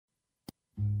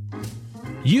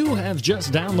You have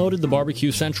just downloaded the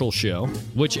Barbecue Central Show,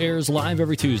 which airs live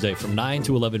every Tuesday from 9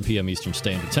 to 11 p.m. Eastern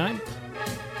Standard Time.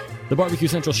 The Barbecue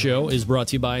Central Show is brought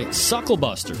to you by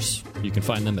Sucklebusters. You can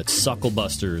find them at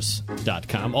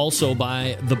sucklebusters.com. Also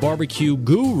by The Barbecue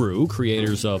Guru,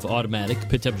 creators of automatic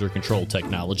pit temperature control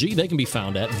technology. They can be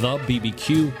found at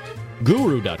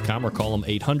thebbqguru.com or call them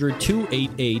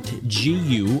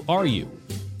 800-288-GURU.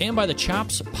 And by the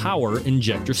Chops Power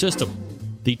Injector System,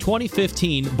 the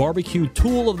 2015 Barbecue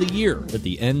Tool of the Year at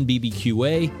the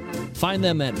NBBQA. Find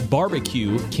them at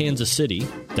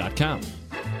barbecuekansascity.com.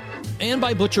 And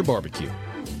by Butcher Barbecue.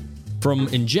 From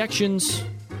injections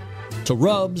to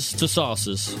rubs to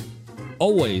sauces,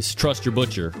 always trust your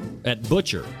butcher at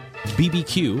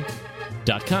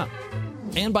butcherbbq.com.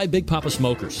 And by Big Papa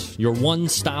Smokers, your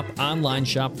one-stop online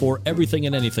shop for everything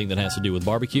and anything that has to do with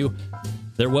barbecue.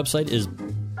 Their website is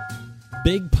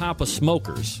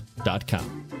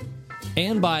bigpapasmokers.com.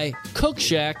 And by Cook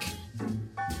Shack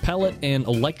Pellet and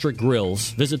Electric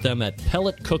Grills. Visit them at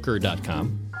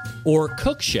pelletcooker.com or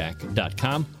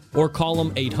cookshack.com or call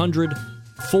them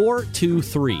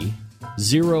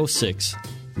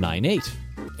 800-423-0698.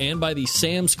 And by the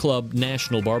Sam's Club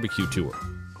National Barbecue Tour.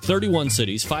 31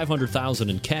 cities, $500,000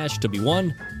 in cash to be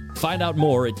won. Find out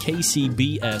more at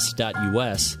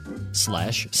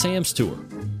kcbs.us/Sam's Tour.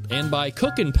 And by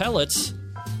Cookin' Pellets.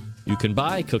 You can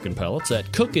buy Cookin' Pellets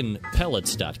at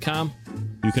cookinpellets.com.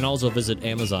 You can also visit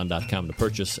amazon.com to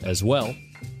purchase as well.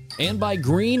 And by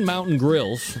Green Mountain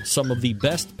Grills, some of the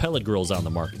best pellet grills on the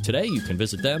market today. You can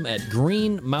visit them at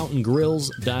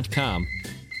greenmountaingrills.com.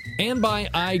 And by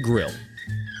iGrill,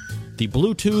 the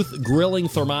Bluetooth grilling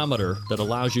thermometer that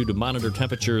allows you to monitor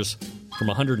temperatures from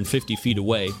 150 feet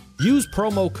away. Use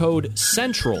promo code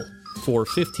CENTRAL for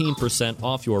 15%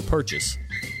 off your purchase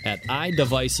at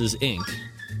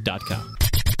iDevicesinc.com.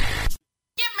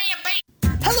 Give me a beat.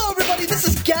 Hello, everybody. This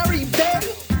is Gary Van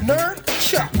Nerd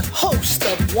Chuck, host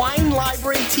of Wine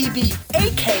Library TV,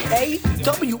 a.k.a.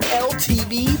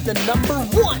 WLTV, the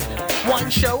 #1 wine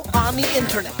show on the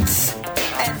internet.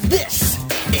 And this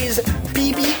is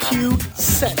BBQ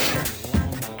Central.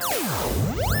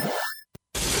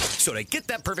 So to get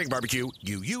that perfect barbecue,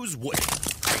 you use wood.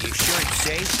 Are you sure it's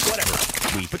safe? Whatever.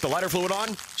 We put the lighter fluid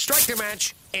on, strike the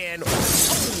match, and...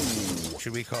 Oh,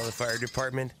 should we call the fire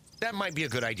department? That might be a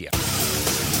good idea.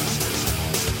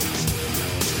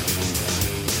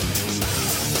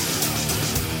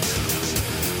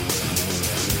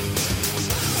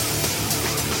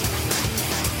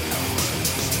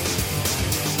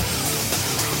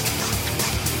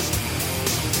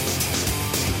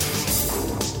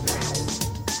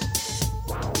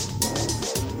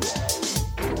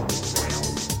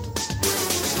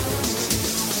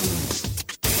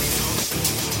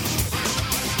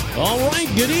 All right,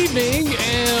 good evening,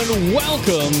 and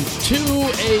welcome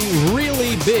to a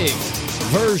really big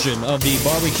version of the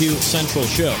Barbecue Central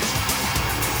Show.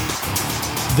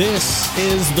 This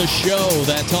is the show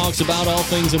that talks about all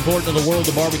things important to the world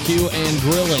of barbecue and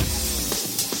grilling.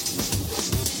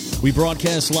 We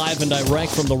broadcast live and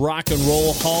direct from the Rock and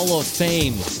Roll Hall of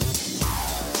Fame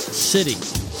city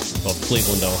of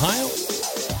Cleveland, Ohio.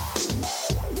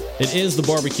 It is the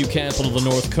barbecue capital of the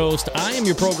North Coast. I am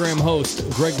your program host,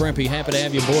 Greg Rempe. Happy to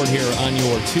have you aboard here on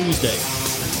your Tuesday.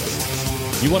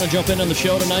 You want to jump in on the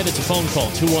show tonight? It's a phone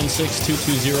call,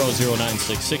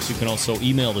 216-220-0966. You can also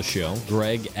email the show,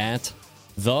 greg at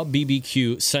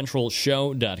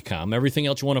thebbqcentralshow.com. Everything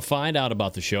else you want to find out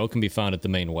about the show can be found at the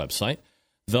main website,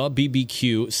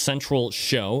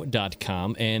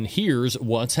 thebbqcentralshow.com. And here's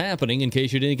what's happening in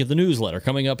case you didn't get the newsletter.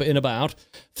 Coming up in about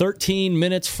 13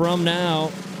 minutes from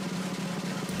now,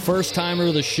 first-timer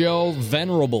of the show,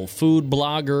 venerable food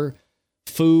blogger,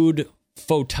 food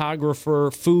photographer,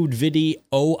 food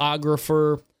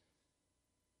videographer.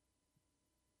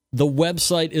 The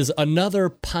website is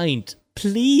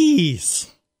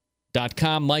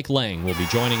anotherpintplease.com. Mike Lang will be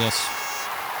joining us,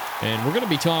 and we're going to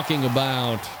be talking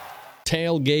about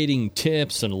tailgating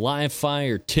tips and live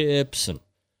fire tips and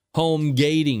home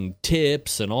gating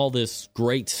tips and all this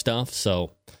great stuff.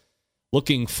 So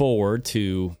looking forward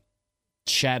to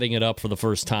chatting it up for the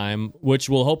first time, which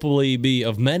will hopefully be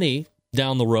of many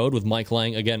down the road with Mike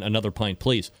Lang. Again, another pint,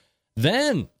 please.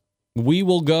 Then we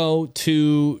will go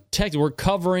to tech. We're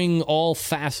covering all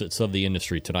facets of the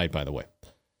industry tonight, by the way.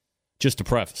 Just to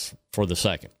preface for the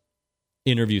second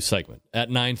interview segment.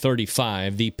 At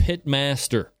 9:35, the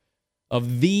pitmaster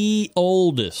of the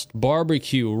oldest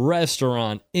barbecue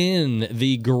restaurant in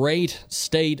the great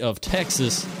state of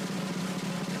Texas,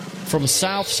 from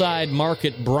Southside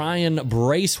Market, Brian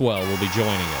Bracewell will be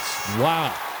joining us.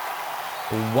 Wow.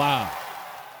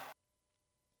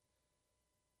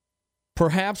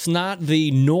 perhaps not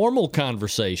the normal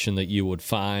conversation that you would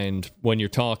find when you're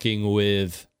talking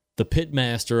with the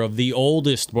pitmaster of the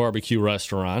oldest barbecue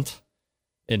restaurant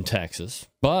in Texas,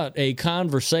 but a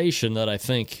conversation that I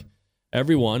think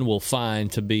everyone will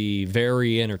find to be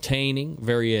very entertaining,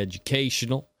 very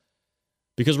educational,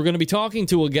 because we're going to be talking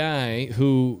to a guy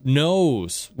who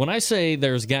knows. When I say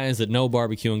there's guys that know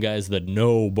barbecue and guys that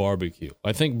know barbecue,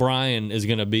 I think Brian is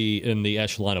going to be in the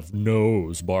echelon of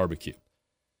knows barbecue.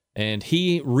 And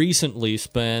he recently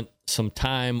spent some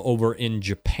time over in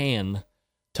Japan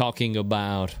talking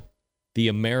about the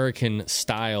American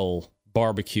style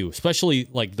barbecue, especially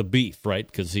like the beef, right?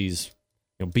 Because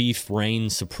beef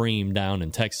reigns supreme down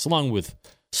in Texas, along with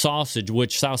sausage,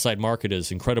 which Southside Market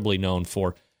is incredibly known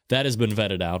for. That has been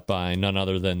vetted out by none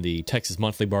other than the Texas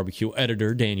Monthly Barbecue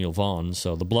editor, Daniel Vaughn.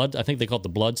 So the blood, I think they call it the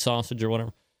blood sausage or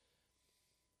whatever.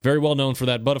 Very well known for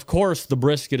that. But, of course, the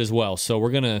brisket as well. So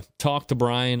we're going to talk to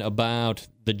Brian about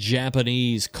the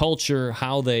Japanese culture,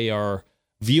 how they are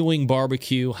viewing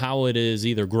barbecue, how it is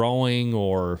either growing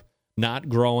or not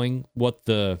growing, what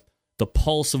the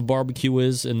pulse of barbecue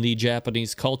is in the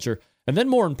Japanese culture. And then,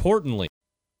 more importantly,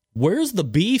 where's the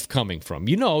beef coming from?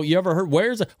 You ever heard,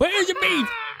 where's the beef?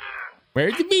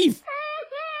 Where's the beef?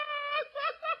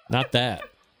 Not that.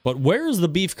 But where's the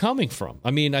beef coming from? I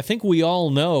mean, I think we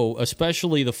all know,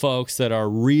 especially the folks that are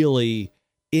really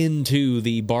into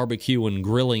the barbecue and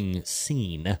grilling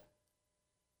scene,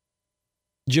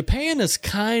 Japan is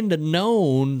kind of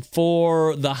known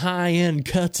for the high-end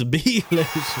cuts of beef,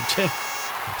 ladies and gentlemen.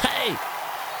 Hey!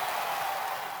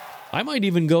 I might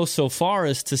even go so far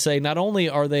as to say not only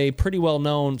are they pretty well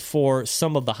known for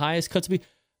some of the highest cuts of beef,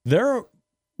 they're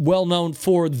well known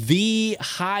for the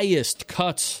highest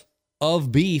cuts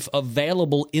of beef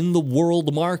available in the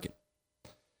world market.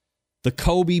 The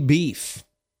Kobe beef.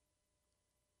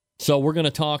 So we're going to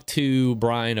talk to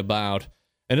Brian about,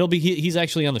 and he's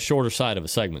actually on the shorter side of a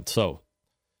segment, so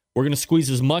we're going to squeeze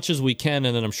as much as we can,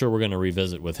 and then I'm sure we're going to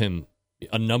revisit with him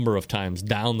a number of times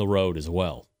down the road as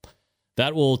well.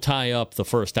 That will tie up the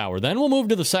first hour. Then we'll move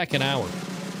to the second hour.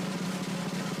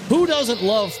 Who doesn't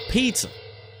love pizza?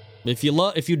 If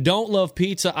you don't love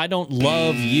pizza, I don't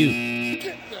love you.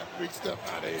 Get that big stuff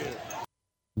out of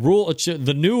here.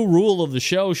 The new rule of the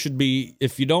show should be,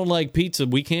 if you don't like pizza,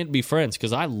 we can't be friends,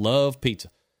 because I love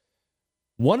pizza.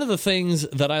 One of the things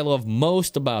that I love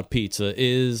most about pizza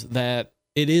is that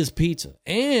it is pizza,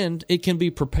 and it can be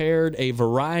prepared a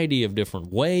variety of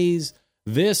different ways.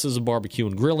 This is a barbecue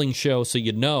and grilling show, so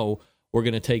we're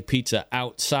going to take pizza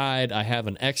outside. I have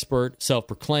an expert,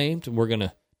 self-proclaimed. We're going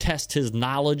to test his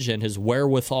knowledge and his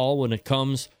wherewithal when it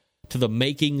comes to the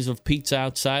makings of pizza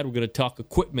outside. We're going to talk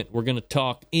equipment. We're going to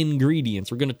talk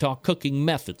ingredients. We're going to talk cooking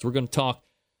methods. We're going to talk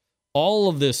all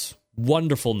of this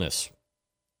wonderfulness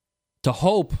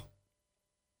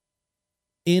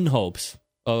in hopes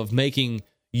of making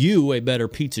you a better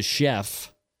pizza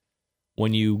chef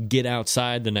when you get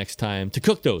outside the next time to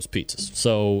cook those pizzas.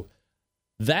 So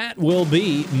that will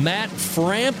be Matt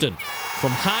Frampton from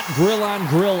Hot Grill on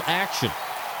Grill Action.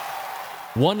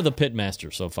 One of the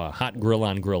pitmasters so far, Hot Grill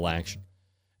on Grill Action.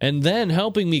 And then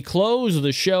helping me close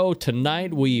the show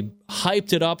tonight, we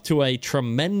hyped it up to a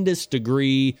tremendous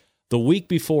degree the week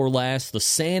before last. The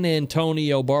San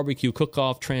Antonio Barbecue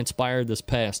Cook-Off transpired this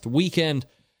past weekend.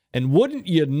 And wouldn't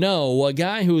you know, a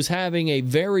guy who's having a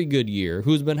very good year,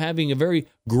 who's been having a very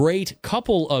great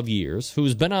couple of years,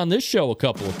 who's been on this show a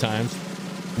couple of times,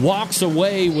 walks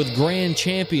away with grand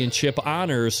championship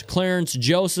honors. Clarence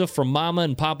Joseph from Mama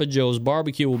and Papa Joe's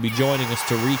Barbecue will be joining us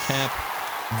to recap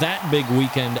that big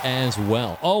weekend as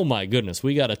well. Oh my goodness,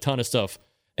 we got a ton of stuff.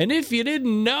 And if you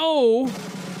didn't know,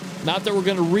 not that we're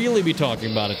going to really be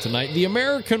talking about it tonight, the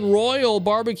American Royal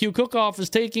Barbecue Cook-Off is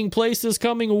taking place this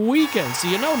coming weekend. So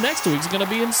next week's going to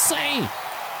be insane.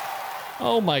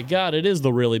 Oh my God, it is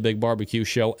the really big barbecue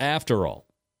show after all.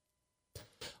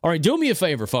 All right, do me a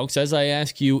favor, folks, as I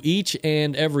ask you each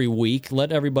and every week,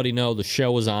 let everybody know the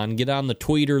show is on. Get on the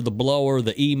tweeter, the blower,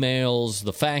 the emails,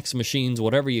 the fax machines,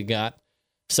 whatever you got.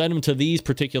 Send them to these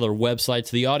particular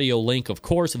websites. The audio link, of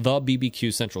course,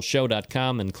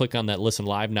 thebbqcentralshow.com, and click on that Listen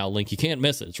Live Now link. You can't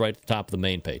miss it. It's right at the top of the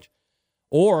main page.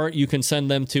 Or you can send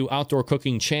them to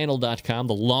outdoorcookingchannel.com,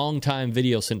 the longtime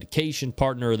video syndication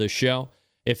partner of the show.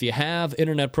 If you have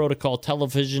Internet Protocol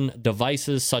television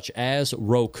devices such as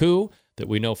Roku, that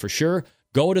we know for sure,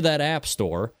 go to that app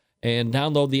store and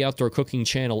download the Outdoor Cooking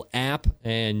Channel app.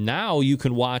 And now you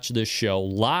can watch this show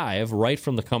live right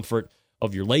from the comfort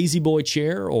of your lazy boy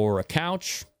chair or a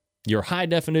couch, your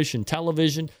high-definition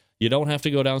television. You don't have to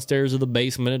go downstairs to the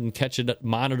basement and catch it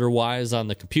monitor-wise on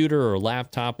the computer or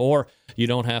laptop, or you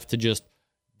don't have to just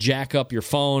jack up your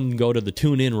phone, go to the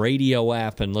TuneIn Radio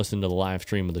app, and listen to the live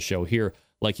stream of the show here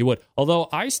like you would. Although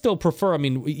I still prefer,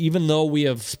 even though we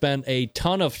have spent a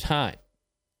ton of time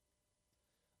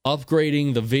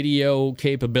upgrading the video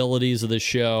capabilities of the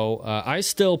show, I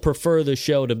still prefer the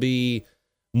show to be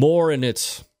more in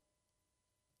its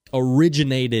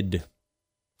originated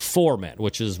format,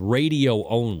 which is radio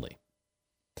only.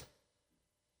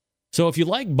 So if you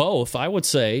like both, I would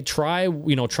say try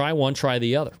one, try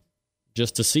the other,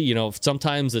 just to see.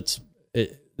 Sometimes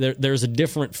there's a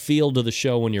different feel to the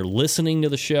show when you're listening to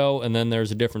the show, and then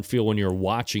there's a different feel when you're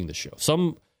watching the show.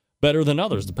 Some better than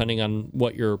others, depending on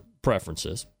what your preference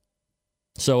is.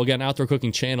 So again,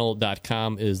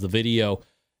 OutdoorCookingChannel.com is the video,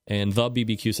 and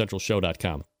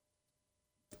thebbqcentralshow.com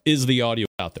is the audio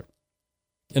out there.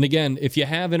 And again, if you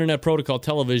have Internet Protocol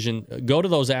Television, go to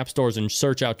those app stores and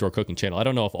search Outdoor Cooking Channel. I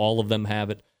don't know if all of them have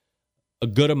it. A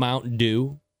good amount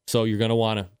do, so you're going to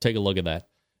want to take a look at that.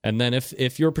 And then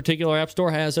if your particular app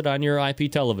store has it on your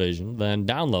IP television, then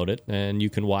download it, and you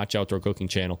can watch Outdoor Cooking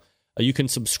Channel. You can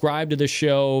subscribe to the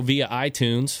show via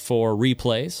iTunes for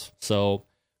replays, so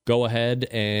go ahead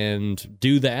and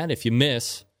do that if you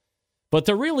miss. But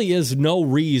there really is no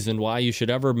reason why you should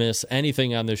ever miss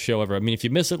anything on this show ever. If you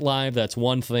miss it live, that's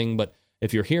one thing, but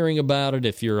if you're hearing about it,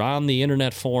 if you're on the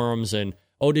internet forums and,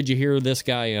 did you hear this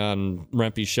guy on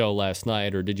Rempe's show last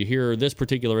night, or did you hear this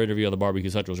particular interview on the Barbecue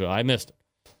Central show? I missed it.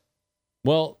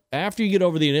 Well, after you get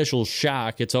over the initial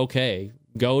shock, it's okay.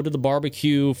 Go to the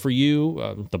Barbecue for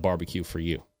You. The Barbecue for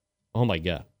You. Oh, my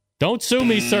God. Don't sue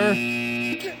me, sir.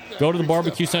 Go to the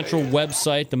Barbecue Central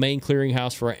website, the main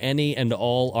clearinghouse for any and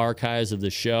all archives of the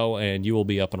show, and you will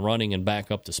be up and running and back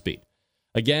up to speed.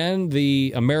 Again,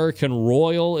 the American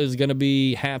Royal is going to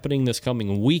be happening this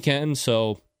coming weekend,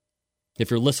 so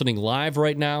if you're listening live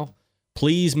right now,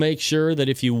 please make sure that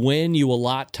if you win, you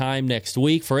allot time next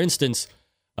week. For instance,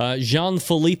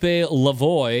 Jean-Philippe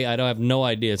Lavoie, I have no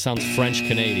idea, it sounds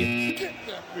French-Canadian. Get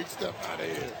that big stuff out of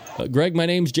here. Greg, my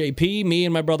name's JP. Me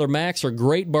and my brother Max are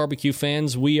great barbecue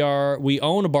fans. We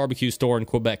own a barbecue store in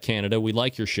Quebec, Canada. We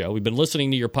like your show. We've been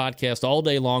listening to your podcast all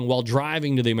day long while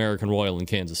driving to the American Royal in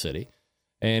Kansas City.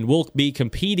 And we'll be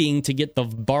competing to get the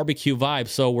barbecue vibe.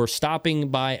 So we're stopping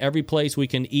by every place we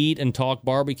can eat and talk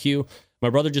barbecue. My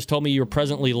brother just told me you're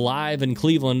presently live in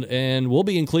Cleveland, and we'll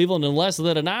be in Cleveland in less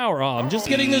than an hour. Oh, I'm just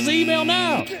getting this email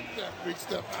now. Get that big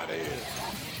stuff out of here.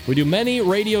 We do many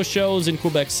radio shows in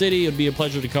Quebec City. It would be a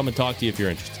pleasure to come and talk to you if you're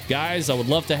interested. Guys, I would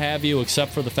love to have you,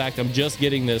 except for the fact I'm just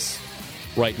getting this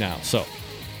right now. So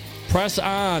press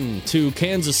on to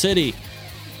Kansas City.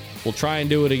 We'll try and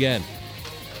do it again.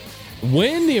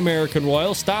 Win the American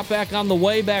Royal. Stop back on the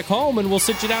way back home, and we'll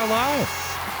sit you down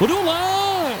live. We'll do it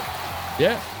live.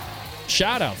 Yeah.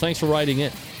 Shout out. Thanks for writing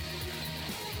in.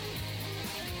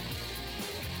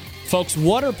 Folks,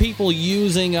 what are people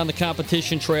using on the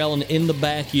competition trail and in the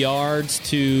backyards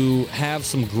to have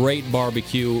some great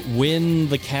barbecue, win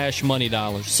the cash money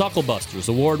dollars? Suckle Busters,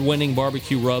 award-winning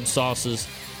barbecue rub sauces,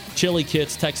 chili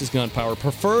kits, Texas Gunpowder,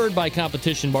 preferred by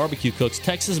competition barbecue cooks,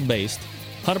 Texas-based,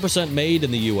 100% made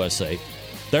in the USA.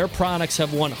 Their products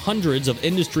have won hundreds of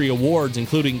industry awards,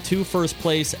 including 2 first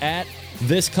place at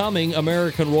this coming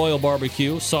American Royal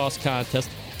Barbecue Sauce Contest,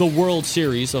 the World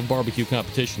Series of barbecue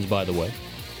competitions, by the way.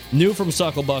 New from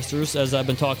Suckle Busters, as I've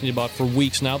been talking about for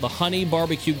weeks now, the Honey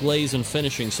Barbecue Glaze and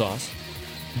Finishing Sauce.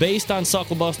 Based on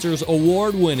Suckle Busters'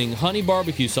 award-winning Honey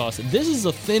Barbecue Sauce, this is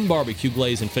a thin barbecue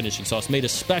glaze and finishing sauce made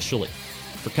especially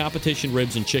for competition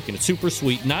ribs and chicken. It's super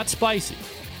sweet, not spicy,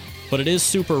 but it is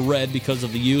super red because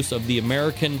of the use of the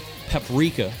American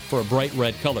paprika for a bright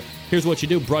red color. Here's what you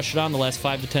do. Brush it on the last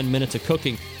 5 to 10 minutes of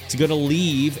cooking. It's going to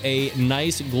leave a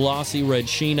nice glossy red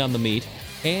sheen on the meat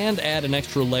and add an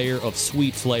extra layer of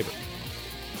sweet flavor.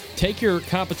 Take your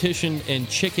competition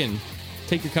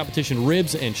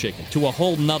ribs and chicken to a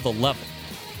whole nother level.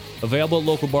 Available at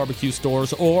local barbecue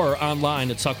stores or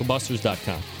online at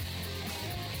sucklebusters.com.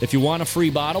 If you want a free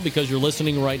bottle because you're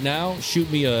listening right now,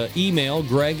 shoot me an email,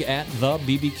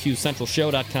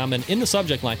 greg@thebbqcentralshow.com, and in the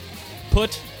subject line,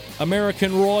 put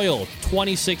American Royal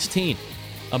 2016.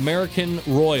 American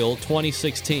Royal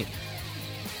 2016.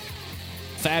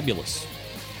 Fabulous.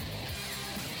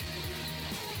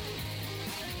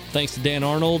 Thanks to Dan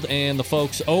Arnold and the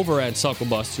folks over at Suckle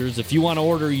Busters. If you want to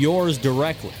order yours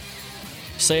directly,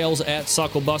 sales at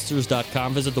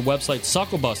sucklebusters.com. Visit the website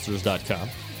sucklebusters.com.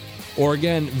 Or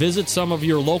again, visit some of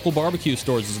your local barbecue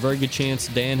stores. There's a very good chance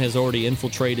Dan has already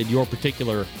infiltrated your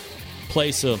particular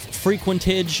place of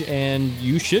frequentage, and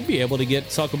you should be able to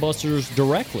get Suckle Busters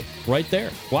directly right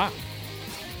there. Wow.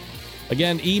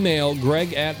 Again, email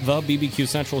Greg at the BBQ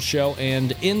Central Show,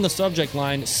 and in the subject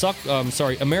line,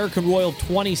 American Royal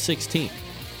 2016.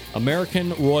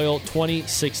 American Royal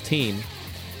 2016.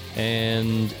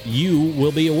 And you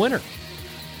will be a winner.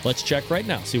 Let's check right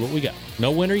now, see what we got.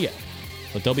 No winner yet,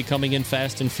 but they'll be coming in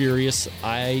fast and furious,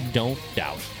 I don't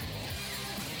doubt.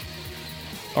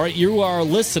 All right, you are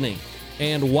listening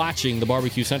and watching the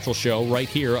Barbecue Central Show right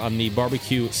here on the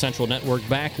Barbecue Central Network.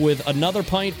 Back with another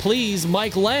pint, please,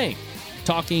 Mike Lang,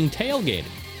 talking tailgating.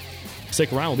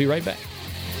 Stick around, we'll be right back.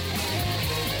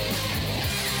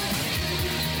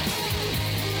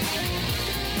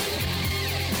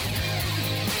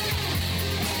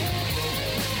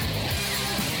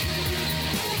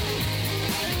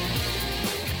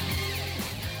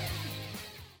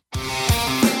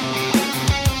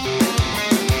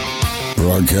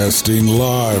 Broadcasting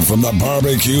live from the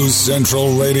Barbecue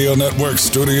Central Radio Network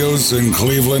studios in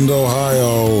Cleveland,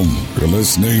 Ohio. You're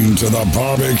listening to the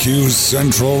Barbecue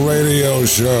Central Radio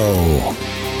Show.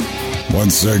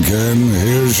 Once again,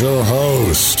 here's your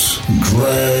host,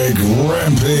 Greg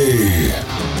Rempe.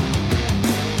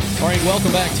 All right,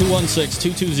 welcome back.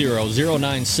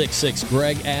 216-220-0966.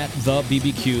 Greg at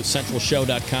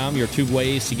thebbqcentralshow.com. Your two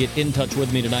ways to get in touch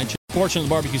with me tonight. Portion of the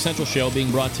Barbecue Central Show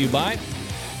being brought to you by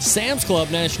Sam's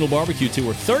Club National Barbecue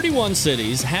Tour. 31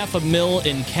 cities, $500,000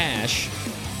 in cash.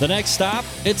 The next stop,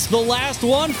 it's the last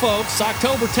one, folks.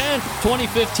 October 10th,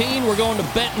 2015. We're going to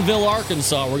Bentonville,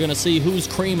 Arkansas. We're going to see who's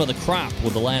cream of the crop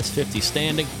with the last 50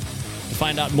 standing. To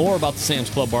find out more about the Sam's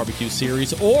Club Barbecue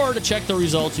Series or to check the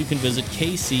results, you can visit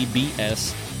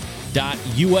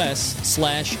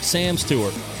kcbs.us/Sam's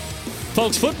Tour.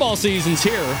 Folks, football season's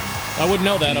here. I wouldn't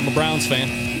know that. I'm a Browns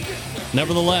fan.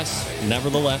 Nevertheless,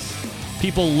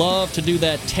 people love to do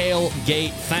that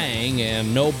tailgate thing,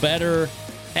 and no better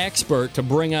expert to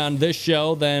bring on this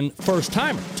show than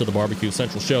first-timer to the Barbecue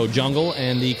Central Show jungle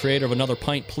and the creator of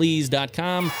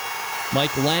AnotherPintPlease.com,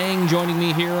 Mike Lang, joining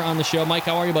me here on the show. Mike,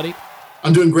 how are you, buddy?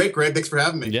 I'm doing great, Greg. Thanks for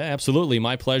having me. Yeah, absolutely.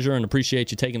 My pleasure, and appreciate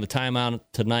you taking the time out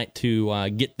tonight to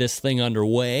get this thing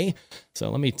underway. So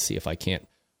let me see if I can't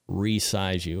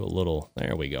resize you a little.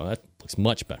 There we go. That looks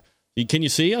much better. Can you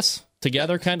see us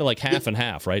together? Kind of like half and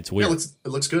half, right? It's weird. Yeah, it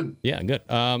looks good. Yeah, good.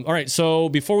 All right, so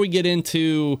before we get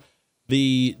into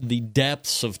the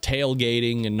depths of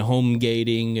tailgating and home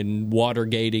gating and water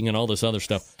gating and all this other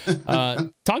stuff,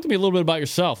 talk to me a little bit about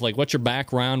yourself. Like, what's your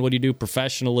background? What do you do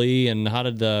professionally? And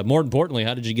more importantly,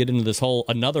 how did you get into this whole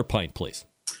Another Pint, please?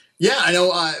 Yeah, I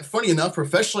know. Funny enough,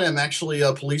 professionally, I'm actually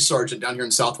a police sergeant down here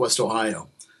in Southwest Ohio.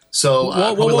 So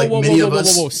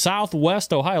whoa,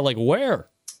 Southwest Ohio, like where?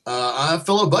 A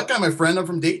fellow Buckeye, my friend. I'm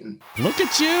from Dayton. Look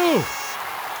at you.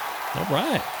 All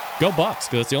right. Go Bucks,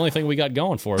 because it's the only thing we got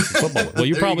going for us in football. Well, are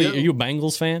you a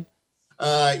Bengals fan?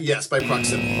 Yes, by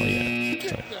proximity. Oh, yeah.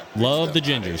 Sorry. Love the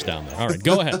Gingers down there. All right,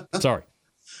 go ahead. Sorry.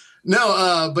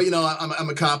 No, but, I'm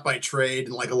a cop by trade,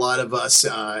 and like a lot of us,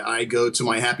 I go to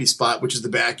my happy spot, which is the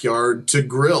backyard, to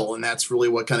grill, and that's really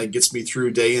what kind of gets me through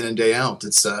day in and day out.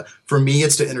 It's for me,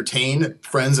 it's to entertain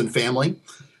friends and family.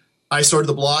 I started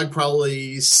the blog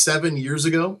probably 7 years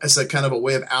ago as a kind of a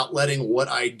way of outletting what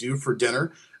I do for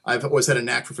dinner. I've always had a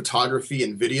knack for photography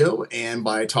and video, and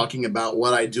by talking about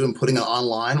what I do and putting it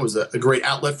online was a great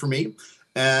outlet for me.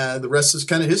 The rest is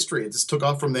kind of history. It just took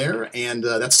off from there, and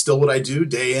that's still what I do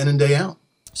day in and day out.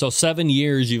 So 7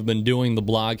 years you've been doing the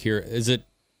blog here. Is it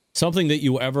something that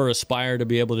you ever aspire to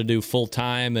be able to do full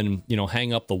time and,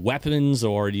 hang up the weapons,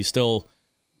 or do you still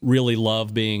really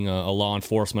love being a law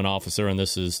enforcement officer and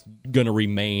this is going to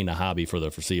remain a hobby for the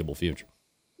foreseeable future?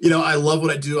 I love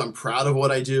what I do. I'm proud of what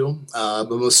I do.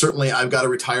 But most certainly I've got to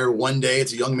retire one day.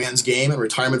 It's a young man's game, and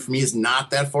retirement for me is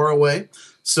not that far away.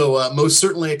 So most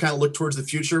certainly I kind of look towards the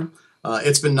future.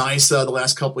 It's been nice the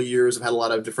last couple of years. I've had a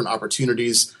lot of different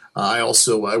opportunities. I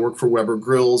work for Weber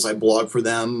Grills. I blog for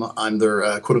them. I'm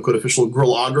their quote-unquote official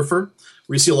grillographer.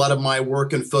 We see a lot of my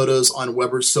work and photos on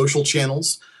Weber's social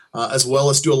channels, as well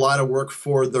as do a lot of work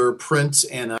for their print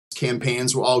and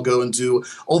campaigns where I'll go and do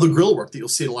all the grill work that you'll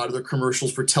see in a lot of their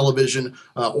commercials for television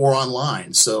or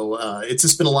online. So it's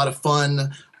just been a lot of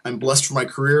fun. I'm blessed for my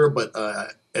career, but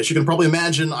as you can probably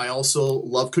imagine, I also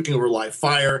love cooking over live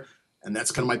fire, and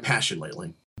that's kind of my passion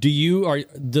lately.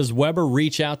 Does Weber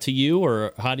reach out to you,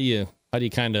 or how do you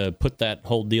kind of put that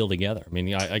whole deal together? I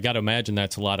mean, I got to imagine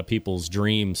that's a lot of people's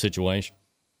dream situation.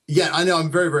 Yeah, I know.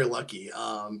 I'm very, very lucky.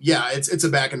 It's a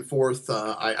back and forth.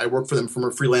 I work for them from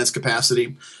a freelance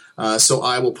capacity, so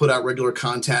I will put out regular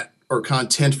content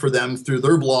for them through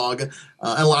their blog. And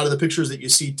a lot of the pictures that you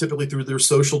see typically through their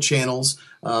social channels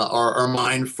are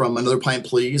mine from Another Pint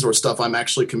Please, or stuff I'm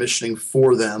actually commissioning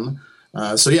for them.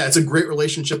 So yeah, it's a great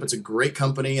relationship. It's a great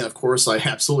company. And of course, I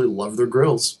absolutely love their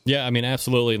grills. Yeah, I mean,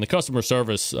 absolutely. And the customer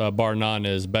service, bar none,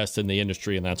 is best in the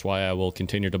industry. And that's why I will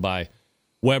continue to buy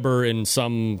Weber in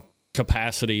some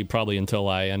capacity, probably until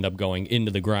I end up going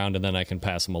into the ground, and then I can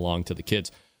pass them along to the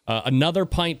kids.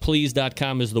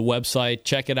 Anotherpintplease.com is the website.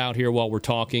 Check it out here while we're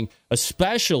talking.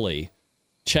 Especially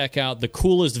check out the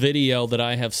coolest video that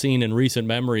I have seen in recent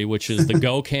memory, which is the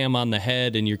Go Cam on the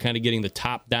head, and you're kind of getting the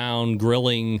top-down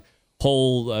grilling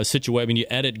whole situation. I mean, you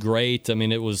edit great. I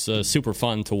mean, it was super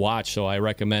fun to watch, so I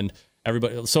recommend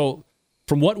everybody. So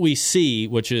from what we see,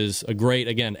 which is a great,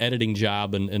 again, editing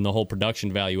job and the whole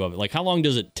production value of it, like how long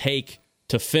does it take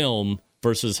to film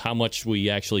versus how much we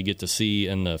actually get to see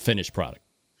in the finished product?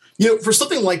 For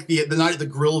something like the Night at the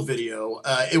Grill video,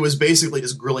 it was basically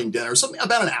just grilling dinner, something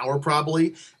about an hour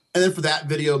probably. And then for that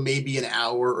video, maybe an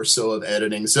hour or so of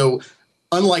editing. So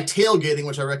unlike tailgating,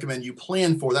 which I recommend you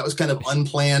plan for, that was kind of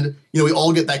unplanned. We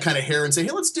all get that kind of hair and say,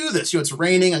 hey, let's do this. It's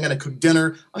raining. I'm going to cook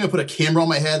dinner. I'm going to put a camera on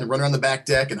my head and run around the back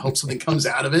deck and hope something comes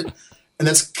out of it. And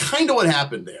that's kind of what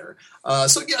happened there.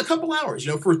 So yeah, a couple hours,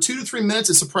 for 2 to 3 minutes,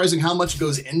 it's surprising how much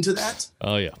goes into that.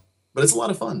 Oh, yeah. But it's a lot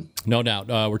of fun. No doubt.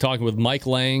 We're talking with Mike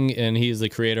Lang, and he is the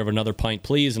creator of Another Pint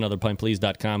Please.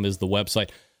 AnotherPintPlease.com is the website.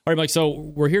 All right, Mike, so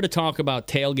we're here to talk about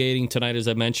tailgating tonight. As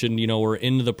I mentioned, we're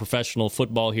into the professional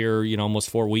football here, almost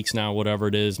 4 weeks now, whatever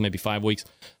it is, maybe 5 weeks.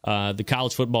 The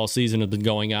college football season has been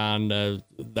going on.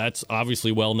 That's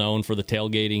obviously well known for the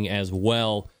tailgating as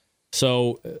well.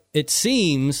 So it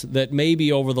seems that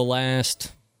maybe over the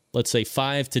last, let's say,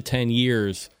 5 to 10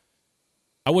 years,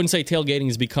 I wouldn't say tailgating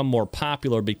has become more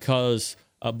popular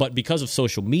but because of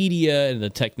social media and the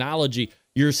technology,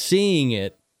 you're seeing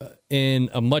it in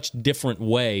a much different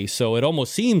way. So it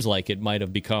almost seems like it might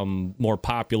have become more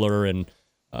popular and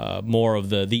more of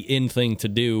the in thing to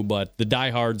do. But the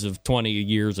diehards of 20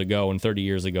 years ago and 30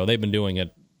 years ago, they've been doing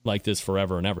it like this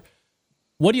forever and ever.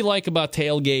 What do you like about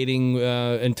tailgating?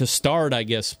 And to start, I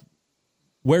guess,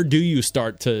 where do you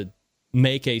start to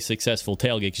make a successful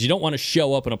tailgate? Because you don't want to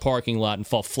show up in a parking lot and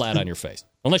fall flat on your face,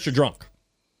 unless you're drunk.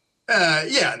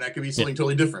 Yeah, and that could be something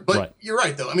totally different. But right. You're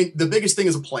right, though. I mean, the biggest thing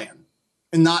is a plan.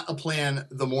 And not a plan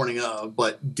the morning of,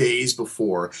 but days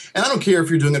before. And I don't care if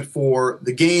you're doing it for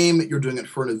the game, you're doing it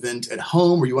for an event at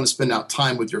home, or you want to spend out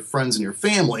time with your friends and your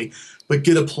family, but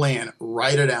get a plan,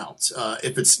 write it out.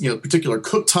 If it's particular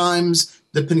cook times,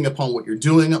 depending upon what you're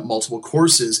doing, multiple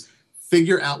courses,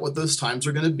 figure out what those times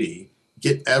are going to be,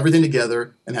 get everything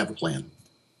together, and have a plan.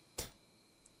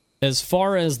 As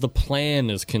far as the plan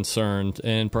is concerned,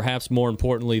 and perhaps more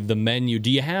importantly, the menu, do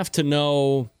you have to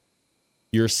know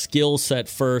your skill set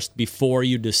first before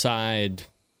you decide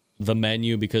the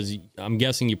menu? Because I'm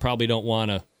guessing you probably don't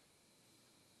want to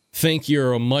think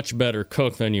you're a much better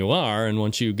cook than you are, and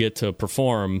once you get to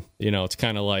perform, it's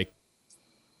kind of like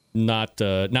not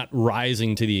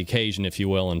rising to the occasion, if you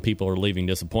will, and people are leaving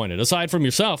disappointed, aside from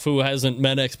yourself, who hasn't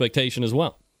met expectation as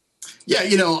well. Yeah,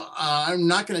 I'm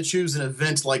not going to choose an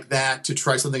event like that to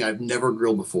try something I've never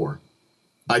grilled before.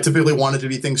 I typically want it to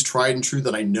be things tried and true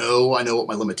that I know what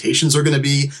my limitations are going to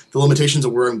be, the limitations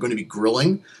of where I'm going to be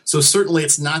grilling. So certainly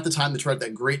it's not the time to try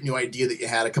that great new idea that you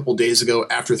had a couple days ago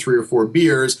after 3 or 4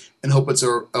 beers and hope it's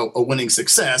a winning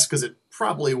success, because it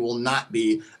probably will not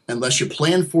be unless you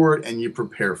plan for it and you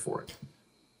prepare for it.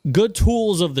 Good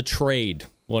tools of the trade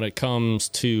when it comes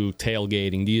to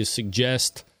tailgating. Do you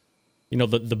suggest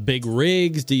the big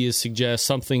rigs? Do you suggest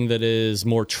something that is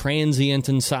more transient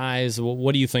in size?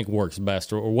 What do you think works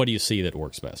best, or what do you see that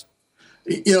works best?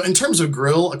 In terms of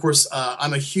grill, of course,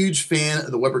 I'm a huge fan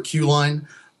of the Weber Q-Line.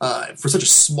 For such a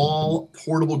small,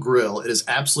 portable grill, it is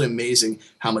absolutely amazing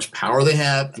how much power they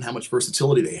have and how much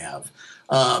versatility they have.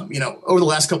 Over the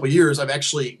last couple of years, I've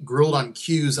actually grilled on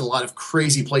Qs in a lot of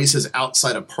crazy places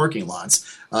outside of parking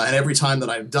lots. And every time that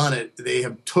I've done it, they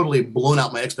have totally blown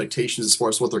out my expectations as far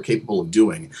as what they're capable of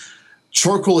doing.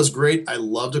 Charcoal is great. I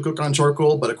love to cook on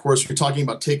charcoal. But of course, if you're talking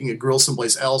about taking a grill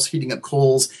someplace else, heating up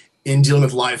coals, and dealing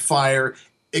with live fire,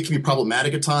 it can be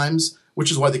problematic at times,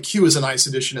 which is why the Q is a nice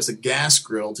addition as a gas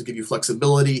grill to give you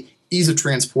flexibility, ease of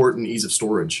transport, and ease of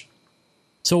storage.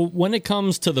 So when it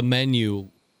comes to the menu,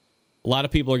 a lot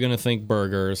of people are going to think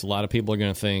burgers. A lot of people are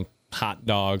going to think hot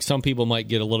dogs. Some people might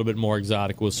get a little bit more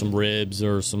exotic with some ribs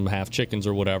or some half chickens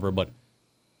or whatever. But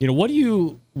what do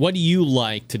you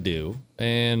like to do,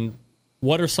 and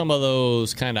what are some of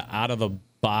those kind of out of the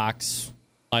box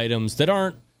items that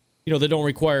aren't they don't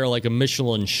require like a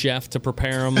Michelin chef to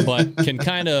prepare them, but can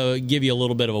kind of give you a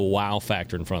little bit of a wow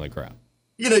factor in front of the crowd?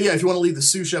 If you want to leave the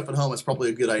sous chef at home, it's probably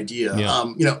a good idea.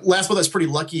 Yeah. Last month I was pretty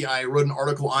lucky. I wrote an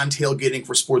article on tailgating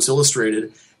for Sports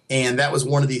Illustrated, And that was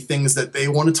one of the things that they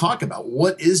want to talk about.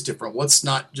 What is different? What's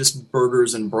not just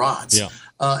burgers and brats? Yeah.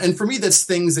 And for me, that's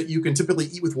things that you can typically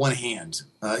eat with one hand.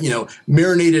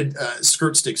 Marinated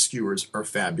skirt steak skewers are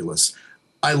fabulous.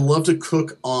 I love to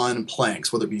cook on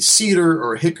planks, whether it be cedar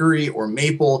or hickory or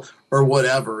maple or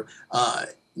whatever.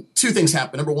 Two things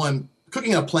happen. Number one,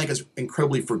 cooking on a plank is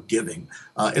incredibly forgiving.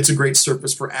 It's a great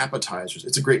surface for appetizers.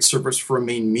 It's a great surface for a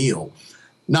main meal.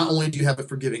 Not only do you have a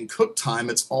forgiving cook time,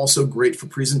 it's also great for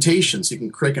presentation. So you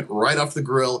can crank it right off the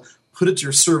grill, put it to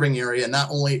your serving area. Not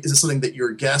only is it something that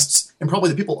your guests and probably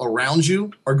the people around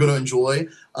you are going to enjoy,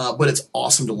 but it's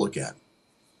awesome to look at.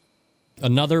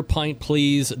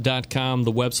 AnotherPintPlease.com,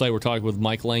 the website. We're talking with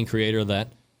Mike Lang, creator of that.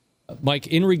 Mike,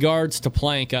 in regards to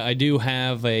plank, I do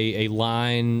have a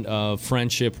line of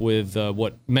friendship with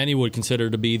what many would consider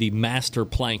to be the master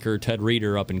planker, Ted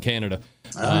Reeder, up in Canada.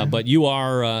 But you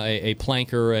are a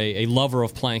planker, a lover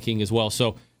of planking as well.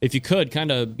 So if you could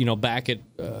kind of back it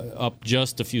up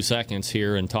just a few seconds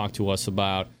here and talk to us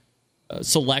about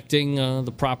selecting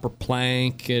the proper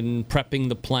plank and prepping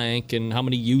the plank and how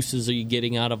many uses are you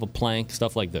getting out of a plank,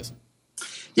 stuff like this.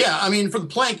 Yeah, I mean, for the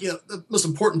plank, the most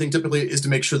important thing typically is to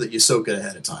make sure that you soak it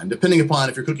ahead of time. Depending upon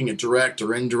if you're cooking it direct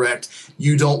or indirect,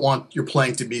 you don't want your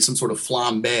plank to be some sort of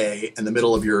flambe in the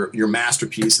middle of your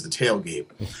masterpiece at the tailgate.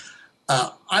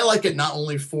 I like it not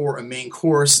only for a main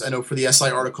course. I know for the SI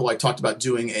article, I talked about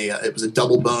doing it was a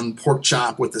double bone pork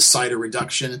chop with the cider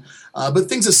reduction. But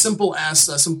things as simple as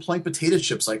some plank potato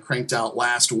chips I cranked out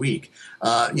last week.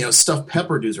 Stuffed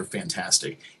pepperdews are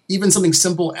fantastic. Even something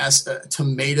simple as a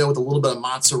tomato with a little bit of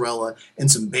mozzarella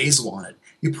and some basil on it.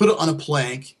 You put it on a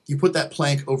plank, you put that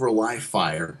plank over a live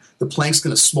fire, the plank's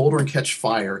going to smolder and catch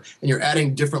fire, and you're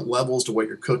adding different levels to what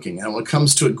you're cooking. And when it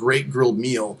comes to a great grilled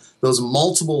meal, those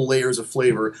multiple layers of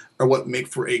flavor are what make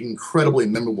for an incredibly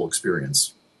memorable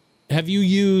experience. Have you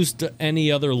used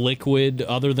any other liquid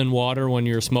other than water when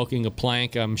you're smoking a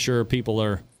plank? I'm sure people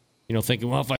are thinking,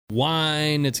 well, if I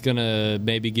wine, it's going to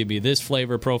maybe give me this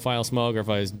flavor profile smoke, or if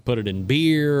I put it in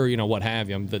beer, what have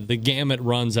you. The gamut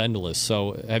runs endless.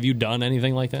 So have you done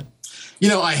anything like that?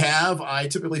 I have. I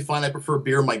typically find I prefer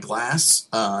beer in my glass.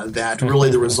 That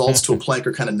really the results to a plank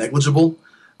are kind of negligible.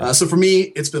 So for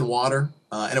me, it's been water,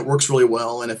 and it works really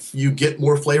well. And if you get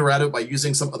more flavor out of it by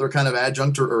using some other kind of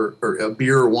adjunct or a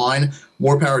beer or wine,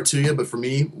 more power to you. But for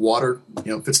me, water,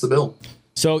 fits the bill.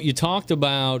 So you talked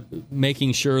about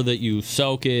making sure that you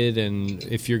soak it, and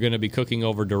if you're going to be cooking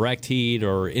over direct heat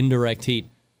or indirect heat,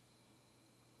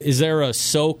 is there a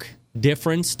soak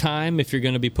difference time if you're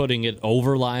going to be putting it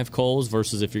over live coals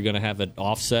versus if you're going to have it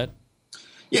offset?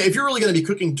 Yeah, if you're really going to be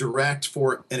cooking direct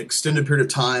for an extended period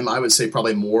of time, I would say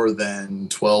probably more than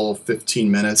 12, 15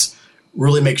 minutes.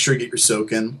 Really make sure you get your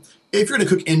soak in. If you're going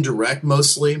to cook indirect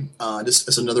mostly, just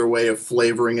as another way of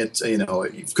flavoring it, you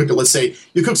cook it, let's say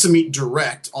you cook some meat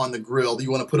direct on the grill, you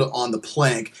want to put it on the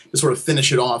plank to sort of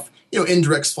finish it off.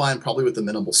 Indirect's fine, probably with the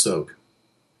minimal soak.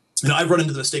 I've run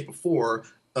into the mistake before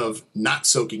of not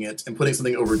soaking it and putting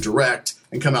something over direct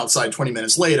and come outside 20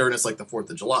 minutes later and it's like the 4th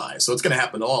of July. So it's going to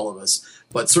happen to all of us,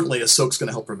 but certainly a soak's going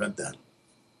to help prevent that.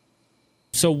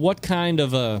 So what kind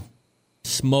of a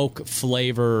smoke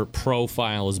flavor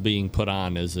profile is being put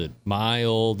on? Is it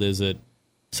mild? Is it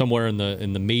somewhere in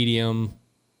the medium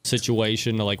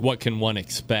situation? Like, what can one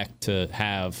expect to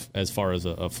have as far as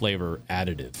a flavor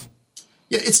additive?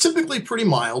 Yeah, it's typically pretty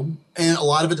mild, and a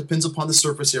lot of it depends upon the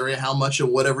surface area, how much of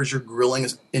whatever's you're grilling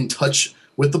is in touch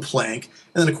with the plank,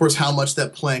 and then, of course, how much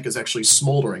that plank is actually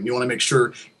smoldering. You want to make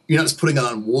sure you're not just putting it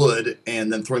on wood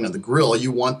and then throwing it on the grill. You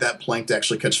want that plank to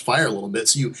actually catch fire a little bit,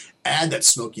 so you add that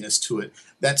smokiness to it.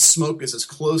 That smoke is as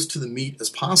close to the meat as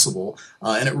possible,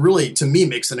 and it really, to me,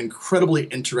 makes an incredibly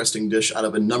interesting dish out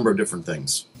of a number of different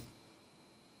things.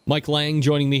 Mike Lang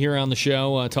joining me here on the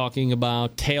show, talking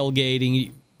about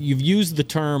tailgating. You've used the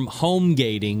term home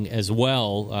gating as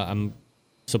well. I'm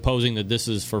supposing that this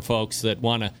is for folks that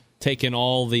want to take in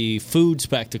all the food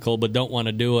spectacle but don't want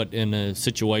to do it in a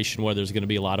situation where there's going to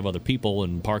be a lot of other people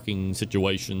and parking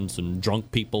situations and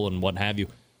drunk people and what have you.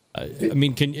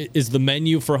 Is the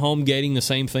menu for home gating the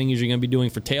same thing as you're going to be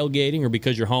doing for tailgating, or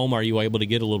because you're home, are you able to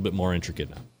get a little bit more intricate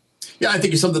now? Yeah, I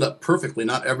think you summed it up perfectly.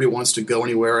 Not everyone wants to go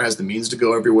anywhere, has the means to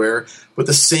go everywhere, but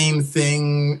the same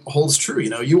thing holds true.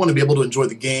 You want to be able to enjoy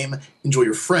the game, enjoy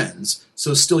your friends.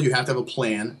 So still you have to have a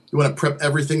plan. You want to prep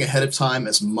everything ahead of time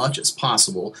as much as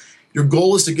possible. Your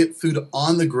goal is to get food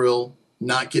on the grill,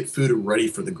 not get food ready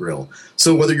for the grill.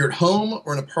 So whether you're at home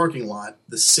or in a parking lot,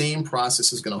 the same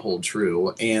process is going to hold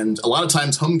true. And a lot of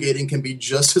times home gating can be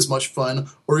just as much fun,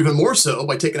 or even more so,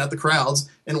 by taking out the crowds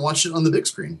and watching it on the big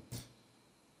screen.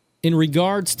 In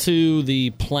regards to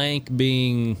the plank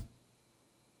being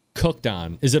cooked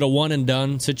on? Is it a one and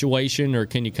done situation, or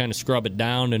can you kind of scrub it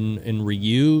down and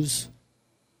reuse?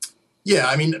 Yeah,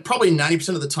 I mean, probably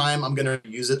 90% of the time I'm going to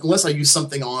use it, unless I use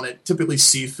something on it, typically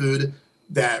seafood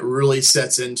that really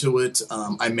sets into it.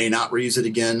 I may not reuse it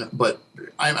again, but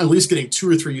I'm at least getting 2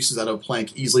 or 3 uses out of a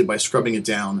plank easily by scrubbing it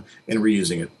down and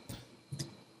reusing it.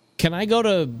 Can I go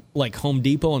to like Home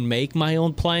Depot and make my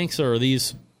own planks, or are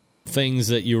these things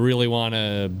that you really want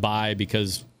to buy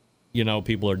because you know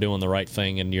people are doing the right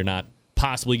thing and you're not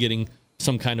possibly getting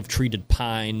some kind of treated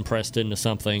pine pressed into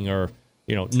something, or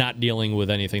you know, not dealing with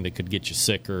anything that could get you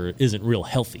sick or isn't real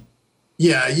healthy?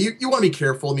 Yeah, you want to be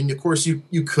careful. I mean, of course,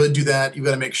 you could do that. You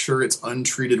got to make sure it's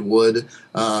untreated wood,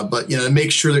 but you know,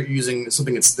 make sure that you're using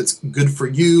something that's good for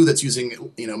you. That's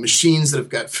using machines that have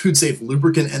got food safe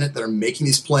lubricant in it that are making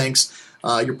these planks.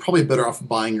 You're probably better off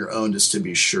buying your own just to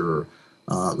be sure.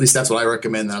 At least that's what I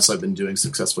recommend. That's what I've been doing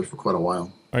successfully for quite a while.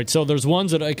 All right, so there's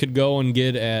ones that I could go and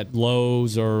get at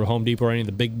Lowe's or Home Depot or any of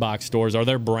the big box stores. Are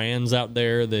there brands out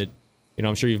there that, you know,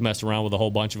 I'm sure you've messed around with a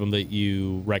whole bunch of them that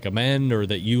you recommend or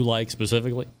that you like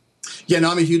specifically? Yeah,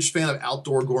 no, I'm a huge fan of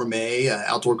Outdoor Gourmet,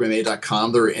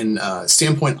 outdoorgourmet.com. They're in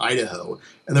Sandpoint, Idaho,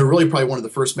 and they're really probably one of the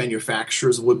first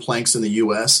manufacturers of wood planks in the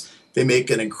U.S. They make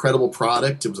an incredible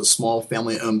product. It was a small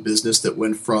family-owned business that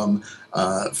went from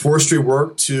forestry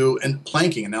work to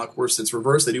planking, and now, of course, it's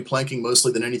reversed. They do planking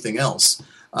mostly than anything else,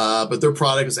 but their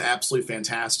product is absolutely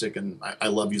fantastic, and I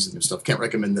love using their stuff. Can't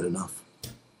recommend it enough.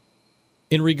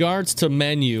 In regards to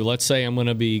menu, let's say I'm going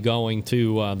to be going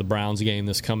to the Browns game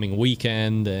this coming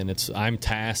weekend, and I'm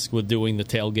tasked with doing the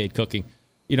tailgate cooking.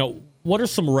 You know, what are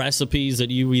some recipes that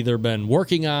you've either been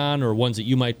working on, or ones that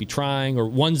you might be trying, or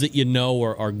ones that you know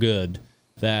are good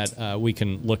that we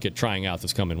can look at trying out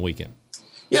this coming weekend?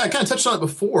 Yeah, I kind of touched on it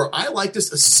before. I like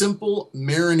just a simple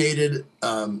marinated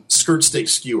skirt steak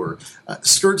skewer.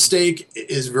 Skirt steak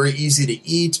is very easy to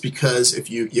eat because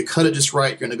if you cut it just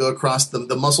right, you're going to go across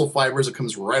the muscle fibers. It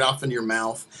comes right off into your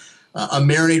mouth. A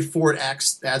marinade for it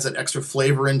adds that extra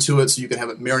flavor into it, so you can have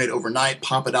it marinate overnight,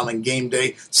 pop it out on game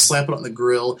day, slap it on the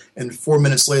grill, and 4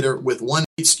 minutes later, with one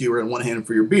meat skewer and one hand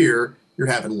for your beer, you're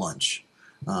having lunch.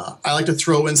 I like to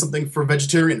throw in something for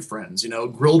vegetarian friends. You know,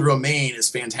 grilled romaine is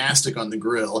fantastic on the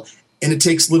grill, and it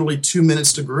takes literally 2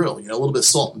 minutes to grill. You know, a little bit of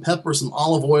salt and pepper, some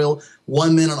olive oil,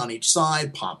 1 minute on each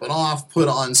side, pop it off, put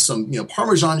on some,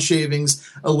 Parmesan shavings,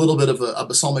 a little bit of a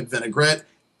balsamic vinaigrette,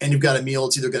 and you've got a meal.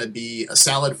 It's either going to be a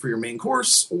salad for your main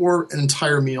course or an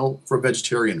entire meal for a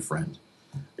vegetarian friend.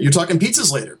 You're talking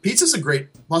pizzas later. Pizza's a great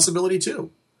possibility too.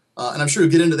 And I'm sure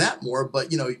you'll get into that more,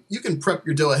 but you can prep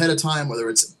your dough ahead of time, whether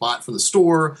it's bought from the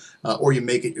store or you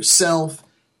make it yourself.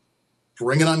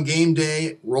 Bring it on game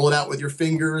day, roll it out with your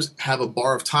fingers, have a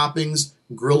bar of toppings,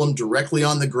 grill them directly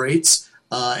on the grates,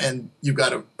 and you've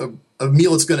got a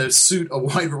meal that's going to suit a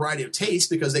wide variety of tastes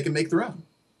because they can make their own.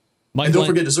 And don't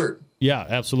forget dessert. Yeah,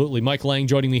 absolutely. Mike Lang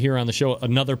joining me here on the show,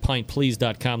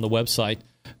 anotherpintplease.com, the website.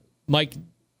 Mike,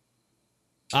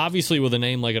 obviously, with a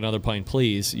name like Another Pint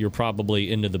Please, you're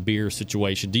probably into the beer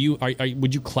situation.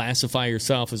 Would you classify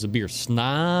yourself as a beer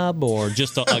snob or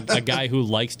just a guy who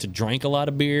likes to drink a lot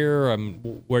of beer?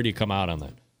 Where do you come out on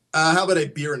that? How about a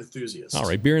beer enthusiast? All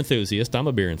right, beer enthusiast. I'm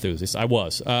a beer enthusiast. I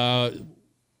was.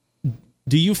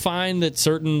 Do you find that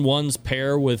certain ones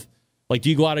pair with, like, do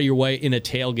you go out of your way in a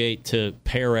tailgate to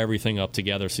pair everything up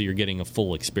together so you're getting a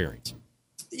full experience?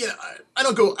 Yeah, I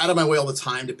don't go out of my way all the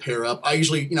time to pair up. I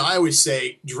usually, I always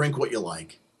say, drink what you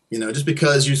like. Just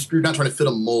because you're not trying to fit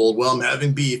a mold. Well, I'm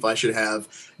having beef, I should have,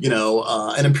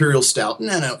 an imperial stout.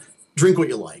 No, drink what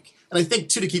you like. And I think,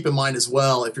 too, to keep in mind as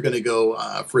well, if you're going to go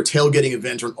for a tailgating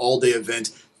event or an all-day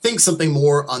event, think something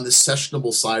more on the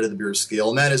sessionable side of the beer scale,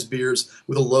 and that is beers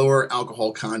with a lower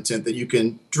alcohol content that you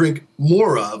can drink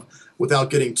more of without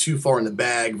getting too far in the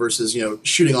bag versus,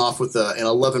 shooting off with an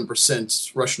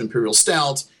 11% Russian Imperial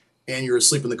Stout and you're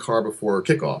asleep in the car before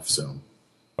kickoff. So, all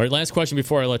right, last question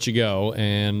before I let you go,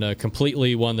 and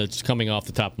completely one that's coming off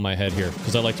the top of my head here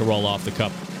because I like to roll off the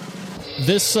cup.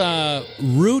 This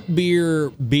root beer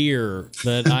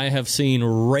that I have seen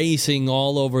racing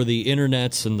all over the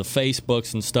internets and the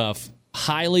Facebooks and stuff,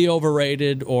 highly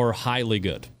overrated or highly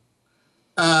good?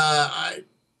 A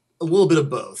little bit of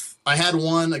both. I had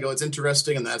one. I go, it's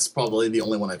interesting, and that's probably the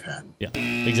only one I've had. Yeah,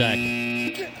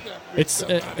 exactly. It's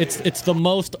the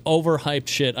most overhyped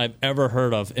shit I've ever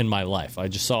heard of in my life. I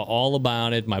just saw all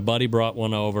about it. My buddy brought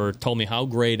one over, told me how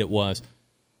great it was.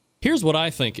 Here's what I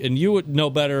think, and you would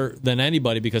know better than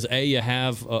anybody because, A, you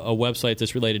have a website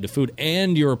that's related to food,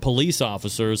 and you're a police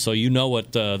officer, so you know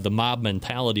what the mob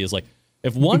mentality is like.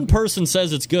 If one person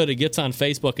says it's good, it gets on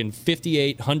Facebook, and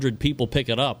 5,800 people pick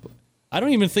it up. I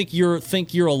don't even think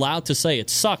you're allowed to say it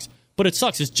sucks. But it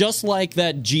sucks. It's just like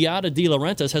that Giada De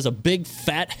Laurentiis has a big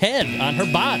fat head on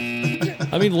her body.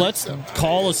 I mean, let's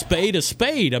call a spade a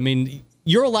spade. I mean,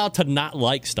 you're allowed to not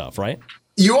like stuff, right?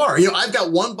 You are. I've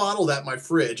got one bottle of that in my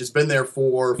fridge. It's been there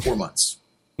for 4 months.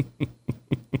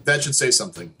 That should say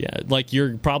something. Yeah, like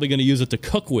you're probably going to use it to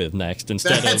cook with next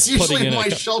instead That's of putting usually in my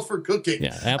shelf for cooking.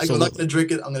 Yeah, absolutely. I'm not going to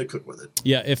drink it. I'm going to cook with it.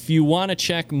 Yeah, if you want to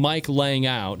check Mike Lang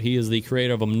out, he is the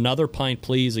creator of Another Pint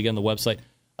Please. Again, the website,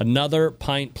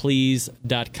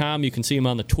 anotherpintplease.com. You can see him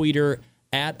on the Twitter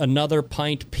at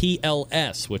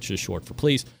anotherpintpls, which is short for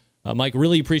please. Mike,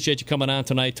 really appreciate you coming on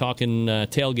tonight, talking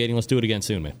tailgating. Let's do it again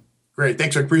soon, man. Great.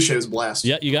 Thanks. I appreciate it. It was a blast.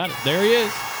 Yeah, you got it. There he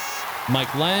is.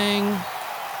 Mike Lang,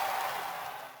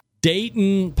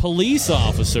 Dayton police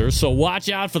officer, so watch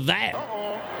out for that.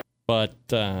 But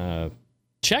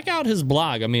check out his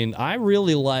blog. I mean, I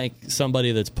really like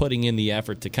somebody that's putting in the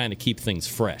effort to kind of keep things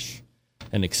fresh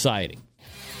and exciting.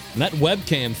 And that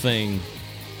webcam thing,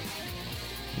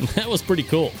 that was pretty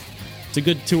cool. It's a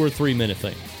good 2 or 3 minute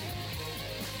thing.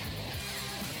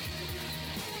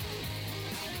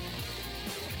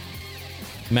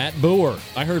 Matt Boer.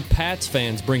 I heard Pats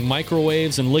fans bring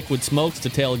microwaves and liquid smokes to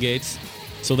tailgates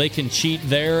so they can cheat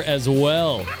there as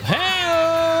well.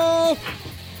 Hey!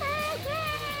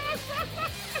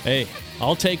 Hey,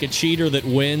 I'll take a cheater that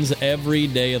wins every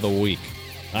day of the week.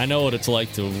 I know what it's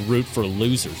like to root for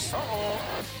losers.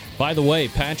 By the way,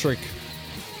 Patrick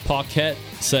Paquette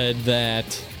said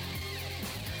that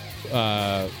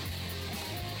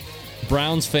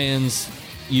Browns fans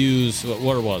use,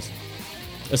 what it was,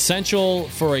 essential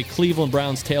for a Cleveland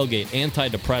Browns tailgate,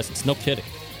 antidepressants. No kidding.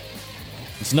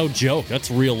 It's no joke. That's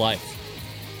real life.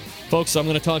 Folks, I'm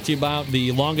going to talk to you about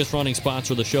the longest-running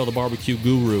sponsor of the show, the Barbecue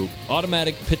Guru,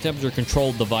 automatic pit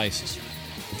temperature-controlled devices.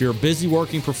 If you're a busy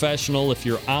working professional, if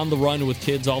you're on the run with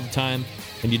kids all the time,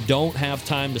 and you don't have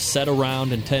time to sit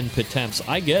around and tend pit temps,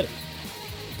 I get it.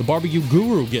 The Barbecue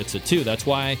Guru gets it, too. That's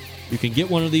why you can get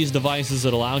one of these devices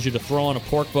that allows you to throw on a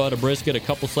pork butt, a brisket, a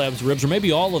couple slabs of ribs, or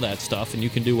maybe all of that stuff, and you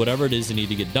can do whatever it is you need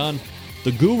to get done.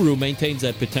 The Guru maintains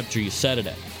that pit temperature you set it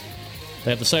at. They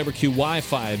have the CyberQ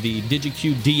Wi-Fi, the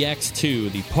DigiQ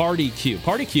DX2, the PartyQ.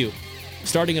 PartyQ,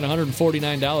 starting at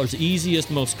 $149,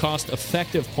 easiest, most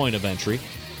cost-effective point of entry.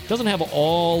 Doesn't have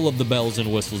all of the bells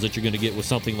and whistles that you're going to get with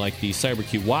something like the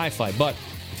CyberQ Wi-Fi, but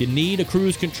if you need a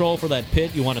cruise control for that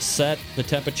pit, you want to set the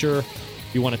temperature,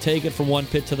 you want to take it from one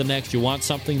pit to the next, you want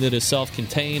something that is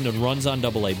self-contained and runs on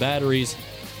AA batteries,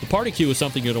 the PartyQ is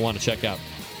something you're going to want to check out.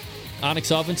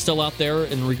 Onyx Oven still out there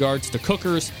in regards to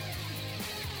cookers.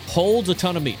 Holds a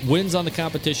ton of meat, wins on the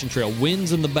competition trail,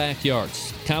 wins in the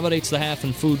backyards, accommodates the half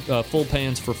and full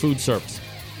pans for food service,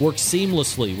 works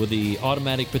seamlessly with the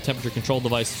automatic pit temperature control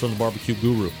devices from the Barbecue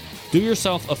Guru. Do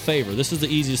yourself a favor. This is the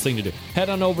easiest thing to do. Head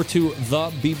on over to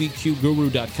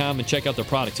thebbqguru.com and check out their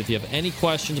products. If you have any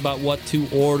questions about what to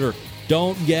order,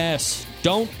 don't guess.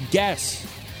 Don't guess.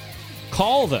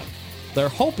 Call them. They're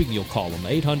hoping you'll call them.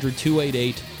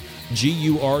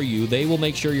 800-288-GURU. They will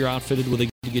make sure you're outfitted with a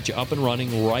to get you up and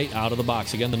running right out of the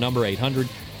box. Again, the number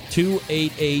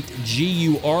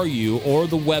 800-288-GURU or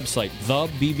the website,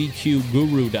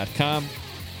 thebbqguru.com.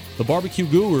 The Barbecue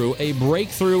Guru, a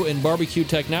breakthrough in barbecue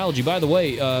technology. By the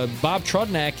way, Bob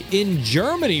Trudnak in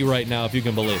Germany right now, if you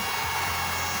can believe it.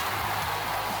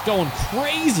 Going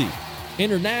crazy.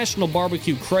 International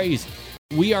barbecue craze.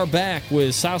 We are back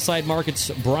with Southside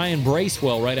Market's Brian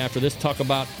Bracewell right after this. Talk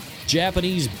about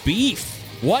Japanese beef.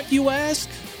 What, you ask?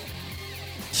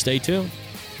 Stay tuned.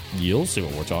 You'll see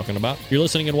what we're talking about. You're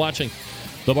listening and watching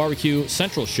the Barbecue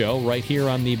Central Show right here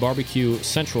on the Barbecue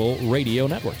Central Radio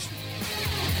Networks.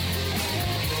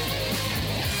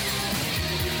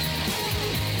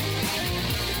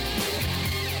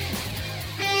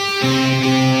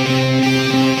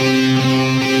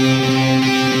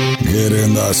 Get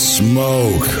in the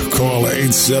smoke. Call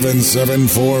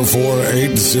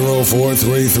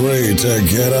 877-448-0433 to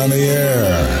get on the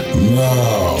air.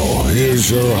 Now, here's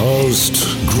your host,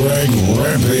 Greg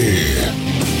Rempe.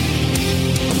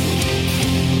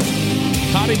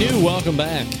 Howdy do. Welcome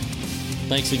back.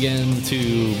 Thanks again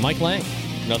to Mike Lang.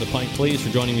 Another pint, please, for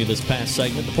joining me this past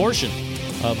segment. The portion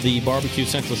of the Barbecue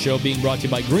Central Show being brought to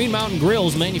you by Green Mountain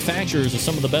Grills, manufacturers of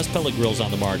some of the best pellet grills on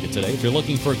the market today. If you're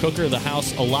looking for a cooker, the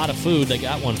house, a lot of food, they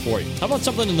got one for you. How about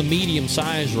something in the medium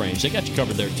size range? They got you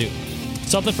covered there too.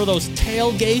 Something for those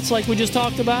tailgates like we just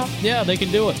talked about? Yeah, they can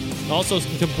do it. Also,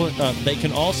 they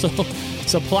can also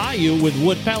supply you with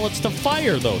wood pellets to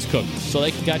fire those cookers. So they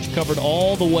got you covered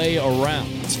all the way around.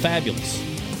 It's fabulous.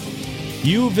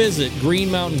 You visit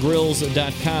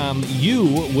greenmountaingrills.com. You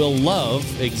will love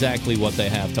exactly what they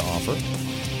have to offer.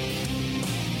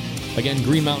 Again,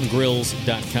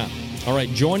 greenmountaingrills.com. All right,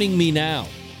 joining me now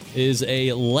is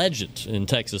a legend in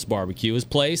Texas barbecue. His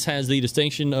place has the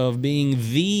distinction of being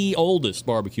the oldest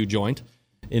barbecue joint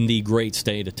in the great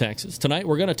state of Texas. Tonight,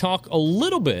 we're going to talk a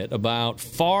little bit about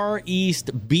Far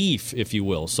East beef, if you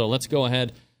will. So let's go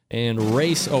ahead and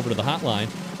race over to the hotline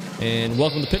and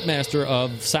welcome the pitmaster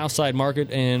of Southside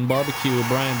Market and Barbecue,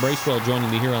 Brian Bracewell,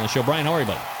 joining me here on the show. Brian, how are you,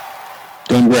 buddy?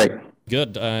 Doing great.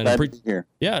 Good. Glad to be here.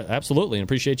 Yeah, absolutely. And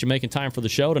appreciate you making time for the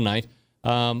show tonight.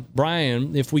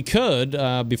 Brian, if we could,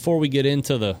 before we get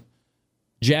into the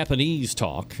Japanese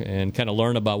talk and kind of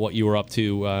learn about what you were up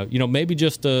to, maybe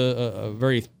just a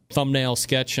very thumbnail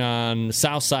sketch on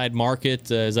Southside Market,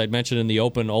 as I'd mentioned in the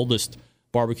open, oldest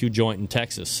barbecue joint in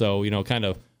Texas. So, kind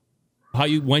of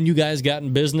when you guys got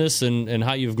in business and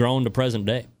how you've grown to present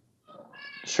day.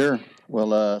 Sure.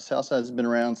 Well, Southside's been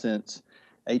around since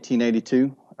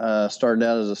 1882. Started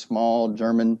out as a small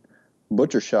German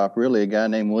butcher shop, really. A guy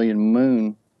named William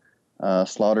Moon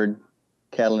slaughtered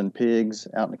cattle and pigs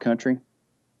out in the country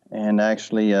and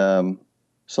actually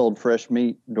sold fresh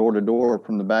meat door to door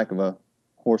from the back of a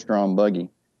horse-drawn buggy.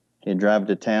 He'd drive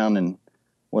to town, and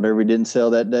whatever he didn't sell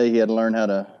that day, he had to learn how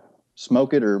to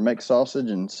smoke it or make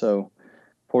sausage. And so,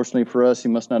 fortunately for us, he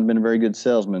must not have been a very good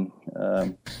salesman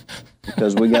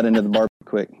because we got into the barbecue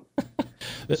quick.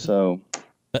 So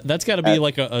that's got to be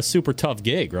like a super tough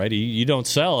gig, right? You don't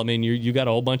sell. I mean, you got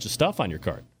a whole bunch of stuff on your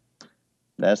cart.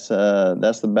 That's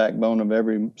the backbone of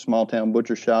every small town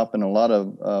butcher shop and a lot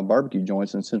of barbecue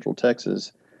joints in Central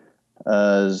Texas.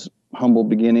 As humble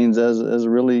beginnings as a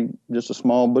really just a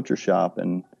small butcher shop,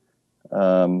 and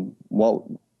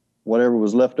whatever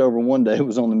was left over one day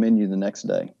was on the menu the next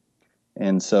day.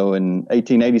 And so in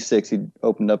 1886, he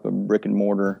opened up a brick and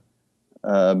mortar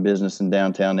business in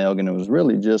downtown Elgin. It was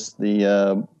really just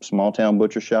the small town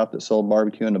butcher shop that sold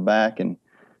barbecue in the back. And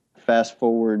fast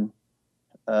forward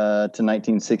to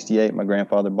 1968, my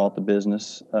grandfather bought the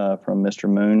business from Mr.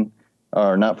 Moon,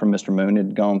 or not from Mr. Moon. It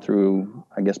had gone through,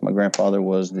 I guess my grandfather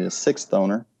was the sixth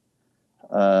owner.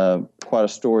 Quite a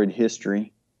storied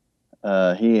history.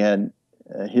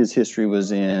 His history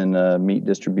was in meat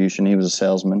distribution. He was a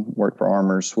salesman, worked for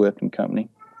Armour, Swift and Company,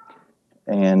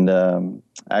 and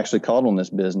actually called on this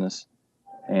business.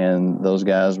 And those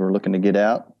guys were looking to get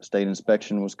out. State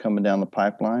inspection was coming down the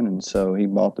pipeline, and so he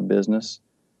bought the business.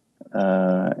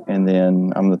 And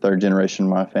then I'm the third generation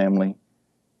of my family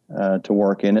to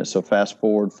work in it. So fast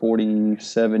forward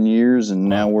 47 years, and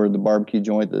now we're the barbecue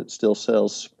joint that still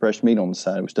sells fresh meat on the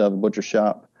side. We still have a butcher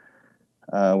shop.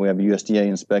 We have a USDA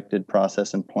inspected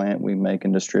processing plant. We make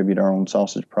and distribute our own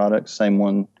sausage products.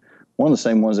 One of the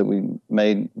same ones that we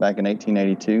made back in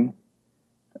 1882.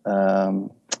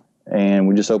 And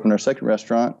we just opened our second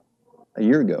restaurant a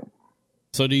year ago.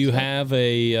 So do you have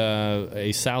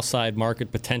a Southside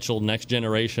Market potential next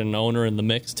generation owner in the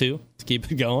mix too, to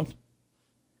keep it going?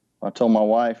 I told my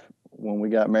wife when we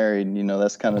got married,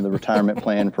 that's kind of the retirement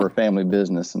plan for a family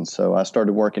business. And so I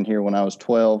started working here when I was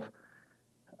 12.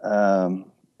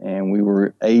 And we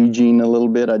were aging a little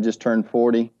bit. I just turned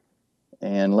 40,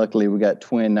 and luckily we got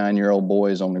twin 9-year-old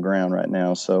boys on the ground right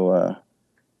now. So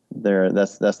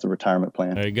that's the retirement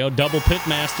plan. There you go, double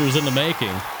pitmasters in the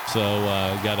making. So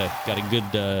got a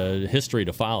good history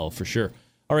to follow for sure.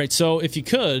 All right, so if you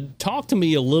could talk to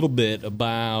me a little bit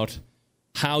about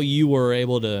how you were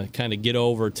able to kind of get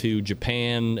over to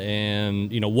Japan,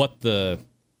 and what the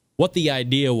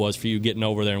idea was for you getting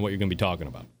over there and what you're going to be talking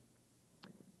about.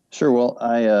 Sure. Well,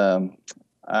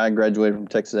 I graduated from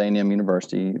Texas A&M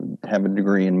University, have a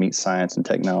degree in meat science and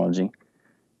technology.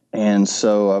 And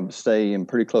so I stay in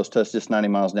pretty close touch, just 90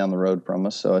 miles down the road from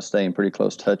us. So I stay in pretty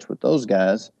close touch with those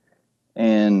guys.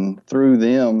 And through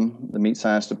them, the meat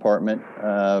science department,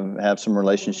 have some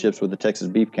relationships with the Texas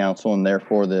Beef Council and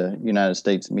therefore the United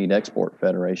States Meat Export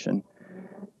Federation.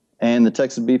 And the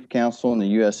Texas Beef Council and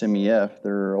the USMEF,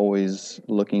 they're always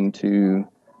looking to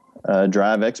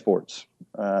drive exports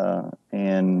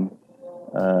and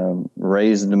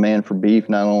raise the demand for beef,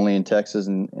 not only in Texas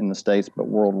and in the States, but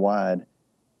worldwide.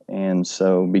 And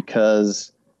so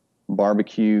because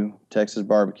barbecue, Texas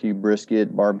barbecue,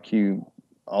 brisket, barbecue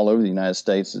all over the United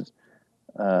States is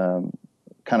kind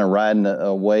of riding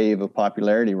a wave of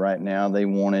popularity right now, they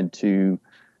wanted to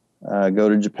go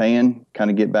to Japan,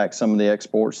 kind of get back some of the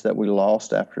exports that we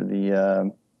lost after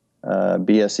the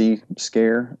BSE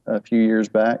scare a few years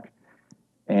back.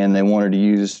 And they wanted to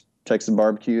use Texas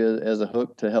barbecue as a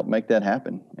hook to help make that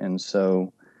happen. And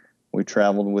so we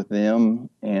traveled with them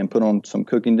and put on some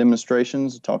cooking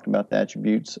demonstrations, talked about the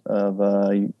attributes of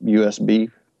U.S.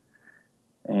 beef.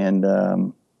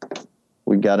 And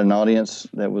we got an audience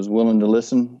that was willing to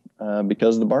listen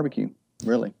because of the barbecue,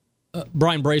 really.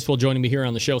 Brian Bracewell joining me here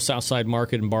on the show, Southside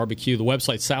Market and Barbecue. The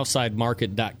website,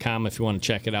 southsidemarket.com, if you want to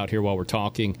check it out here while we're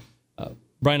talking.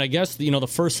 Brian, I guess, the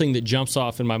first thing that jumps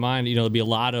off in my mind, there'd be a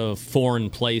lot of foreign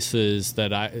places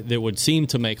that would seem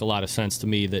to make a lot of sense to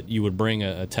me that you would bring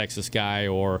a Texas guy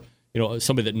or,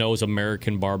 somebody that knows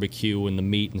American barbecue and the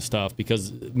meat and stuff,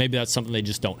 because maybe that's something they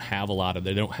just don't have a lot of.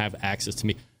 They don't have access to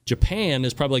meat. Japan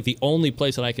is probably like the only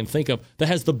place that I can think of that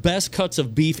has the best cuts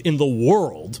of beef in the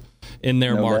world in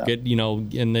their market,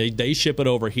 and they ship it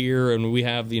over here, and we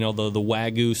have, the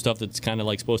Wagyu stuff that's kind of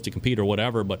like supposed to compete or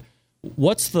whatever, but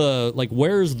where's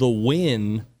the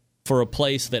win for a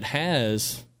place that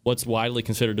has what's widely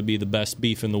considered to be the best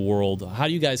beef in the world? How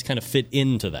do you guys kind of fit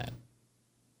into that?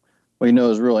 Well, it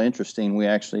was really interesting. We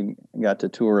actually got to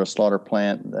tour a slaughter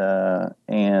plant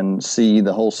and see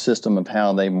the whole system of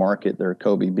how they market their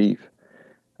Kobe beef,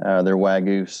 their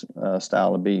Wagyu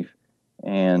style of beef.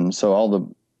 And so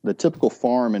all the typical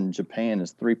farm in Japan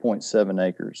is 3.7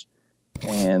 acres,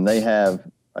 and they have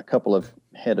a couple of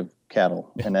head of cattle,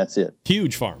 and that's it.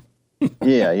 Huge farm.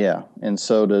 Yeah. And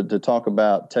so to talk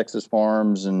about Texas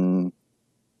farms and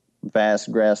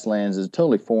vast grasslands is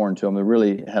totally foreign to them. They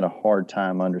really had a hard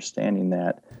time understanding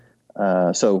that.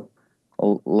 So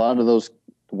a lot of those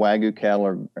Wagyu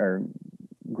cattle are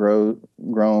grown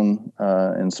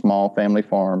in small family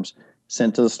farms,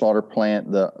 sent to the slaughter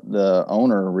plant. The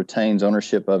owner retains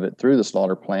ownership of it through the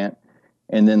slaughter plant,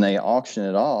 and then they auction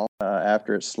it off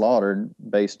after it's slaughtered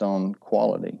based on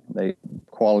quality. They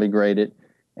quality grade it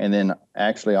and then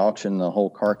actually auction the whole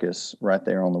carcass right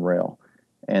there on the rail.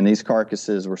 And these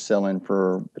carcasses were selling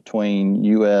for between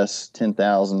US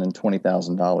 $10,000 and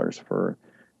 $20,000 for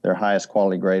their highest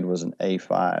quality grade was an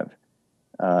A5.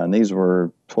 And these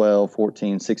were 12,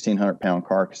 14, 1,600 pound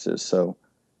carcasses. So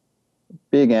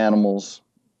big animals,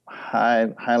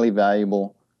 highly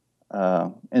valuable.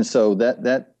 And so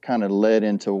that kind of led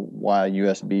into why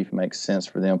U.S. beef makes sense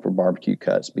for them for barbecue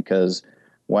cuts, because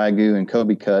Wagyu and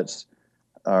Kobe cuts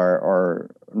are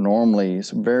normally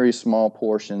very small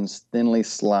portions, thinly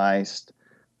sliced.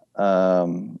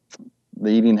 The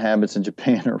eating habits in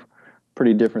Japan are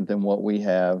pretty different than what we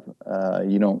have.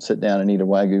 You don't sit down and eat a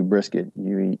Wagyu brisket.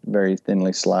 You eat very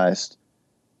thinly sliced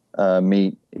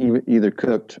meat, either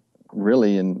cooked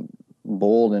really in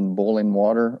boiling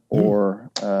water or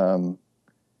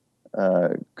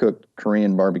cooked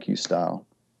Korean barbecue style.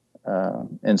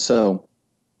 And so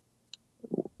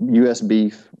U.S.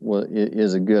 beef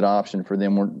is a good option for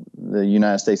them. The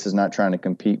United States is not trying to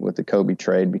compete with the Kobe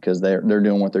trade because they're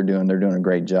doing what they're doing. They're doing a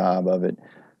great job of it.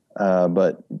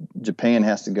 But Japan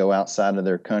has to go outside of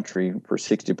their country for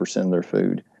 60% of their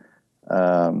food,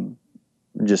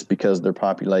 just because their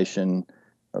population,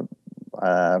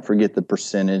 I forget the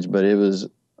percentage, but it was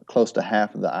close to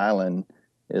half of the island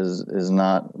is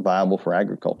not viable for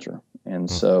agriculture. And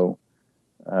so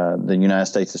the United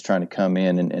States is trying to come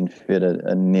in and fit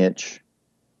a niche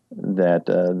that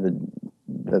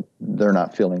they're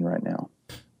not filling right now.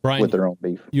 Brian, with their own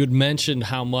beef. You had mentioned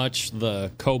how much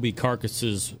the Kobe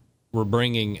carcasses were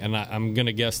bringing, and I'm going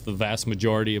to guess the vast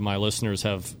majority of my listeners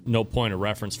have no point of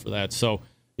reference for that. So,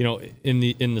 in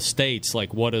the States,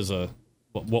 like what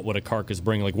would a carcass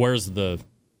bring? Like, where's the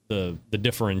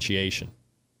differentiation?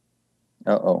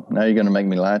 Now you're going to make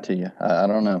me lie to you. I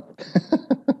don't know.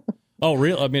 Oh,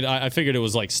 really? I mean, I figured it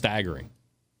was like staggering.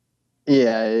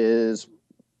 Yeah, it is.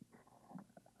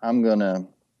 I'm gonna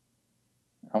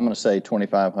say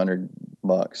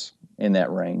 $2,500 in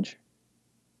that range.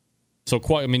 So,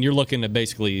 you're looking at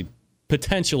basically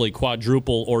potentially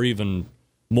quadruple or even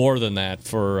more than that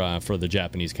for the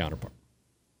Japanese counterpart.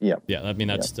 Yeah. Yeah. I mean,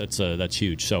 that's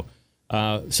huge. So,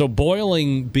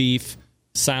 boiling beef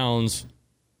sounds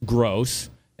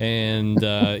gross, and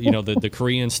the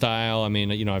Korean style. I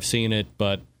mean, I've seen it,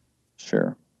 but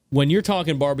sure. When you're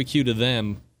talking barbecue to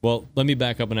them, well, let me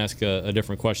back up and ask a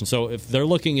different question. So if they're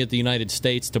looking at the United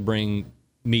States to bring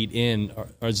meat in,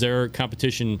 is there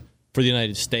competition for the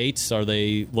United States? Are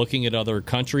they looking at other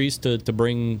countries to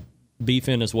bring beef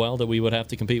in as well that we would have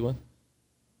to compete with?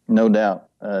 No doubt.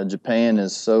 Japan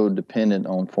is so dependent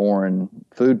on foreign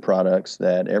food products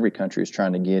that every country is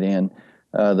trying to get in.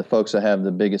 The folks that have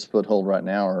the biggest foothold right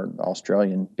now are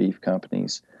Australian beef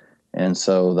companies. And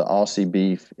so the Aussie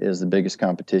beef is the biggest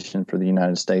competition for the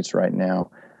United States right now.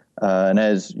 And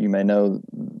as you may know,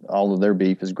 all of their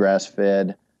beef is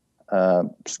grass-fed.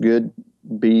 It's good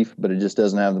beef, but it just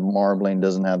doesn't have the marbling,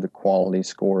 doesn't have the quality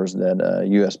scores that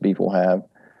U.S. beef will have.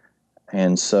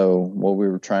 And so what we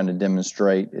were trying to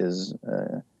demonstrate is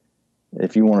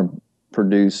if you want to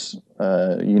produce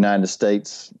United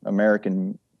States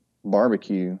American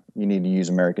barbecue, you need to use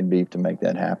American beef to make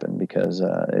that happen, because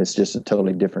it's just a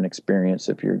totally different experience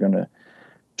if you're going to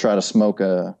try to smoke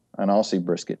an Aussie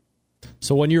brisket.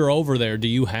 So when you're over there, do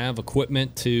you have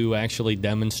equipment to actually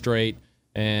demonstrate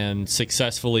and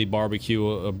successfully barbecue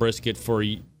a brisket for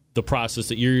the process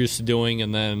that you're used to doing?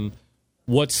 And then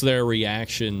what's their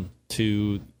reaction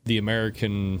to the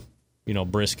American,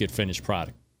 brisket finished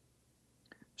product?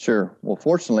 Sure. Well,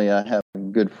 fortunately, I have a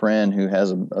good friend who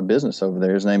has a business over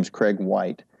there. His name's Craig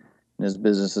White. And his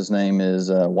business's name is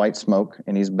White Smoke,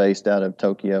 and he's based out of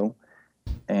Tokyo.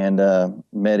 And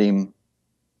met him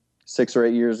 6 or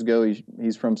 8 years ago.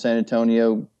 He's from San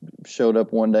Antonio, showed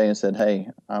up one day and said, "Hey,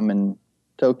 I'm in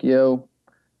Tokyo.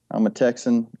 I'm a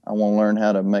Texan. I want to learn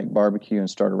how to make barbecue and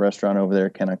start a restaurant over there.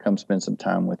 Can I come spend some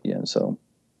time with you?" And so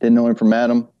didn't know him from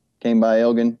Adam, came by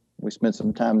Elgin. We spent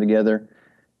some time together.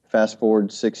 Fast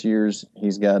forward 6 years,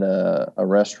 he's got a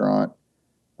restaurant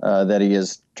that he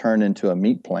has turned into a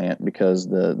meat plant, because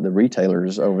the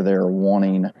retailers over there are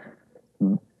wanting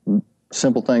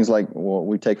simple things like what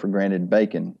we take for granted: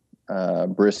 bacon,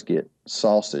 brisket,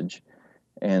 sausage.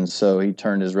 And so he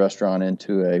turned his restaurant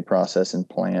into a processing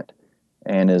plant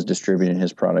and is distributing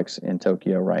his products in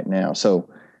Tokyo right now. So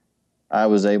I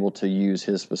was able to use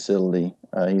his facility.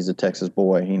 He's a Texas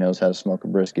boy. He knows how to smoke a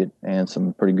brisket and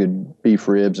some pretty good beef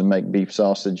ribs and make beef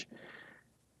sausage.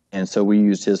 And so we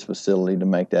used his facility to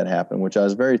make that happen, which I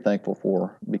was very thankful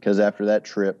for, because after that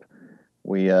trip,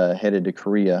 we headed to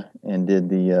Korea and did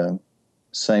the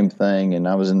same thing. And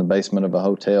I was in the basement of a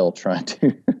hotel trying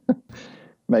to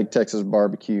make Texas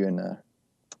barbecue, and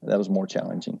that was more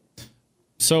challenging.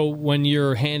 So when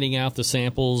you're handing out the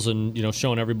samples and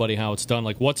showing everybody how it's done,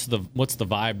 like what's the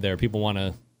vibe there? People want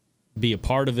to be a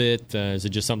part of it. Is it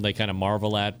just something they kind of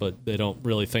marvel at, but they don't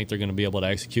really think they're going to be able to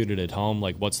execute it at home?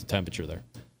 Like, what's the temperature there?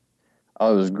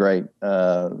 Oh, it was great.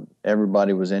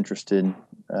 Everybody was interested.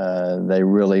 They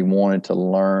really wanted to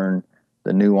learn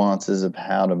the nuances of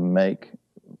how to make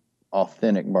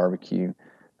authentic barbecue.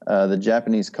 The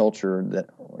Japanese culture, that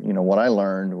what I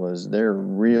learned was they're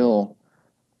real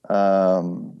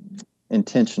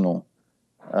intentional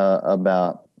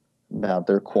about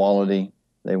their quality.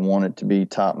 They want it to be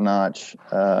top notch.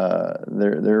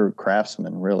 They're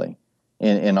craftsmen, really,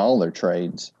 in all their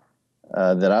trades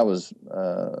that I was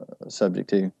subject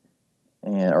to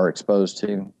or exposed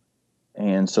to,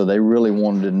 and so they really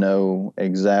wanted to know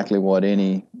exactly what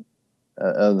any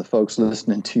of the folks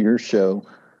listening to your show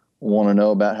want to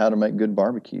know about how to make good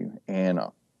barbecue. And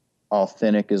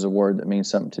authentic is a word that means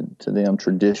something to them.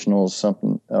 Traditional is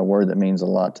a word that means a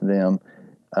lot to them.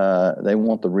 They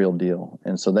want the real deal.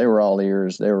 And so they were all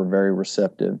ears. They were very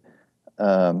receptive.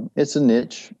 It's a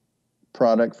niche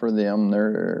product for them.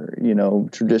 They're,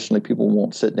 traditionally people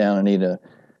won't sit down and eat a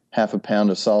half a pound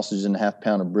of sausage and a half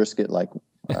pound of brisket like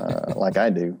I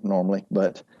do normally.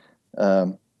 But,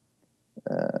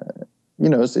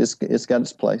 it's got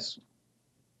its place.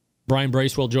 Brian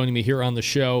Bracewell joining me here on the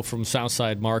show from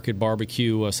Southside Market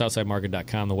Barbecue,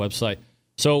 southsidemarket.com, the website.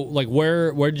 So,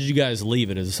 where did you guys leave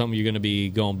it? Is it something you're going to be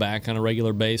going back on a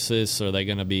regular basis? Are they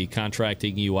going to be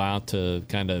contracting you out to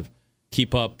kind of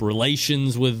keep up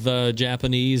relations with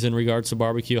Japanese in regards to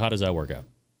barbecue? How does that work out?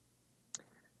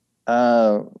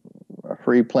 A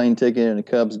free plane ticket and a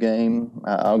Cubs game,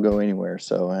 I'll go anywhere.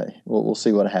 So we'll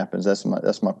see what happens. That's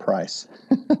my price.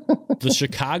 The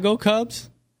Chicago Cubs?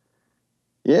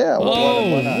 Yeah.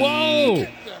 Whoa!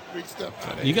 Big step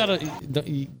out of You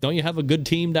here. don't you have a good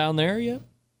team down there yet?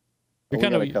 We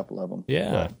got a couple of them.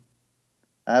 Yeah. But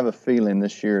I have a feeling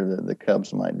this year that the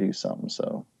Cubs might do something,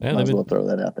 so might as well throw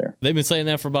that out there. They've been saying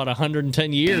that for about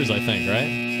 110 years, I think,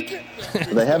 right?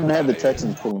 But they haven't had the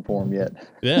Texans pulling for them yet.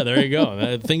 Yeah, there you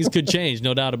go. Things could change,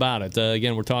 no doubt about it.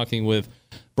 Again, we're talking with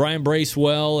Brian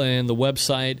Bracewell, and the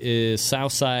website is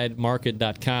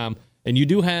southsidemarket.com. And you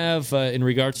do have, in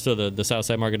regards to the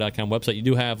southsidemarket.com website, you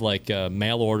do have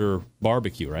mail order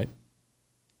barbecue, right?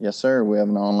 Yes, sir. We have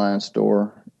an online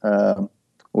store.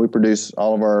 We produce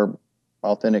all of our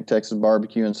authentic Texas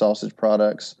barbecue and sausage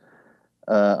products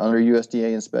under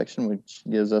USDA inspection, which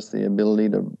gives us the ability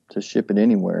to ship it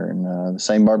anywhere. And the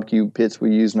same barbecue pits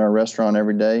we use in our restaurant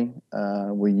every day,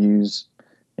 we use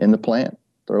in the plant.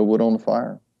 Throw wood on the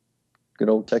fire. Good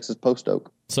old Texas post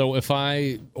oak. So if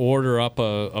I order up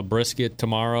a brisket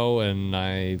tomorrow and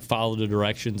I follow the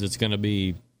directions, it's going to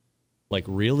be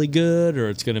really good, or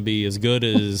it's going to be as good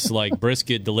as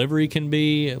brisket delivery can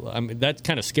be? I mean, that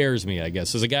kind of scares me, I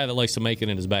guess. As a guy that likes to make it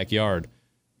in his backyard,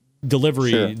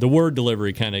 delivery, sure. The word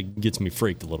delivery kind of gets me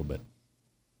freaked a little bit.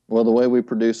 Well, the way we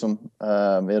produce them,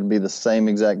 it'll be the same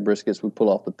exact briskets we pull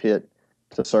off the pit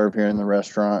to serve here in the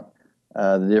restaurant.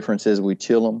 The difference is we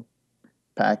chill them,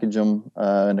 package them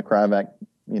in a cryovac,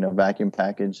 vacuum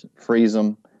package, freeze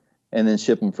them, and then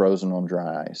ship them frozen on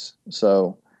dry ice.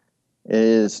 So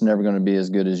it's never going to be as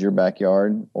good as your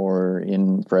backyard or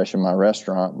fresh in my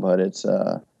restaurant, but it's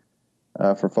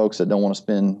for folks that don't want to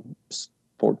spend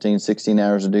 14, 16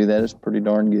 hours to do that, it's pretty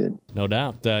darn good. No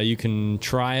doubt. You can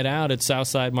try it out at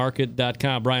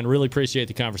southsidemarket.com. Brian, really appreciate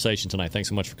the conversation tonight. Thanks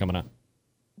so much for coming on.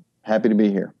 Happy to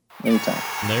be here. Anytime.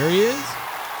 There he is.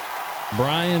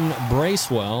 Brian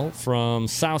Bracewell from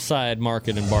Southside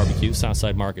Market and Barbecue,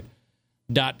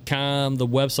 southsidemarket.com, the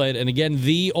website. And again,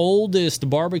 the oldest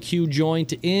barbecue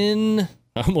joint I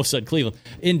almost said Cleveland,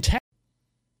 in Texas.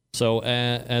 So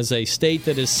as a state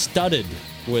that is studded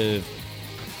with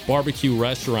barbecue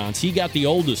restaurants, he got the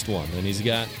oldest one, and he's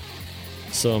got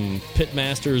some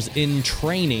pitmasters in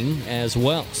training as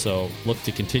well. So look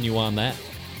to continue on that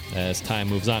as time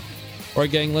moves on. All right,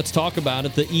 gang, let's talk about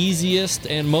it. The easiest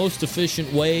and most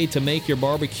efficient way to make your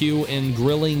barbecue and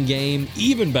grilling game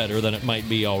even better than it might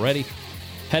be already.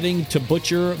 Heading to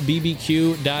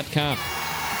butcherbbq.com.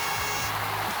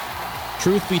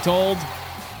 Truth be told,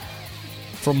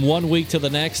 from 1 week to the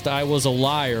next, I was a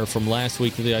liar from last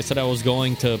week to the. I said I was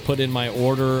going to put in my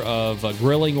order of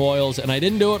grilling oils, and I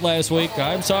didn't do it last week.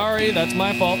 I'm sorry. That's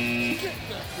my fault.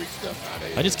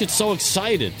 I just get so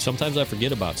excited. Sometimes I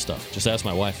forget about stuff. Just ask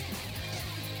my wife.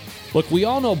 Look, we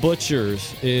all know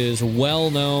Butcher's is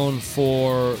well known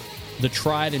for the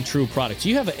tried and true products. Do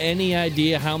you have any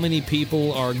idea how many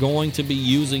people are going to be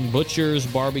using Butcher's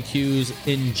Barbecue's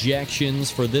injections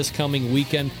for this coming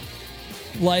weekend?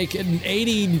 Like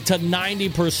 80 to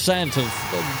 90% of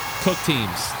cook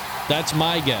teams. That's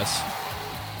my guess.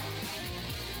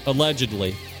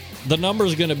 Allegedly. The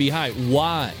number's going to be high.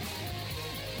 Why?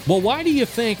 Well, why do you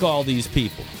think all these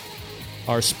people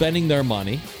are spending their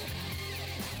money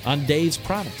on Dave's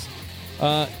products?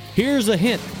 Here's a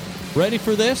hint. Ready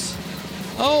for this?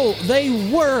 Oh,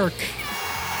 they work.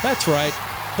 That's right.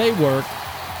 They work.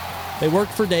 They work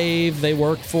for Dave. They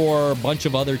work for a bunch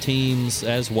of other teams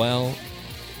as well.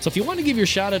 So if you want to give your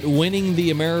shot at winning the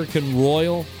American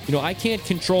Royal, I can't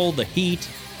control the heat.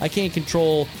 I can't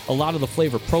control a lot of the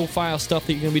flavor profile stuff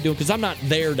that you're going to be doing because I'm not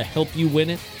there to help you win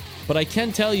it. But I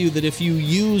can tell you that if you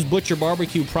use Butcher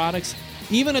Barbecue products,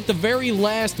 even at the very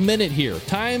last minute here,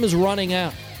 time is running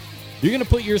out, you're going to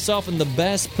put yourself in the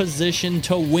best position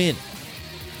to win.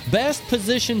 Best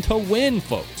position to win,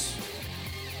 folks.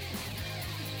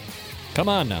 Come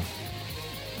on now.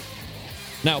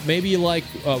 Now, maybe you like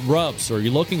rubs or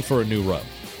you're looking for a new rub.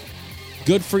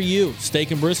 Good for you. Steak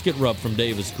and brisket rub from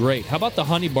Dave is great. How about the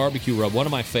honey barbecue rub? One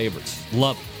of my favorites.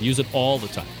 Love it. Use it all the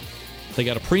time. They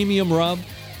got a premium rub.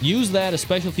 Use that,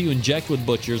 especially if you inject with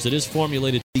Butcher's. It is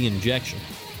formulated the injection.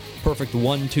 Perfect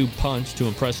 1-2 punch to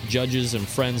impress judges and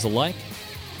friends alike.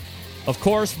 Of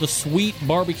course, the sweet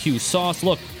barbecue sauce.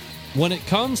 Look, when it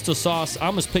comes to sauce,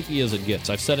 I'm as picky as it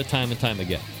gets. I've said it time and time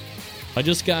again. I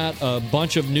just got a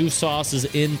bunch of new sauces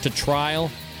into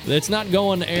trial. It's not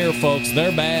going to air, folks.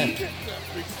 They're bad.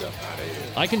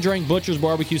 I can drink Butcher's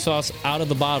barbecue sauce out of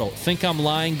the bottle. Think I'm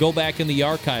lying? Go back in the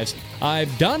archives.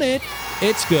 I've done it.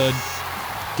 It's good.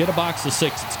 Get a box of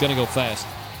 6. It's going to go fast.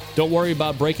 Don't worry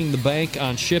about breaking the bank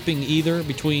on shipping either.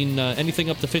 Between anything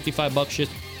up to $55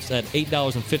 ships at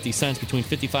 $8.50. Between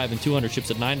 $55 and $200 ships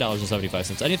at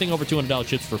 $9.75. Anything over $200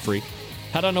 ships for free.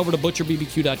 Head on over to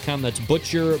butcherbbq.com. That's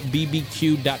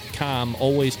butcherbbq.com.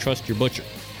 Always trust your butcher.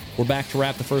 We're back to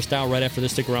wrap the first hour right after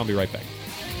this. Stick around. Be right back.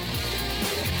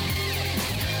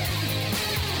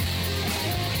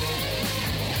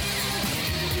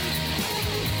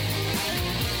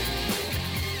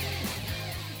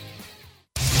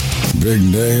 Big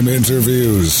name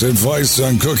interviews, advice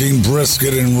on cooking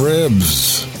brisket and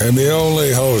ribs, and the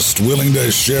only host willing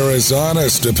to share his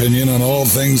honest opinion on all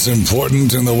things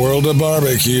important in the world of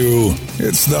barbecue.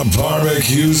 It's the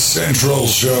Barbecue Central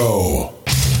Show.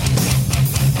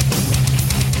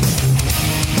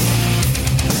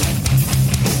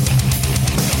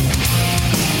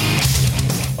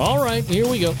 All right, here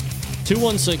we go.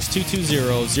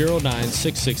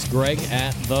 216-220-0966. Greg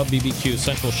at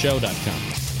thebbqcentralshow.com.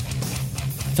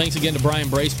 Thanks again to Brian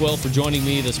Bracewell for joining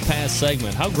me this past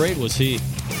segment. How great was he?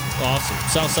 Awesome.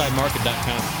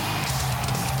 Southsidemarket.com.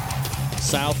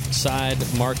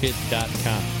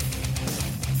 Southsidemarket.com.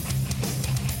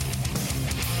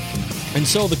 And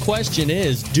so the question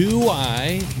is, do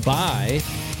I buy...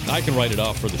 I can write it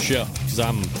off for the show because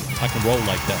I can roll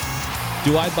like that.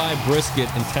 Do I buy brisket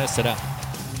and test it out?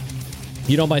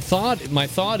 My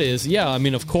thought is, yeah, I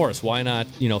mean, of course, why not,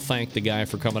 thank the guy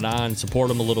for coming on, support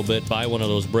him a little bit, buy one of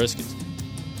those briskets.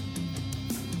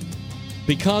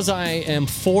 Because I am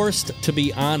forced to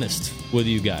be honest with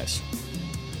you guys.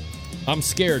 I'm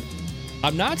scared.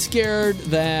 I'm not scared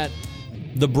that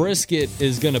the brisket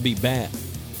is going to be bad.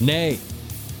 Nay.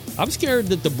 I'm scared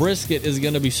that the brisket is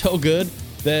going to be so good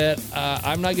that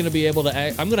I'm not going to be able to...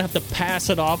 I'm going to have to pass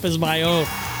it off as my own.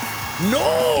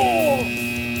 No!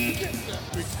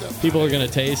 People are going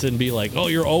to taste it and be like, "Oh,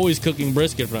 you're always cooking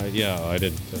brisket." Yeah, I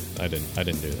didn't do that.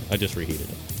 I just reheated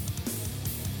it.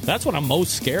 That's what I'm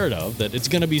most scared of, that it's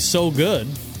going to be so good.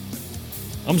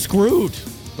 I'm screwed.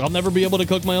 I'll never be able to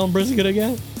cook my own brisket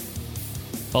again.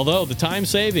 Although, the time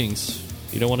savings,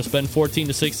 you don't want to spend 14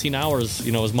 to 16 hours,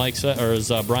 as Mike said, or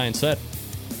as Brian said.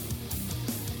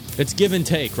 It's give and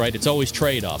take, right? It's always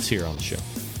trade-offs here on the show.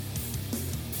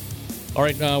 All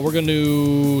right, we're going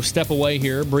to step away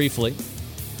here briefly.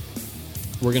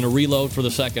 We're going to reload for the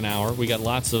second hour. We got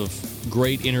lots of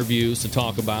great interviews to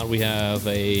talk about. We have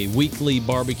a weekly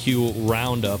barbecue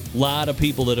roundup. A lot of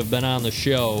people that have been on the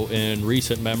show in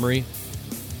recent memory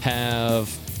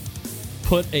have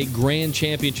put a grand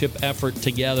championship effort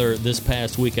together this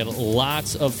past weekend.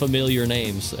 Lots of familiar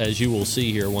names, as you will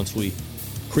see here once we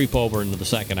creep over into the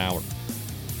second hour.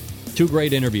 2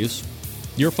 great interviews.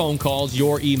 Your phone calls,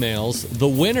 your emails. The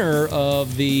winner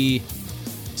of the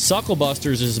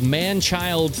Sucklebusters is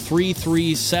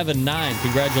Manchild3379.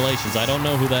 Congratulations. I don't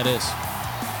know who that is.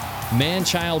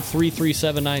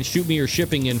 Manchild3379. Shoot me your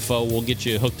shipping info. We'll get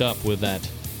you hooked up with that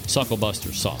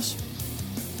Sucklebusters sauce.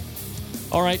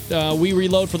 All right, we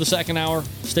reload for the second hour.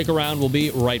 Stick around. We'll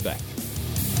be right back.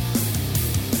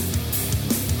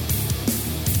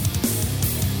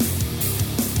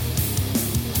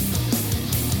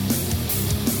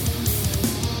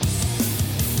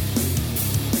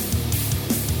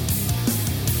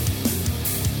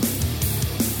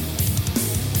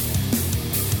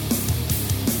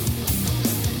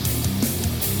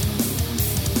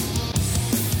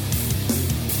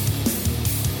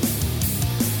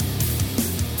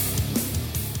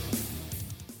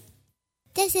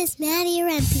 This is Maddie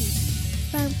Rempe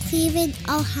from Cleveland,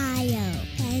 Ohio,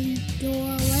 and you're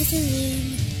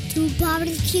listening to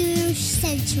Barbecue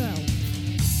Central.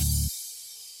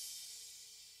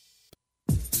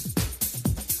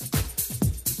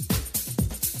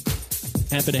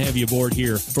 Happy to have you aboard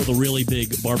here for the Really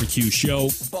Big Barbecue Show.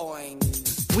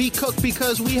 We cook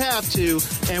because we have to,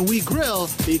 and we grill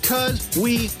because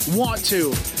we want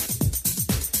to.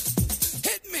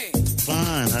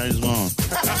 Fine, how you doing?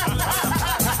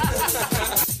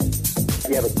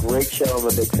 You have a great show. I'm a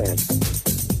big fan.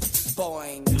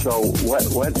 Boing. So what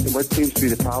seems to be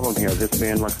the problem here? This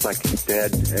man looks like he's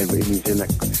dead, and he's in the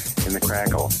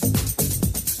crackle.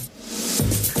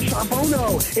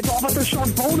 Charbono! It's all about the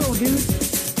charbono, dude.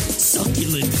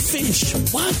 Succulent fish.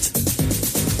 What?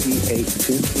 He ate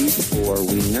 2 feet or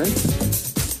wiener.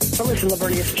 Oh, listen,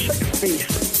 Lavernius, shut your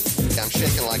face. I'm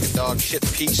shaking like a dog shit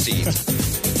peach seeds.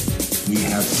 We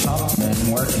have top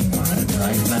men working on it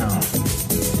right now.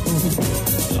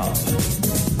 Top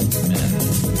men.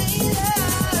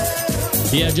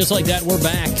 Yeah, just like that, we're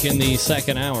back in the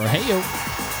second hour. Hey-o.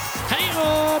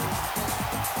 Hey-o.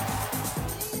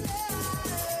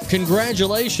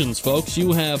 Congratulations, folks.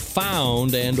 You have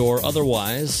found and or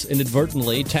otherwise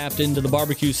inadvertently tapped into the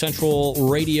Barbecue Central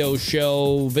radio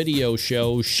show, video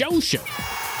show.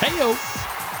 Hey-o.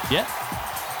 Yeah.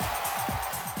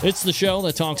 It's the show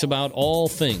that talks about all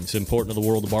things important to the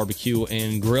world of barbecue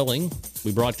and grilling.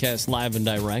 We broadcast live and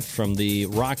direct from the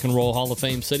Rock and Roll Hall of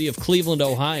Fame city of Cleveland,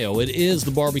 Ohio. It is the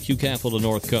barbecue capital of the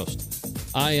North Coast.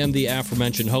 I am the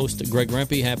aforementioned host, Greg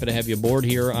Rempe. Happy to have you aboard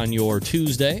here on your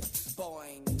Tuesday.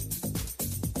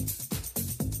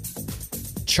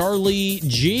 Charlie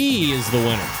G is the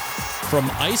winner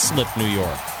from Islip, New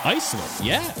York. Islip,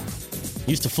 yeah.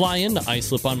 Used to fly into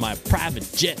Islip on my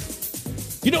private jet.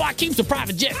 You know I keeps a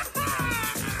private jet.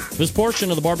 This portion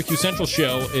of the Barbecue Central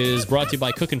show is brought to you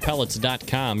by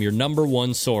cookinpellets.com, your number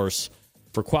one source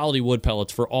for quality wood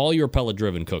pellets for all your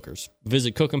pellet-driven cookers.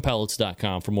 Visit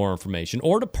cookinpellets.com for more information.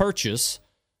 Or to purchase,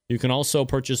 you can also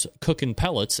purchase Cookin'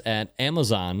 Pellets at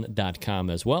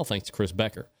amazon.com as well, thanks to Chris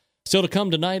Becker. Still to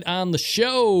come tonight on the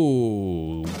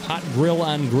show, Hot Grill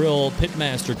on Grill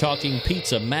Pitmaster talking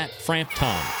pizza, Matt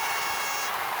Frampton.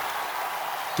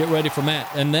 Get ready for Matt.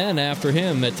 And then after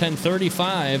him at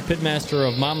 10:35, Pitmaster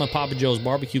of Mama Papa Joe's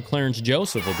Barbecue, Clarence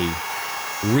Joseph, will be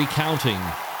recounting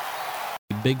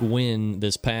a big win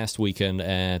this past weekend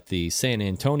at the San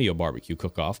Antonio Barbecue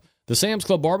Cook-Off. The Sam's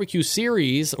Club Barbecue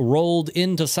Series rolled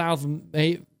into South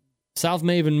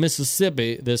Maven,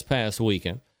 Mississippi this past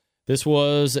weekend. This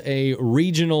was a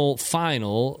regional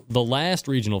final, the last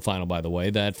regional final, by the way,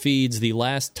 that feeds the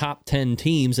last top 10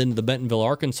 teams into the Bentonville,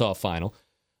 Arkansas final.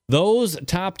 Those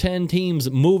top 10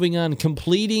 teams moving on,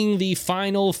 completing the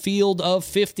final field of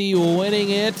 50, winning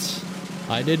it.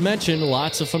 I did mention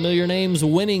lots of familiar names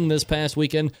winning this past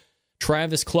weekend.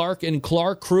 Travis Clark and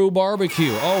Clark Crew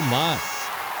Barbecue. Oh, my.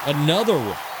 Another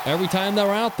one. Every time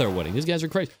they're out there winning. These guys are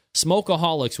crazy.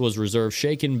 Smokeaholics was reserved.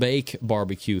 Shake and Bake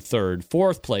Barbecue, third.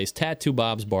 Fourth place, Tattoo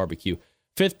Bob's Barbecue.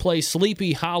 Fifth place,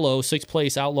 Sleepy Hollow. Sixth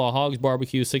place, Outlaw Hogs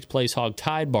Barbecue. Sixth place, Hog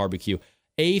Tide Barbecue.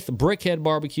 Eighth, Brickhead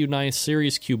Barbecue. Ninth,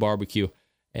 Serious Q Barbecue.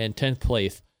 And 10th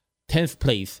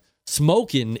place,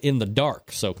 Smokin' in the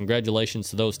Dark. So congratulations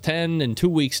to those 10. In 2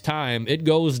 weeks' time, it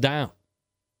goes down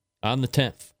on the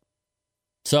 10th.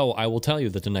 So I will tell you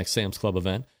that the next Sam's Club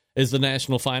event is the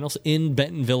National Finals in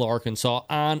Bentonville, Arkansas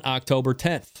on October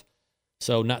 10th.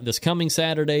 So not this coming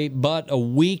Saturday, but a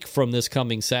week from this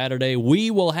coming Saturday,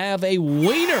 we will have a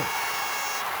wiener.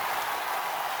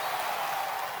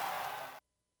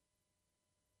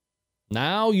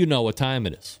 Now you know what time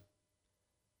it is.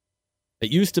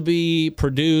 It used to be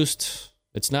produced.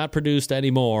 It's not produced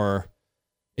anymore.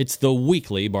 It's the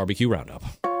weekly Barbecue Roundup.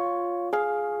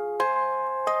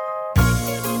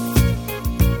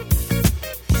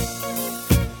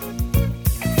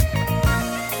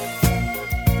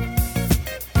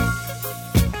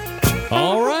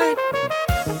 All right.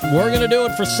 We're going to do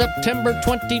it for September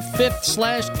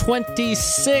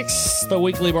 25th/26th, the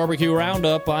weekly Barbecue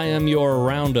Roundup. I am your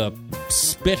Roundup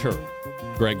spitter,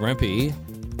 Greg Rempe.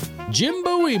 Jim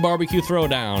Bowie Barbecue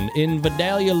Throwdown in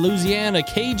Vidalia, Louisiana.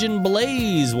 Cajun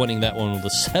Blaze winning that one with a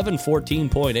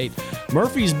 714.8.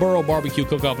 Murfreesboro Barbecue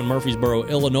Cook-Off in Murfreesboro,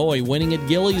 Illinois, winning at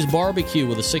Gillies Barbecue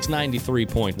with a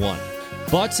 693.1.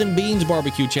 Butts and Beans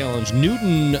Barbecue Challenge,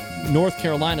 Newton, North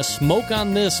Carolina. Smoke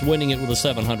on This winning it with a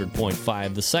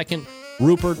 700.5. The second,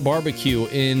 Rupert Barbecue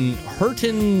in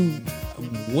Hurton.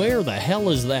 Where the hell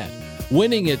is that?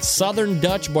 Winning at Southern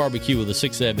Dutch Barbecue with a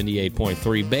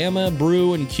 678.3. Bama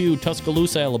Brew and Q,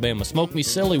 Tuscaloosa, Alabama. Smoke Me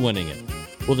Silly winning it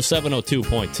with a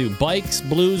 702.2. Bikes,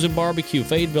 Blues, and Barbecue,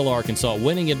 Fayetteville, Arkansas.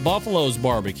 Winning at Buffalo's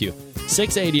Barbecue,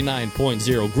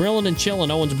 689.0. Grillin' and Chillin',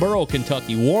 Owensboro,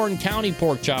 Kentucky. Warren County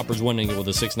Pork Choppers winning it with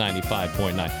a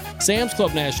 695.9. Sam's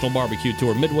Club National Barbecue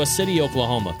Tour, Midwest City,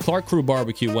 Oklahoma. Clark Crew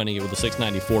Barbecue winning it with a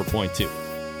 694.2.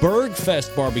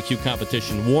 Bergfest Barbecue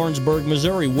Competition, Warrensburg,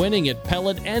 Missouri, winning at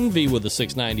Pellet Envy with a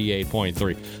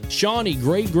 698.3. Shawnee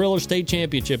Great Griller State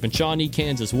Championship in Shawnee,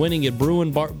 Kansas, winning at Brew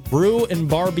and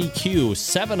Barbecue,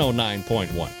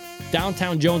 709.1.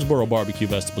 Downtown Jonesboro Barbecue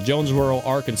Festival, Jonesboro,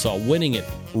 Arkansas, winning at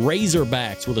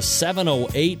Razorbacks with a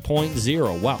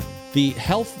 708.0. Wow. The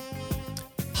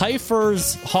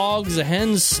Heifers, Hogs,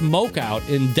 Hens Smokeout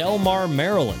in Delmar,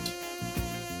 Maryland.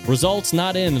 Results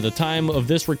not in at the time of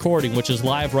this recording, which is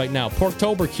live right now.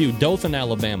 Porktober Dothan,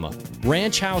 Alabama.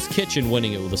 Ranch House Kitchen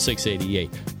winning it with a 688.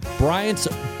 Bryant's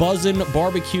Buzzin'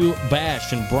 Barbecue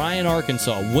Bash in Bryan,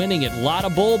 Arkansas, winning it.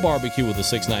 Lotta Bull Barbecue with a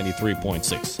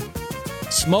 693.6.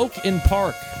 Smoke in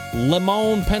Park,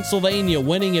 Limon, Pennsylvania,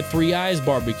 winning at Three Eyes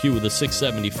Barbecue with a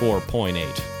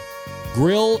 674.8.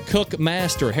 Grill Cook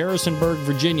Master, Harrisonburg,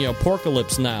 Virginia,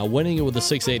 Porkalypse Now, winning it with a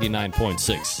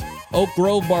 689.6. Oak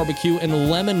Grove Barbecue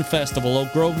and Lemon Festival,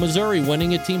 Oak Grove, Missouri,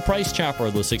 winning at Team Price Chopper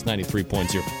with a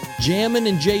 693.0. Jammin'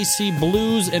 and JC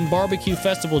Blues and Barbecue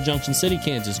Festival, Junction City,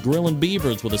 Kansas, Grillin'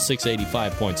 Beavers with a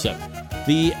 685.7.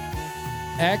 The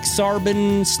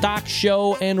Axarben Stock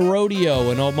Show and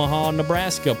Rodeo in Omaha,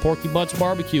 Nebraska, Porky Butts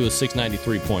Barbecue is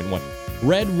 693.1.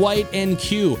 Red, White, and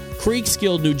Q,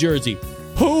 Creekskill, New Jersey.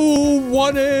 Who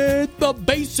wanted the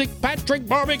Basic Patrick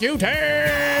Barbecue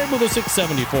Team with a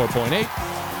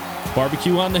 674.8.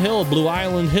 Barbecue on the Hill, Blue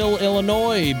Island Hill,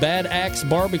 Illinois. Bad Axe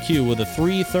Barbecue with a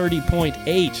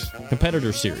 330.8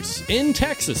 competitor series. In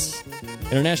Texas,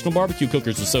 International Barbecue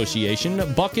Cookers Association,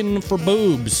 Buckin' for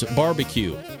Boobs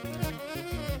Barbecue.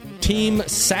 Team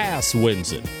Sass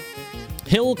wins it.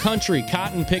 Hill Country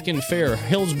Cotton Pickin' Fair,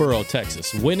 Hillsboro,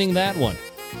 Texas, winning that one.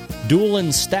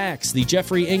 Doolin Stacks, the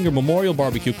Jeffrey Inger Memorial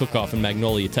Barbecue Cook-Off in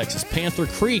Magnolia, Texas. Panther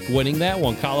Creek winning that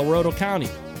one, Colorado County.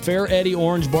 Fair Eddie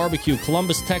Orange Barbecue,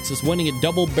 Columbus, Texas, winning at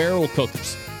Double Barrel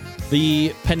Cookers.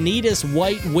 The Panitas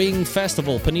White Wing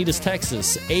Festival, Panitas,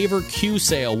 Texas. Aver Q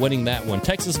Sale winning that one.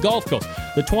 Texas Gulf Coast,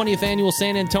 the 20th Annual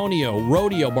San Antonio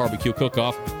Rodeo Barbecue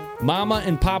Cook-Off. Mama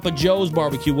and Papa Joe's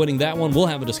Barbecue winning that one. We'll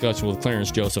have a discussion with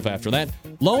Clarence Joseph after that.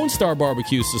 Lone Star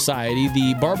Barbecue Society,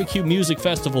 the Barbecue Music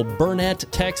Festival, Burnett,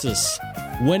 Texas,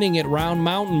 winning at Round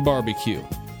Mountain Barbecue.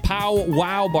 Pow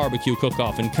Wow Barbecue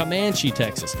Cook-Off in Comanche,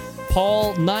 Texas.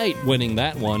 Paul Knight winning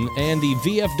that one. And the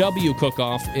VFW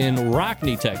Cook-Off in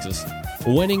Rockney, Texas,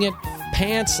 winning it.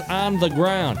 Pants on the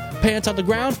Ground. Pants on the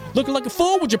Ground? Looking like a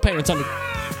fool with your pants on the...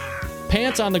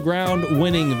 Pants on the Ground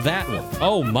winning that one.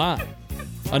 Oh, my.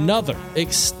 another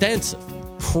extensive,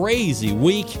 crazy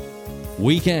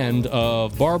weekend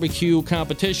of barbecue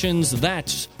competitions.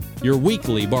 That's your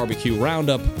weekly barbecue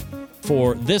roundup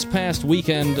for this past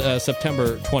weekend,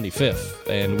 September 25th.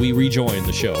 And we rejoin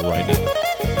the show right now.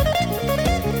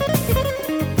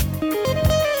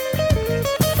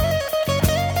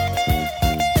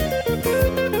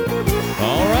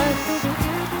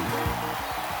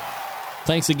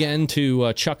 Thanks again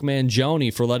to Chuck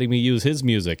Mangione for letting me use his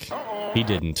music. He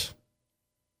didn't.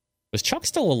 Is Chuck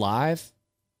still alive?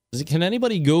 Can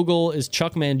anybody Google, is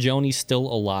Chuck Mangione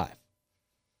still alive?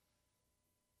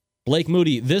 Blake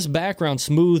Moody, this background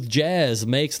smooth jazz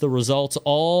makes the results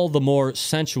all the more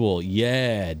sensual.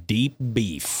 Yeah, deep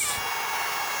beef.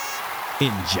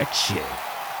 Injection.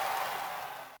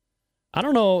 I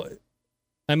don't know.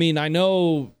 I mean, I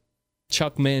know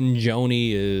Chuck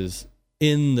Mangione is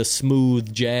in the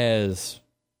smooth jazz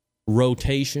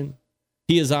rotation.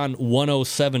 He is on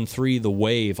 107.3 The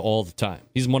Wave all the time.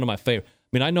 He's one of my favorite. I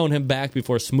mean, I've known him back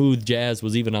before smooth jazz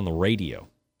was even on the radio.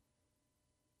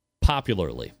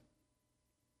 Popularly.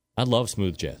 I love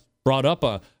smooth jazz. Brought up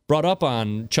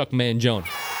on Chuck Mangione.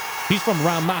 He's from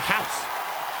around my house.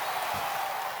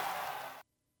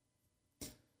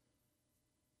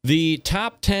 The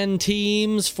top 10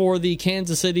 teams for the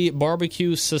Kansas City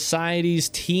Barbecue Society's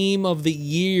Team of the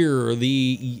Year.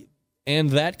 And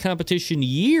that competition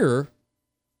year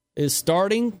is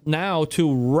starting now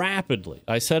to rapidly.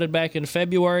 I said it back in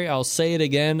February. I'll say it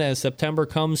again as September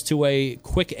comes to a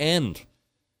quick end.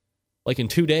 Like in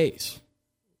 2 days.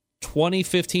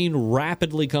 2015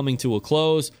 rapidly coming to a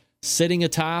close. Sitting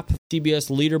atop CBS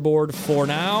leaderboard for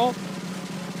now.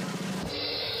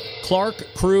 Clark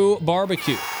Crew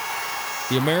Barbecue.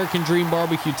 The American Dream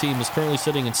Barbecue team is currently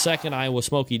sitting in second. Iowa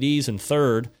Smoky D's in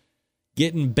third.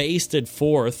 Getting basted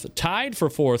fourth. Tied for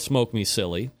fourth, Smoke Me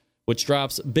Silly, which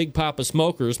drops Big Papa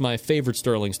Smokers, my favorite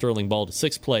Sterling Ball, to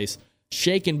sixth place.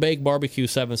 Shake and Bake Barbecue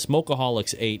 7th.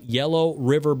 Smokeaholics 8th. Yellow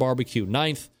River Barbecue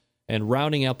 9th. And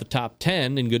rounding out the top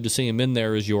 10, and good to see him in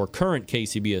there, is your current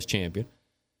KCBS champion,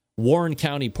 Warren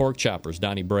County Pork Choppers,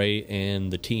 Donnie Bray and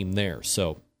the team there.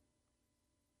 So,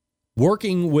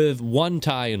 working with one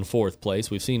tie in fourth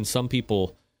place. We've seen some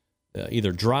people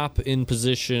either drop in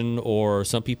position or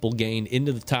some people gain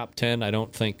into the top 10. I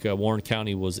don't think Warren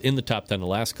County was in the top 10 the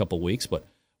last couple weeks, but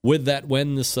with that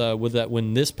win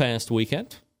this past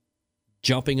weekend,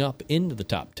 jumping up into the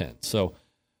top 10. So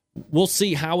we'll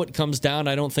see how it comes down.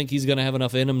 I don't think he's going to have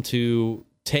enough in him to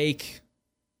take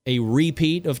a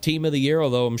repeat of Team of the Year,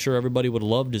 although I'm sure everybody would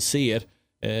love to see it.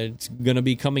 It's going to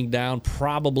be coming down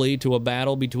probably to a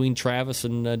battle between Travis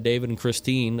and David and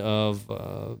Christine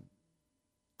of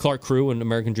Clark Crew and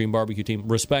American Dream Barbecue Team,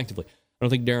 respectively. I don't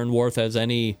think Darren Worth has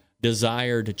any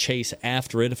desire to chase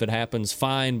after it. If it happens,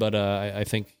 fine, but I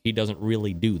think he doesn't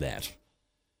really do that.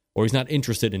 Or he's not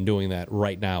interested in doing that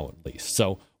right now, at least.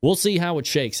 So we'll see how it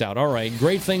shakes out. All right,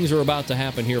 great things are about to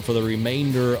happen here for the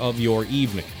remainder of your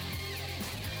evening.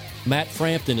 Matt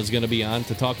Frampton is going to be on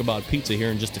to talk about pizza here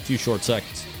in just a few short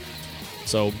seconds.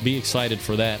 So be excited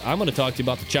for that. I'm going to talk to you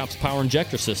about the Chops Power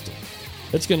Injector System.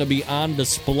 It's going to be on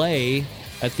display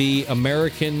at the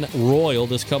American Royal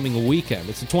this coming weekend.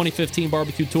 It's the 2015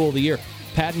 Barbecue Tool of the Year.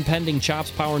 Patent-pending Chops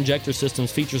Power Injector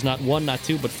Systems features not one, not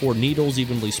two, but 4 needles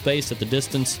evenly spaced at the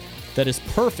distance that is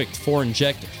perfect for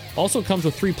injecting. Also comes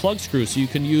with 3 plug screws, so you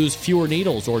can use fewer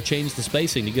needles or change the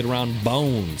spacing to get around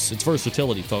bones. It's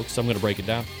versatility, folks. So I'm going to break it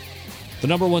down. The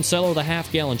number one seller of the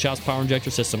half-gallon Chops Power Injector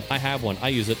System. I have one. I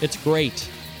use it. It's great.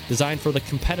 Designed for the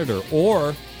competitor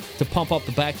or to pump up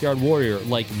the backyard warrior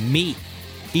like me.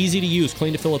 Easy to use.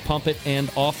 Clean to fill it, pump it,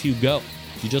 and off you go.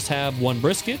 You just have one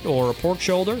brisket or a pork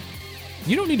shoulder.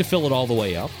 You don't need to fill it all the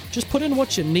way up. Just put in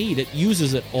what you need. It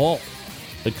uses it all.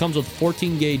 It comes with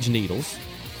 14-gauge needles,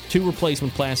 2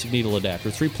 replacement plastic needle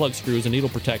adapters, 3 plug screws, a needle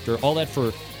protector, all that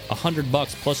for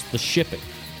 $100 plus the shipping.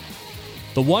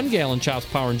 The 1-gallon Chops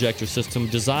Power Injector System,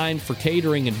 designed for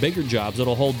catering and bigger jobs,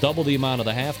 it'll hold double the amount of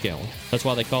the half-gallon. That's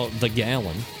why they call it the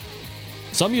gallon.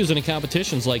 Some use it in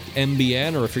competitions like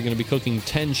MBN, or if you're going to be cooking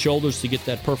 10 shoulders to get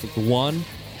that perfect one.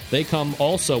 They come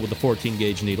also with the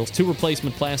 14-gauge needles, 2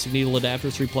 replacement plastic needle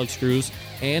adapters, 3 plug screws,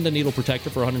 and a needle protector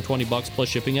for $120 plus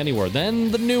shipping anywhere.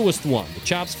 Then the newest one, the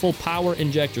Chops Full Power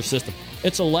Injector System.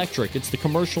 It's electric. It's the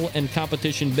commercial and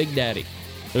competition Big Daddy.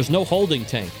 There's no holding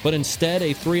tank, but instead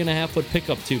a 3.5-foot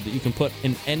pickup tube that you can put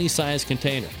in any size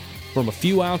container. From a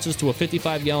few ounces to a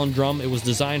 55-gallon drum, it was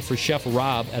designed for Chef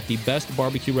Rob at the best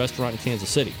barbecue restaurant in Kansas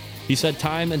City. He said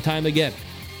time and time again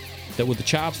that with the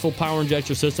Chops Full Power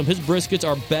Injector System, his briskets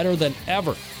are better than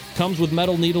ever. Comes with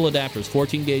metal needle adapters,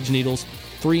 14-gauge needles,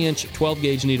 3-inch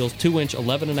 12-gauge needles, 2-inch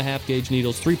 11.5-gauge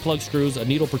needles, 3 plug screws, a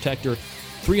needle protector,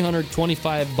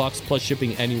 $325 plus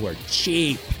shipping anywhere.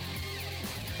 Cheap.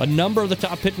 A number of the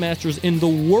top pitmasters in the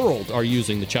world are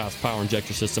using the Chops Power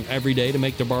Injector System every day to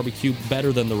make their barbecue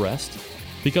better than the rest.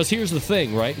 Because here's the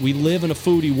thing, right? We live in a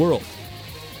foodie world.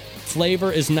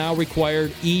 Flavor is now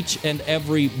required each and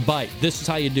every bite. This is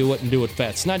how you do it and do it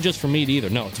fast. It's not just for meat either.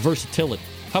 No, it's versatility.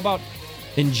 How about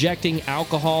injecting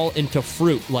alcohol into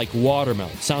fruit like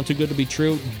watermelon? Sound too good to be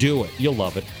true? Do it. You'll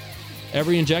love it.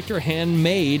 Every injector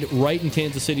handmade right in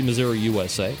Kansas City, Missouri,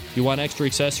 USA. You want extra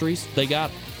accessories? They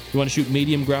got it. You want to shoot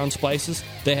medium ground spices?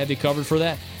 They have you covered for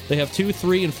that. They have 2,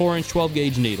 3, and 4-inch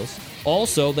 12-gauge needles.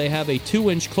 Also, they have a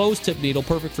 2-inch closed-tip needle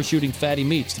perfect for shooting fatty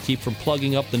meats to keep from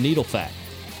plugging up the needle fat.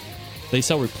 They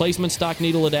sell replacement stock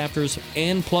needle adapters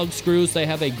and plug screws. They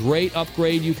have a great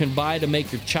upgrade you can buy to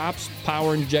make your Chops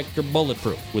Power Injector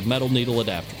bulletproof with metal needle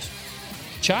adapters.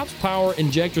 Chops Power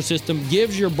Injector System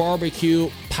gives your barbecue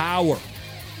power.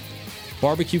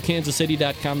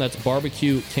 BarbecueKansasCity.com. That's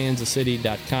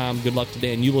BarbecueKansasCity.com. Good luck to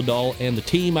Dan Uladol and the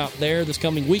team out there this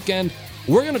coming weekend.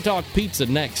 We're going to talk pizza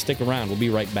next. Stick around. We'll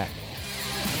be right back.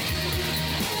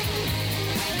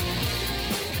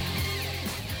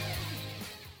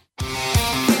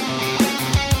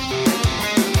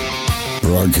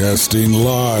 Broadcasting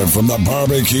live from the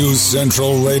Barbecue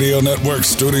Central Radio Network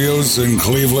studios in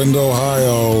Cleveland,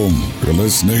 Ohio. You're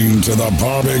listening to the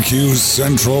Barbecue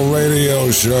Central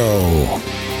Radio Show.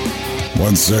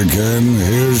 Once again,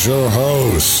 here's your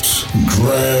host,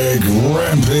 Greg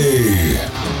Rempe.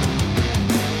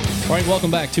 All right,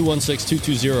 welcome back.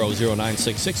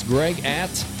 216-220-0966. Greg at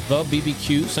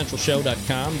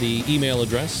thebbqcentralshow.com, the email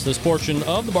address. This portion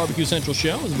of the Barbecue Central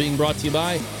Show is being brought to you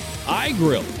by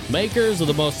iGrill, makers of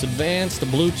the most advanced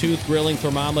Bluetooth grilling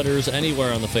thermometers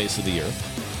anywhere on the face of the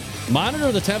earth.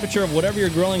 Monitor the temperature of whatever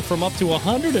you're grilling from up to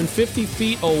 150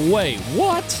 feet away.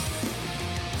 What?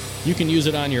 You can use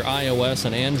it on your iOS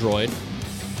and Android.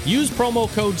 Use promo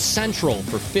code CENTRAL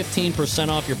for 15%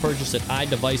 off your purchase at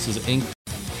iDevices Inc.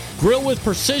 Grill with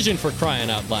precision, for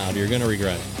crying out loud. You're going to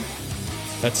regret it.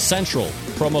 That's Central.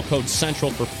 Promo code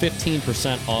CENTRAL for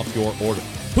 15% off your order.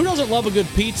 Who doesn't love a good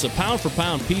pizza? Pound for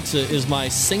pound, pizza is my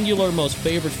singular most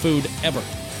favorite food ever.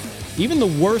 Even the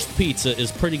worst pizza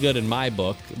is pretty good in my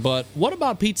book, but what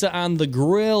about pizza on the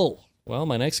grill? Well,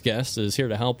 my next guest is here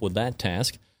to help with that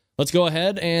task. Let's go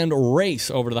ahead and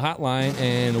race over to the hotline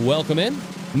and welcome in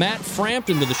Matt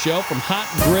Frampton to the show from Hot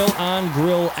Grill on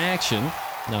Grill Action.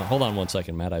 Now, hold on one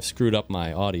second, Matt. I've screwed up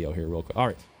my audio here real quick. All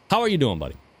right. How are you doing,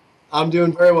 buddy? I'm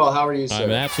doing very well. How are you, sir?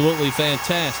 I'm absolutely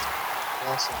fantastic.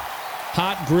 Awesome.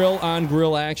 Hot Grill on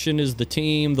Grill Action is the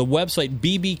team. The website,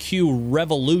 BBQ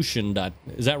Revolution.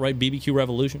 Is that right? BBQ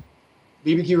Revolution?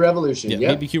 BBQ Revolution,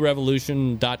 yeah.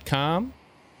 BBQRevolution.com?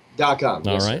 .com.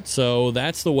 All right. So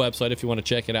that's the website if you want to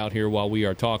check it out here while we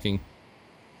are talking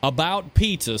about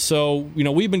pizza. So, you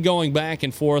know, we've been going back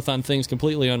and forth on things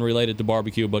completely unrelated to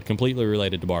barbecue, but completely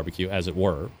related to barbecue, as it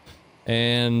were.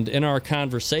 And in our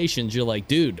conversations, you're like,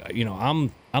 dude, you know,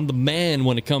 I'm the man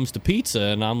when it comes to pizza.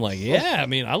 And I'm like, yeah, I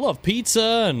mean, I love pizza,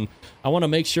 and I want to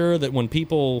make sure that when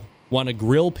people want to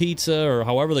grill pizza or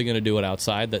however they're going to do it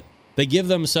outside, that they give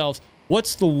themselves,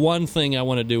 what's the one thing I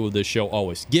want to do with this show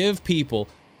always? Give people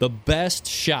the best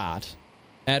shot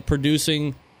at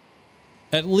producing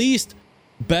at least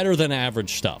better than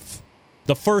average stuff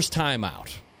the first time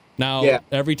out. Now,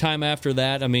 every time after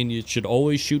that, I mean, you should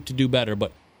always shoot to do better,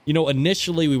 but you know,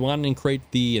 initially we wanted to create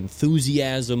the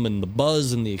enthusiasm and the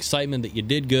buzz and the excitement that you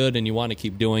did good and you want to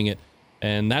keep doing it.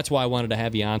 And that's why I wanted to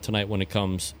have you on tonight when it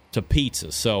comes to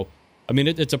pizza. So, I mean,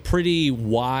 it's a pretty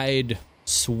wide,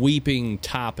 sweeping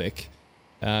topic.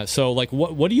 So, like,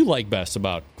 what do you like best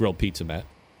about grilled pizza, Matt?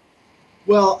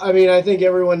 Well, I mean, I think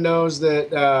everyone knows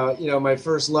that, you know, my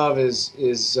first love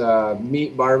is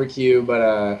meat barbecue, but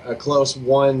a close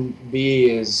 1B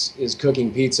is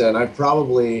cooking pizza. And I've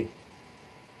probably,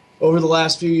 over the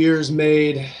last few years,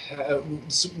 made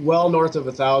well north of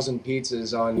 1,000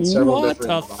 pizzas on several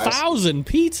different devices. 1,000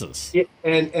 pizzas?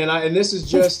 And this is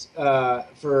just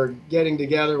for getting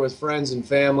together with friends and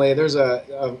family. There's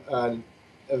a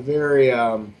very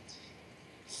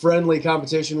friendly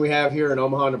competition we have here in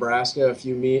Omaha, Nebraska,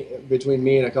 between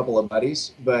me and a couple of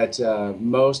buddies. But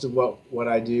most of what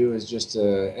I do is just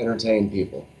to entertain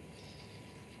people.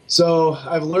 So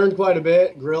I've learned quite a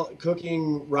bit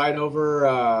cooking right over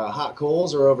hot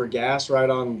coals or over gas right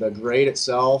on the grate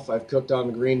itself. I've cooked on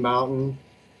the Green Mountain,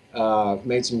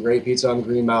 made some great pizza on the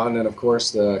Green Mountain, and of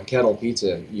course the kettle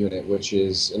pizza unit, which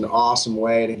is an awesome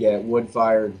way to get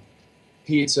wood-fired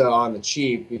pizza on the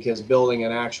cheap, because building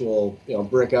an actual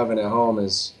brick oven at home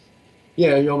is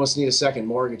you almost need a second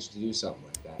mortgage to do something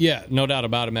like that. Yeah, no doubt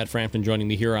about it. Matt Frampton joining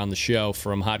me here on the show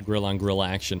from Hot Grill on Grill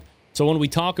Action. So when we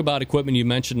talk about equipment, you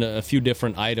mentioned a few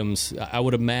different items. I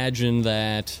would imagine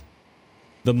that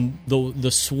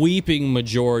the sweeping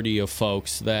majority of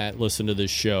folks that listen to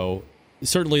this show,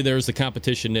 certainly there's the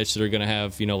competition niche that are going to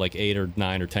have, like 8 or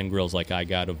 9 or 10 grills like I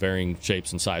got of varying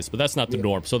shapes and sizes, but that's not the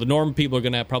norm. So the norm people are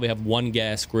going to probably have one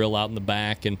gas grill out in the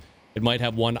back, and it might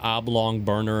have one oblong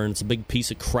burner, and it's a big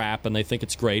piece of crap, and they think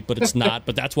it's great, but it's not.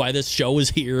 But that's why this show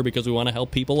is here, because we want to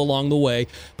help people along the way.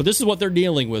 But this is what they're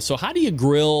dealing with. So how do you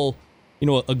grill,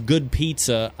 a good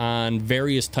pizza on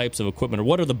various types of equipment, or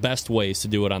what are the best ways to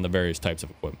do it on the various types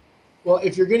of equipment? Well,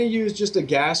 if you're going to use just a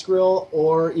gas grill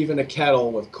or even a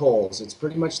kettle with coals, it's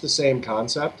pretty much the same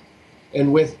concept.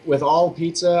 And with all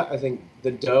pizza, I think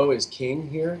the dough is king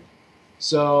here.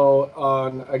 So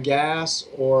on a gas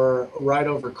or right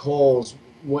over coals,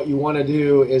 what you want to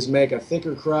do is make a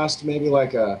thicker crust, maybe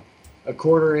like a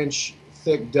 1/4 inch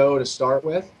thick dough to start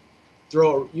with.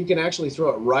 You can actually throw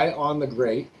it right on the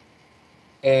grate,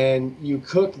 and you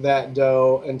cook that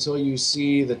dough until you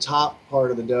see the top part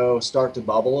of the dough start to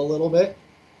bubble a little bit.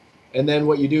 And then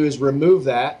what you do is remove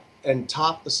that and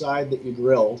top the side that you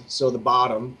grilled. So the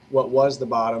bottom, what was the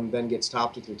bottom, then gets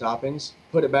topped with your toppings.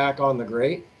 Put it back on the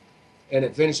grate, and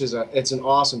it finishes. It's an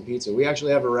awesome pizza. We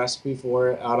actually have a recipe for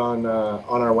it out on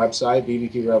our website,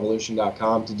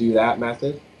 bbqrevolution.com, to do that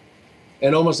method.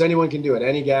 And almost anyone can do it.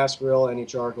 Any gas grill, any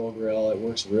charcoal grill. It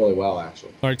works really well,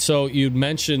 actually. All right, so you'd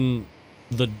mentioned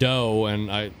the dough,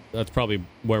 and that's probably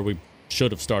where we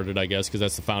should have started, I guess, because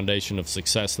that's the foundation of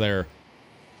success there.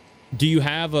 Do you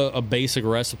have a basic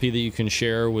recipe that you can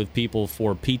share with people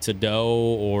for pizza dough,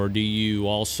 or do you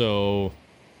also,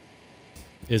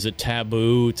 is it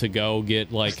taboo to go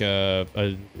get like a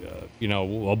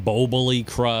Boboli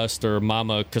crust or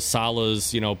Mama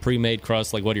Casala's, pre-made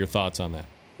crust? Like, what are your thoughts on that?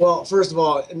 Well, first of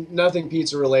all, nothing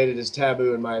pizza related is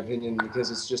taboo in my opinion,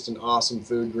 because it's just an awesome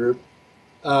food group.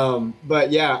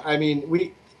 But yeah, I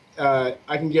mean, I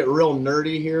can get real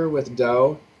nerdy here with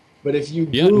dough, but if you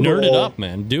Google, nerd it up,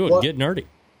 man, do it, get nerdy.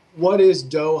 What is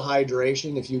dough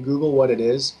hydration? If you Google what it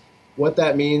is, what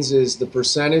that means is the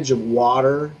percentage of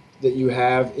water that you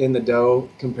have in the dough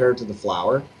compared to the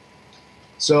flour.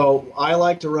 So I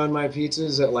like to run my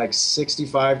pizzas at like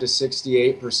 65 to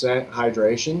 68%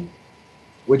 hydration,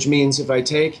 which means if I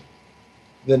take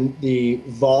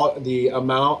the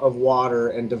amount of water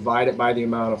and divide it by the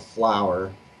amount of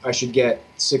flour, I should get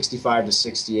 65 to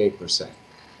 68%.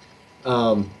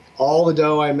 All the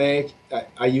dough I make,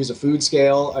 I use a food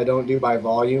scale. I don't do by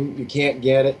volume. You can't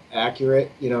get it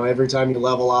accurate. Every time you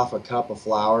level off a cup of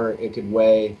flour, it could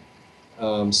weigh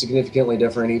significantly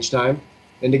different each time.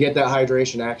 And to get that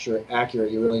hydration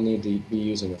accurate, you really need to be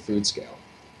using a food scale.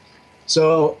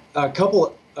 So a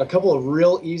couple of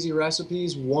real easy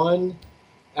recipes. One,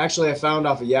 actually, I found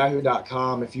off of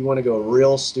yahoo.com. If you want to go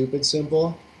real stupid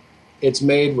simple, it's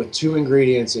made with 2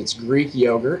 ingredients. It's Greek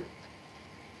yogurt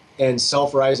and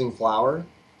self-rising flour.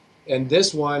 And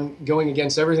this one, going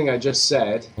against everything I just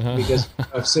said, because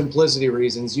of simplicity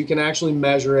reasons, you can actually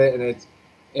measure it,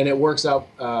 and it works out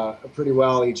pretty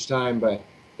well each time. But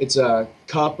it's a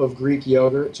cup of Greek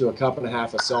yogurt to a cup and a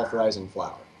half of self-rising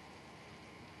flour.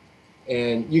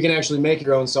 And you can actually make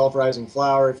your own self-rising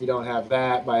flour if you don't have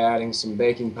that by adding some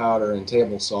baking powder and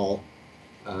table salt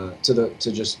to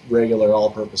just regular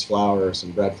all-purpose flour or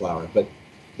some bread flour. But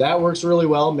that works really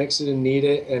well. Mix it and knead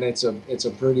it, and it's a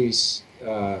pretty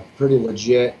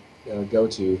legit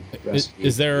go-to recipe.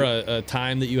 Is there a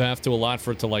time that you have to allot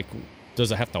for it to,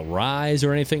 does it have to rise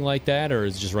or anything like that, or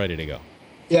is it just ready to go?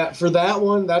 Yeah, for that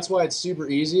one, that's why it's super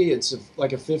easy. It's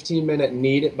like a 15-minute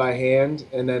knead it by hand,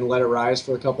 and then let it rise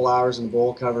for a couple hours in a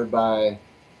bowl covered by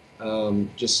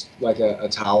just like a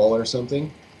towel or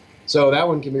something. So that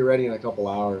one can be ready in a couple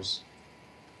hours.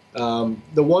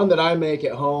 The one that I make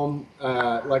at home,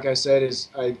 like I said, is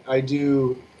I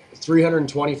do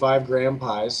 325-gram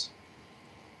pies,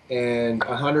 and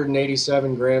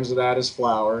 187 grams of that is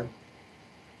flour.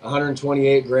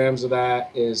 128 grams of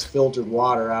that is filtered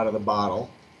water out of the bottle.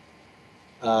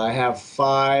 I have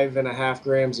 5.5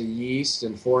 grams of yeast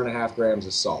and 4.5 grams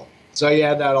of salt. So you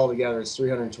add that all together, it's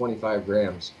 325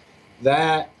 grams.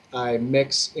 That I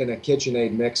mix in a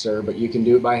KitchenAid mixer, but you can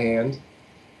do it by hand.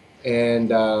 And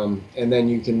then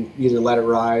you can either let it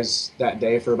rise that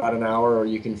day for about an hour, or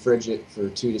you can fridge it for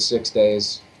 2 to 6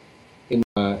 days.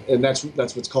 And that's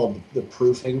what's called the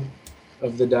proofing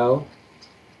of the dough.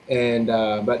 And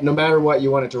but no matter what,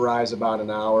 you want it to rise about an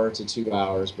hour to 2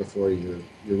 hours before you're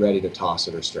ready to toss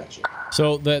it or stretch it.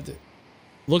 So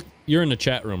look, you're in the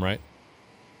chat room, right?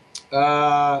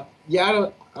 Yeah,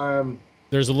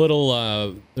 There's a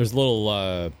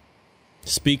little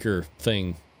speaker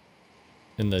thing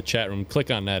in the chat room.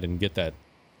 Click on that and get that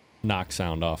knock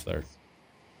sound off there.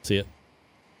 See it?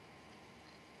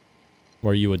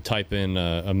 Where you would type in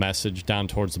a message down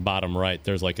towards the bottom right.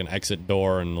 There's like an exit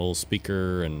door and a little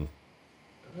speaker and...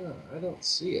 I don't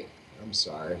see it. I'm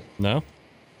sorry. No?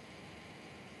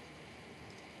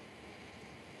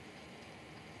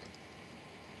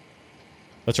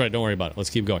 That's right. Don't worry about it. Let's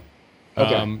keep going.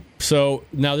 Okay. So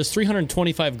now this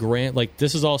 325 gram, like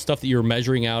this is all stuff that you're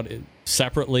measuring out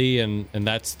separately, and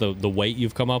that's the weight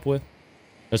you've come up with?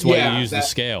 That's why you use the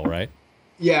scale, right?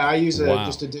 Yeah, I use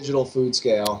just a digital food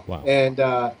scale. Wow. And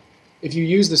if you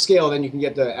use the scale, then you can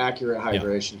get the accurate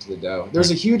hydration to the dough. There's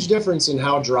a huge difference in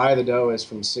how dry the dough is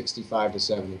from 65 to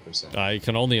 70%. I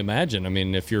can only imagine. I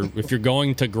mean, if you're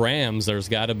going to grams, there's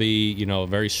got to be,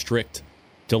 very strict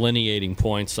delineating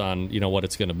points on, what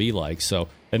it's going to be like. So,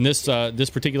 and this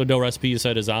particular dough recipe you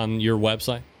said is on your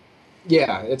website?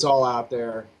 Yeah, it's all out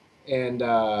there. And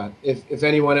if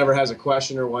anyone ever has a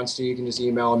question or wants to, you can just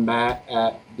email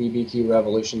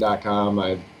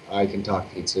matt@bbqrevolution.com. I can talk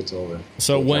pizza. It's over.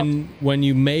 So when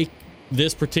you make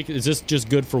this particular, is this just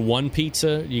good for one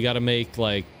pizza? You got to make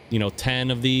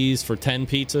 10 of these for 10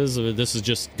 pizzas, or this is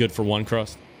just good for one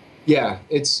crust? Yeah,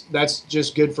 that's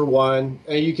just good for one.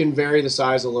 And you can vary the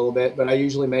size a little bit, but I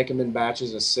usually make them in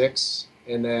batches of 6,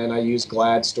 and then I use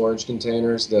Glad storage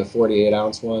containers, the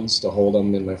 48-ounce ones, to hold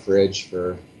them in my fridge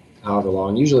for however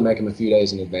long. Usually make them a few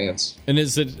days in advance. And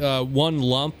is it one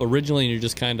lump originally, and you're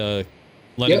just kind of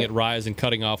letting it rise and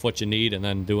cutting off what you need, and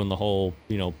then doing the whole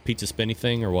pizza spinny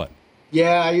thing, or what?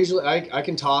 Yeah, I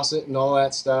can toss it and all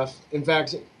that stuff. In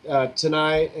fact,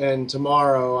 tonight and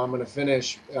tomorrow I'm going to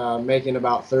finish making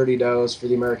about 30 doughs for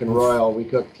the American Royal. We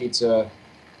cook pizza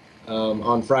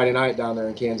on Friday night down there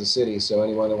in Kansas City, so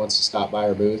anyone that wants to stop by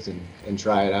our booth and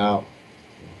try it out,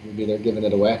 we'll be there giving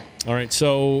it away. All right,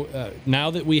 so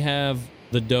now that we have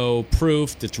the dough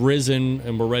proofed, it's risen,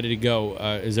 and we're ready to go,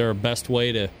 is there a best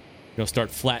way to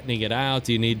start flattening it out?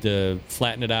 Do you need to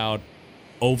flatten it out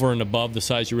over and above the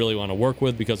size you really want to work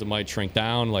with because it might shrink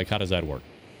down? Like, how does that work?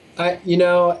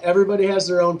 Everybody has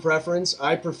their own preference.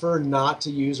 I prefer not to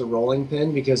use a rolling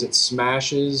pin because it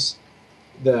smashes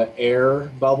the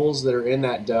air bubbles that are in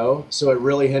that dough, so it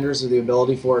really hinders the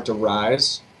ability for it to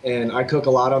rise. And I cook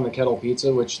a lot on the kettle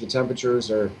pizza, which the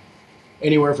temperatures are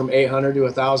anywhere from 800 to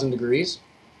 1,000 degrees.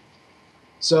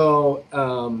 So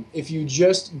if you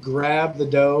just grab the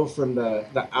dough from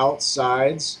the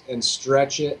outsides and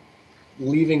stretch it,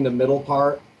 leaving the middle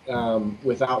part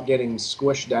without getting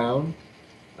squished down,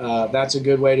 that's a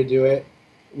good way to do it.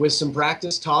 With some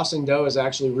practice, tossing dough is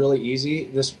actually really easy.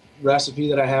 This recipe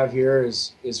that I have here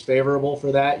is favorable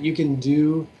for that. You can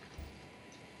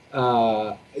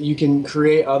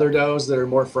create other doughs that are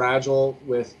more fragile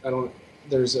with,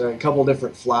 there's a couple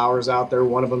different flours out there.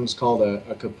 One of them is called a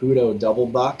Caputo Double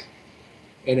Buck,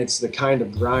 and it's the kind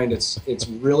of grind. It's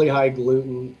really high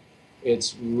gluten.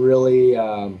 It's really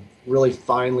really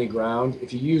finely ground.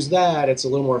 If you use that, it's a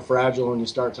little more fragile. When you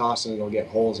start tossing, it'll get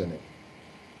holes in it.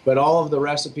 But all of the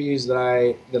recipes that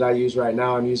I use right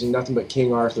now, I'm using nothing but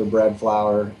King Arthur bread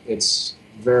flour. It's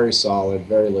very solid,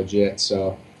 very legit.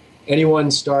 So anyone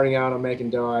starting out on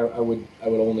making dough, I would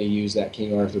only use that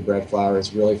King Arthur bread flour.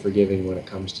 It's really forgiving when it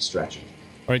comes to stretching.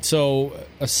 All right, so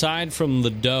aside from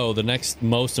the dough, the next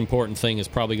most important thing has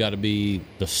probably got to be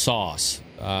the sauce.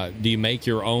 Do you make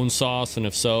your own sauce? And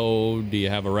if so, do you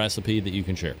have a recipe that you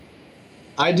can share?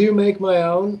 I do make my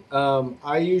own.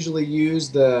 I usually use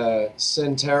the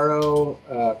Centero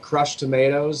crushed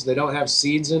tomatoes. They don't have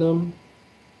seeds in them.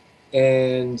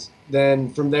 And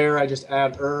then from there, I just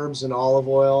add herbs and olive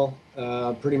oil,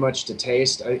 pretty much to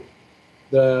taste.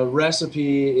 The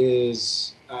recipe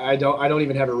is, I don't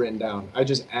even have it written down. I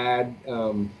just add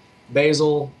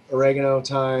basil, oregano,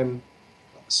 thyme,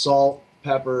 salt,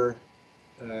 pepper,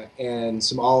 and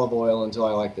some olive oil until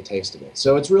I like the taste of it.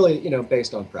 So it's really,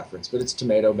 based on preference, but it's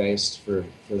tomato based for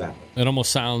that one. It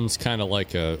almost sounds kind of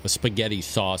like a spaghetti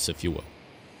sauce, if you will.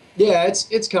 Yeah,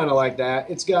 it's kind of like that.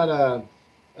 It's got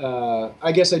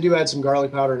I guess I do add some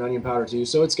garlic powder and onion powder too,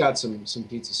 so it's got some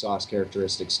pizza sauce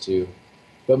characteristics too.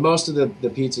 But most of the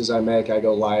pizzas I make, I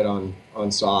go light on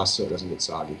sauce so it doesn't get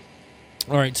soggy.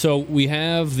 All right, so we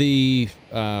have the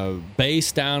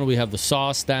base down, we have the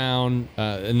sauce down,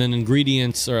 and then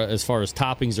ingredients, as far as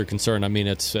toppings are concerned, I mean,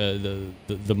 it's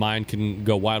the mind can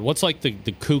go wild. What's like the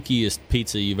kookiest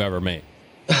pizza you've ever made?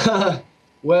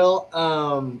 Well,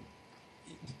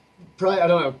 probably, I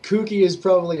don't know, kooky is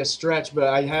probably a stretch, but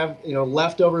I have,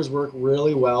 leftovers work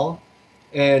really well.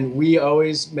 And we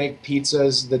always make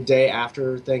pizzas the day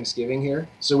after Thanksgiving here.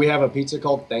 So we have a pizza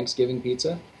called Thanksgiving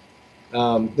Pizza.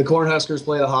 The Cornhuskers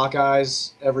play the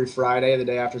Hawkeyes every Friday, the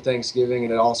day after Thanksgiving,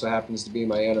 and it also happens to be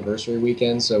my anniversary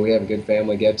weekend, so we have a good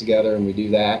family get-together, and we do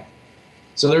that.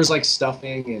 So there's like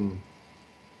stuffing and,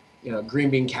 you know, green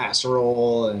bean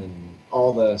casserole and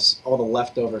all the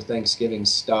leftover Thanksgiving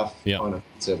stuff on a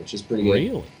pizza, which is pretty good.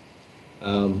 Really?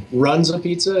 Runza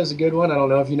pizza is a good one. I don't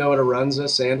know if you know what a Runza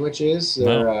sandwich is.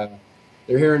 They're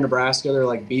here in Nebraska. They're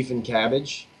like beef and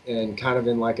cabbage, and kind of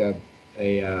in like a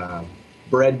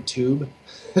bread tube.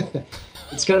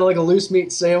 It's kind of like a loose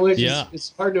meat sandwich. Yeah.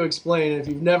 It's hard to explain. If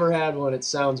you've never had one, it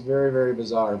sounds very, very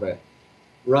bizarre, but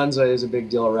Runza is a big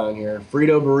deal around here.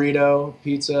 Frito burrito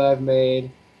pizza I've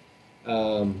made.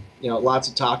 You know, lots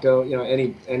of taco, you know,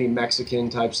 any Mexican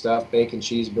type stuff, bacon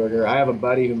cheeseburger. I have a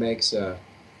buddy who makes a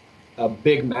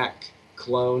Big Mac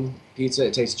clone pizza.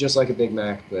 It tastes just like a Big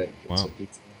Mac, but it's a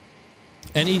pizza.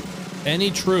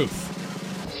 Any truth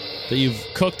that you've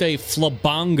cooked a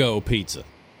flabango pizza?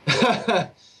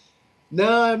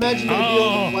 No, I imagine they'd be a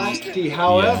little plasticky.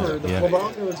 However, the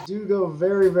flabangos do go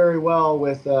very, very well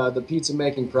with the pizza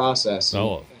making process.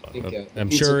 I'm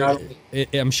sure it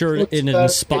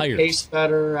inspires. It tastes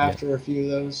better after a few of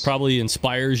those. Probably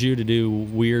inspires you to do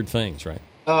weird things, right?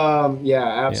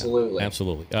 Yeah, absolutely. Yeah,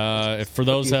 absolutely. For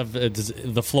those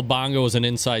the flabango is an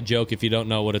inside joke. If you don't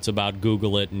know what it's about,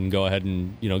 Google it and go ahead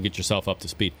and get yourself up to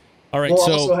speed. All right, we'll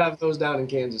also have those down in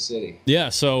Kansas City. Yeah,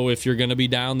 so if you're going to be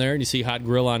down there and you see Hot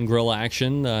Grill on Grill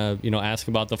action, ask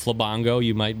about the flabango.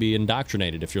 You might be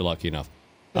indoctrinated if you're lucky enough.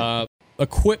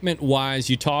 Equipment-wise,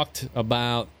 you talked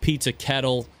about pizza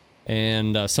kettle,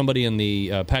 and somebody in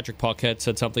the Patrick Paquette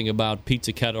said something about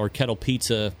pizza kettle or kettle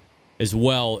pizza as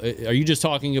well. Are you just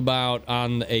talking about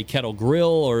on a kettle grill,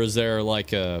 or is there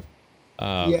like an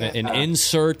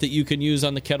insert that you can use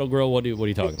on the kettle grill? What are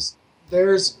you talking about?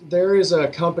 There is a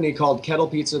company called Kettle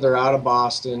Pizza. They're out of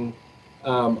Boston.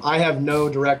 I have no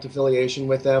direct affiliation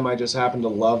with them. I just happen to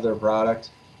love their product.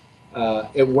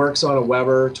 It works on a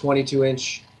Weber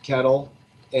 22-inch kettle,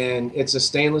 and it's a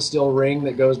stainless steel ring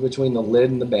that goes between the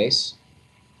lid and the base.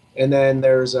 And then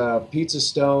there's a pizza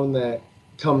stone that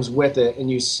comes with it, and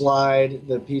you slide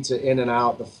the pizza in and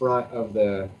out the front of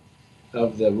the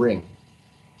ring.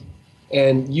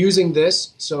 And using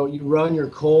this, so you run your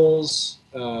coals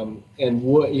and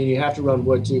wood. You have to run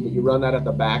wood too, but you run that at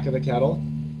the back of the kettle.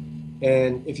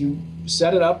 And if you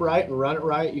set it up right and run it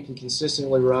right, you can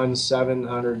consistently run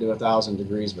 700 to 1,000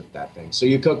 degrees with that thing. So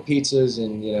you cook pizzas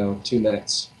in 2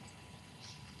 minutes.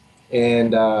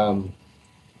 And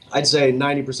I'd say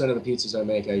 90% of the pizzas I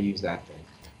make, I use that thing.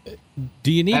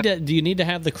 Do you need to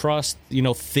have the crust,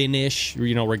 thinnish,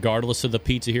 regardless of the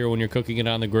pizza here when you're cooking it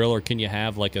on the grill, or can you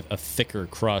have like a thicker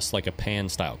crust, like a pan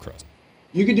style crust?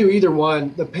 You could do either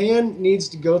one. The pan needs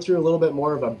to go through a little bit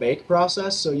more of a bake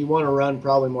process, so you want to run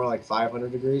probably more like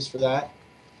 500 degrees for that.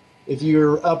 If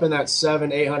you're up in that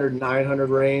 700, 800, 900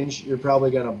 range, you're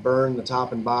probably going to burn the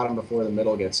top and bottom before the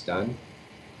middle gets done.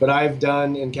 But I've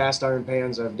done, in cast iron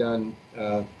pans, I've done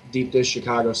deep dish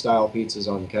Chicago style pizzas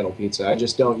on kettle pizza. I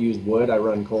just don't use wood. I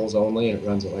run coals only, and it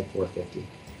runs at like 450.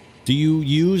 Do you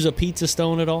use a pizza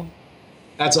stone at all?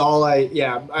 That's all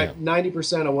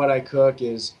 90% of what I cook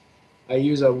is I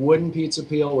use a wooden pizza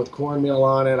peel with cornmeal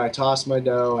on it. I toss my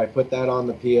dough. I put that on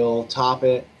the peel, top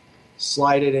it,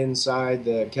 slide it inside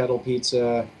the kettle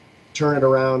pizza, turn it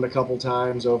around a couple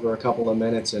times over a couple of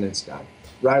minutes, and it's done.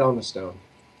 Right on the stone.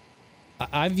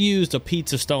 I've used a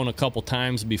pizza stone a couple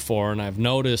times before, and I've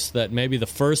noticed that maybe the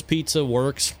first pizza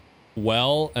works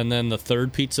well, and then the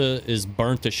third pizza is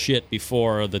burnt to shit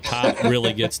before the top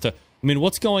really gets to... I mean,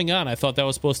 what's going on? I thought that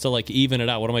was supposed to even it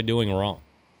out. What am I doing wrong?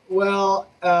 Well,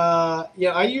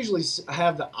 I usually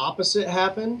have the opposite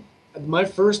happen. My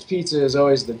first pizza is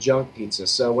always the junk pizza.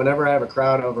 So whenever I have a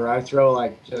crowd over, I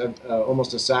throw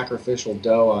almost a sacrificial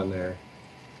dough on there.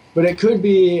 But it could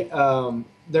be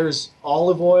there's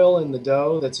olive oil in the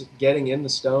dough that's getting in the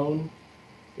stone.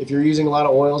 If you're using a lot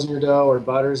of oils in your dough or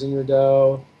butters in your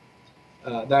dough,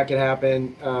 that could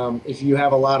happen. If you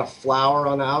have a lot of flour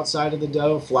on the outside of the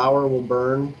dough, flour will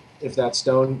burn if that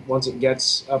stone, once it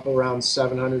gets up around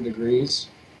 700 degrees.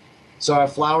 So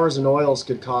flours and oils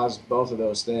could cause both of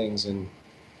those things, and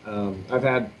I've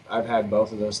had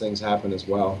both of those things happen as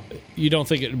well. You don't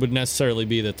think it would necessarily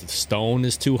be that the stone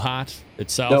is too hot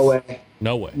itself? No way.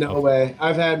 No way. No way.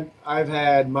 I've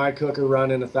had my cooker run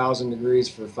in 1,000 degrees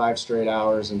for 5 straight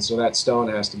hours, and so that stone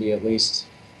has to be at least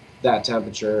that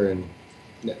temperature, and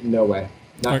no way.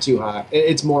 Not too hot.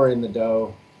 It's more in the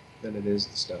dough. than it is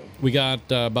the stone. We got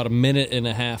about a minute and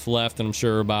a half left, and I'm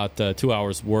sure about 2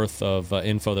 hours worth of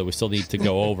info that we still need to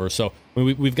go over. So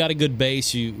we've got a good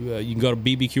base. You can go to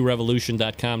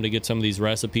bbqrevolution.com to get some of these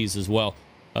recipes as well.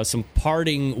 Some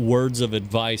parting words of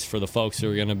advice for the folks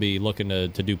who are going to be looking to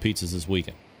do pizzas this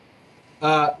weekend.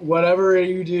 Whatever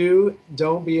you do,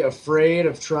 don't be afraid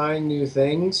of trying new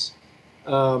things.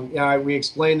 We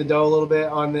explained the dough a little bit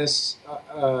on this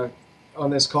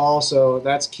call, so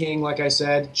that's king. Like I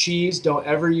said, cheese, don't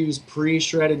ever use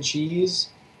pre-shredded cheese.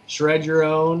 Shred your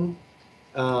own.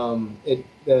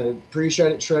 The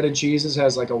pre-shredded cheeses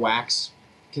has like a wax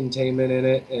containment in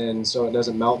it, and so it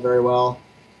doesn't melt very well.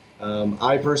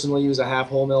 I personally use a half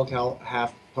whole milk,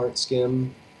 half part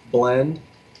skim blend,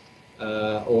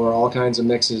 or all kinds of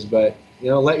mixes. But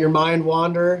let your mind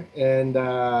wander and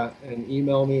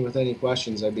email me with any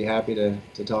questions. I'd be happy to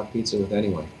talk pizza with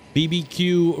anyone.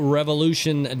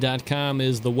 bbqrevolution.com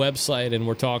is the website, and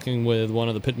we're talking with one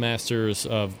of the pitmasters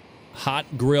of Hot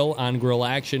Grill on Grill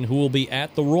Action, who will be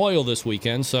at the Royal this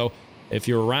weekend. So if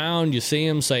you're around, you see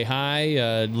him, say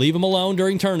hi. Leave him alone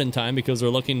during turn-in time because they're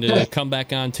looking to come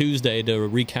back on Tuesday to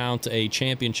recount a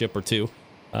championship or two.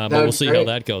 But we'll see how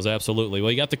that goes. Absolutely.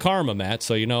 Well, you got the karma, Matt,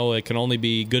 so it can only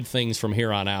be good things from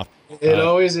here on out. It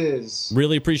always is.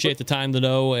 Really appreciate the time to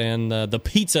know and the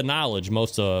pizza knowledge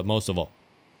most of all.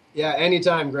 Yeah,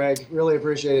 anytime, Greg. Really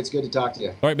appreciate it. It's good to talk to you.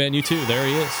 All right, man. You too. There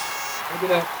he is. Good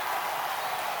night.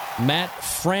 Matt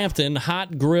Frampton,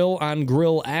 Hot Grill on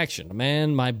Grill Action.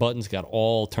 Man, my buttons got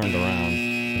all turned around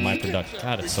in my production.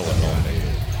 God, it's so annoying.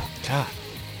 God,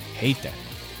 hate that.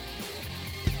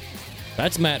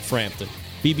 That's Matt Frampton,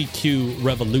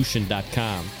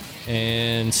 bbqrevolution.com.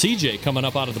 And CJ coming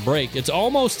up out of the break. It's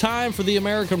almost time for the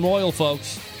American Royal,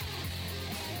 folks.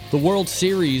 The World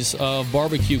Series of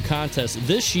Barbecue Contest.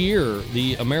 This year,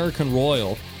 the American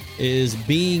Royal is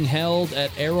being held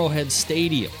at Arrowhead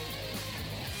Stadium.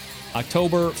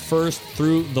 October 1st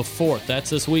through the 4th. That's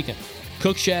this weekend.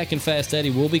 Cook Shack and Fast Eddie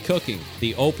will be cooking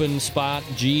the open spot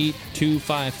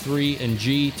G253 and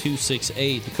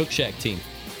G268. The Cook Shack team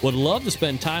would love to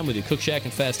spend time with you. Cook Shack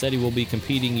and Fast Eddie will be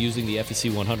competing using the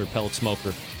FEC 100 pellet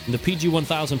smoker and the PG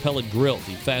 1000 pellet grill.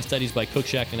 The Fast Eddie's by Cook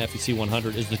Shack and FEC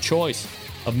 100 is the choice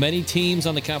of many teams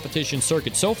on the competition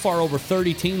circuit. So far, over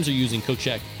 30 teams are using Cook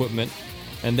Shack equipment,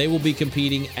 and they will be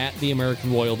competing at the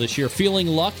American Royal this year. Feeling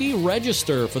lucky?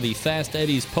 Register for the Fast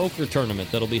Eddie's Poker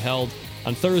Tournament that'll be held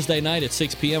on Thursday night at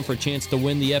 6 p.m. for a chance to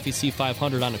win the FEC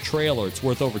 500 on a trailer. It's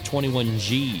worth over 21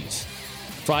 G's.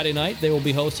 Friday night, they will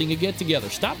be hosting a get-together.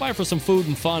 Stop by for some food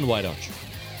and fun, why don't you?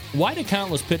 Why do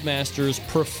countless pitmasters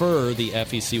prefer the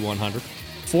FEC 100?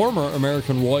 Former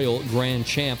American Royal Grand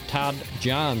Champ Todd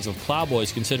Johns of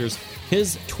Plowboys considers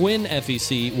his twin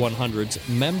FEC 100s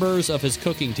members of his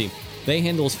cooking team. They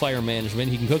handle his fire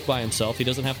management. He can cook by himself. He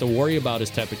doesn't have to worry about his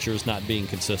temperatures not being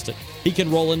consistent. He can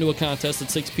roll into a contest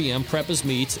at 6 p.m., prep his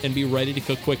meats, and be ready to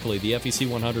cook quickly. The FEC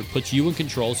 100 puts you in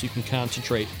control so you can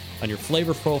concentrate on your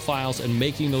flavor profiles and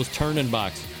making those turn-in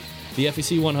boxes. The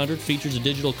FEC 100 features a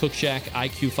digital Cook Shack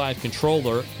IQ5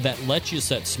 controller that lets you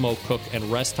set smoke, cook,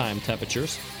 and rest time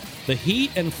temperatures. The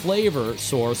heat and flavor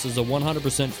source is a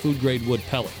 100% food-grade wood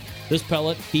pellet. This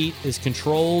pellet heat is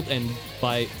controlled and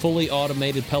by fully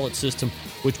automated pellet system,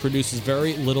 which produces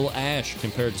very little ash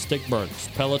compared to stick burners.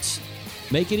 Pellets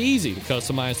make it easy to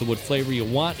customize the wood flavor you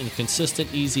want in a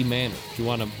consistent, easy manner. If you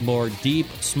want a more deep,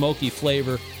 smoky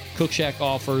flavor, Cook Shack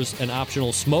offers an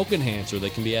optional smoke enhancer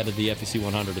that can be added to the FEC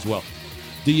 100 as well.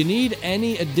 Do you need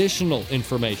any additional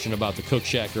information about the Cook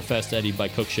Shack or Fast Eddie by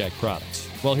Cook Shack products?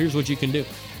 Well, here's what you can do.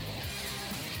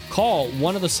 Call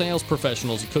one of the sales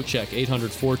professionals at Cook Shack,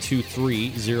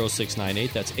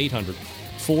 800-423-0698. That's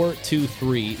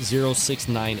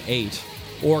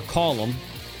 800-423-0698. Or call them,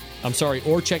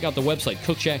 or check out the website,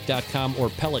 cookshack.com or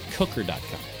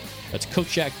pelletcooker.com. That's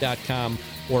cookshack.com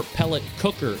or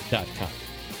pelletcooker.com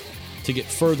to get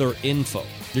further info.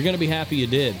 You're going to be happy you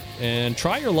did. And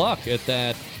try your luck at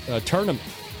that tournament.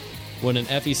 Win an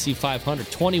FEC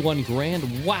 500, 21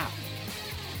 grand. Wow.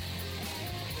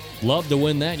 Love to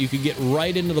win that. You could get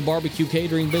right into the barbecue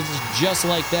catering business just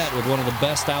like that with one of the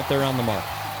best out there on the market.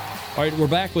 All right, we're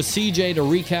back with CJ to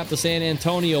recap the San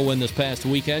Antonio win this past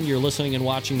weekend. You're listening and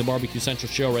watching the Barbecue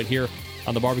Central show right here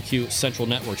on the Barbecue Central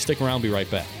Network. Stick around, be right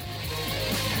back.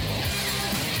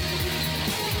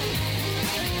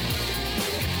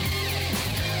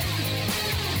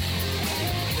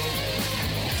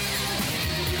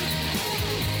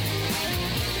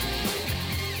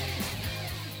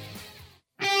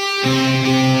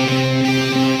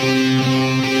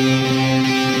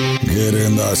 Get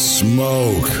in the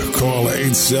smoke. Call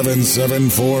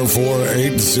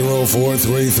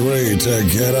 877-448-0433 to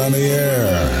get on the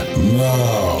air.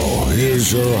 Now,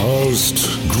 here's your host,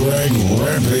 Greg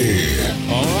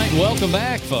Rempe. All right, welcome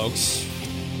back, folks.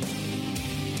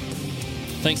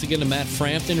 Thanks again to Matt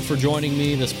Frampton for joining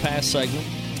me this past segment,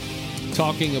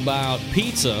 talking about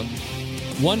pizza.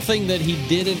 One thing that he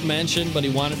didn't mention, but he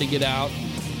wanted to get out,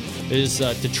 is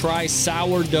to try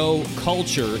sourdough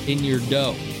culture in your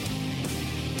dough.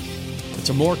 It's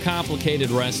a more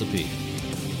complicated recipe,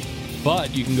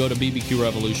 but you can go to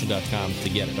bbqrevolution.com to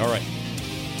get it. All right.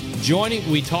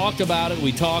 We talked about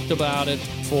it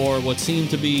for what seemed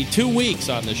to be 2 weeks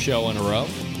on this show in a row,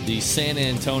 the San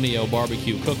Antonio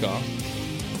Barbecue Cook-Off.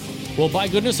 Well, by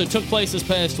goodness, it took place this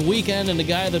past weekend, and the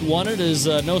guy that won it is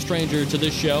no stranger to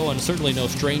this show and certainly no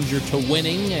stranger to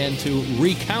winning and to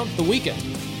recount the weekend.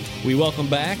 We welcome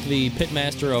back the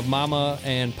pitmaster of Mama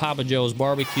and Papa Joe's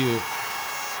Barbecue,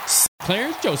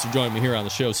 Clarence Joseph, joined me here on the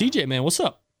show. CJ, man, what's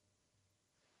up?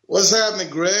 What's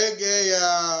happening, Greg? Hey,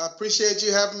 appreciate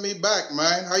you having me back,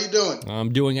 man. How you doing?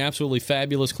 I'm doing absolutely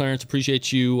fabulous, Clarence.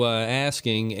 Appreciate you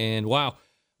asking. And, wow,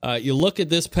 you look at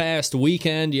this past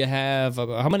weekend, you have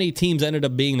how many teams ended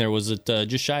up being there? Was it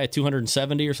just shy of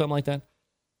 270 or something like that?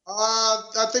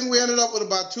 I think we ended up with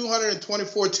about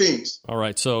 224 teams. All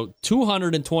right, so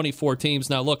 224 teams.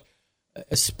 Now, look,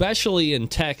 especially in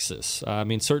Texas, I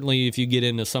mean, certainly if you get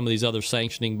into some of these other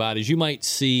sanctioning bodies, you might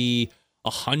see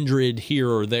 100 here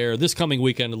or there. This coming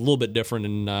weekend, a little bit different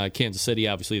in Kansas City.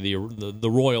 Obviously,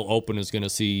 the Royal Open is going to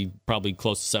see probably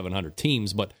close to 700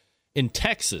 teams, but in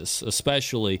Texas,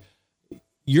 especially,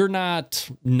 you're not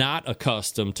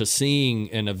accustomed to seeing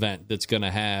an event that's going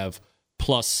to have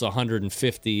plus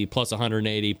 150, plus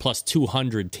 180, plus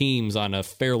 200 teams on a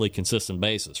fairly consistent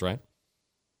basis, right?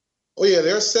 Oh, yeah,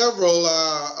 there are several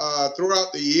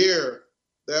throughout the year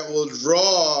that will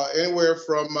draw anywhere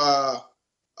from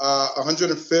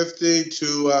 150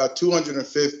 to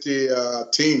 250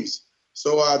 teams.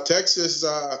 So Texas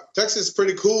is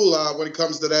pretty cool when it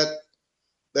comes to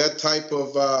that type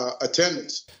of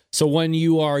attendance. So when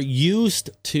you are used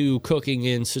to cooking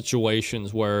in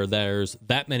situations where there's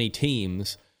that many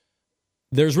teams,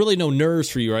 there's really no nerves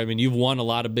for you, right? I mean, you've won a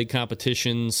lot of big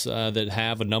competitions that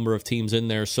have a number of teams in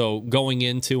there. So going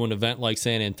into an event like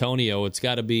San Antonio, it's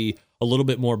got to be a little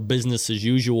bit more business as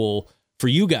usual for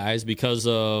you guys because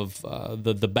of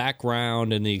the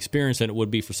background and the experience than it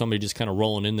would be for somebody just kind of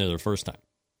rolling in there their first time.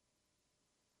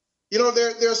 You know,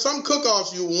 there are some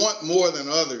cook-offs you want more than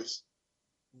others.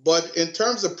 But in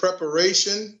terms of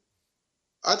preparation,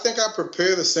 I think I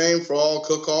prepare the same for all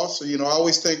cook-offs. So, you know, I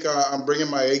always think I'm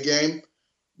bringing my A game.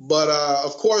 But,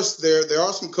 of course, there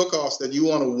are some cook-offs that you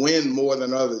want to win more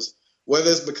than others,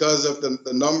 whether it's because of the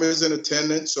numbers in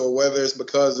attendance or whether it's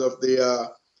because of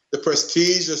the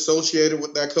prestige associated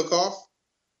with that cook-off.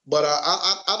 But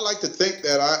I'd like to think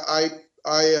that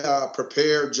I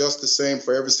prepare just the same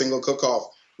for every single cook-off,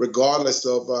 regardless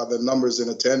of the numbers in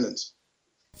attendance.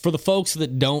 For the folks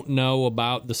that don't know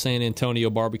about the San Antonio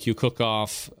Barbecue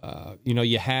Cook-Off,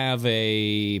 you have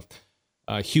a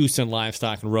Houston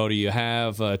Livestock and Rodeo, you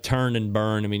have a Turn and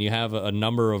Burn. I mean, you have a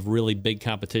number of really big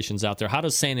competitions out there. How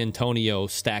does San Antonio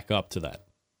stack up to that?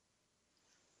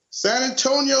 San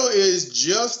Antonio is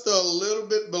just a little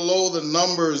bit below the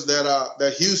numbers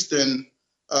that Houston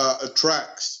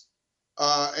attracts,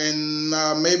 and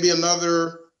maybe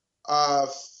another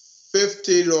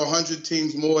 50 to 100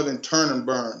 teams more than Turn and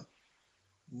Burn.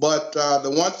 But the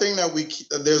one thing that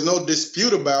there's no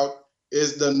dispute about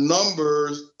is the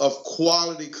numbers of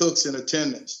quality cooks in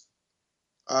attendance.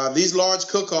 These large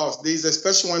cook-offs,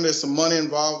 especially when there's some money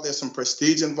involved, there's some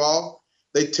prestige involved,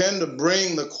 they tend to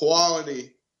bring the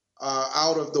quality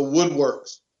out of the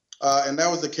woodworks. And that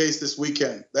was the case this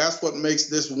weekend. That's what makes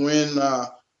this win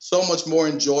so much more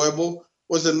enjoyable,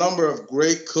 was the number of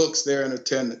great cooks there in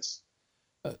attendance.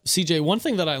 CJ, one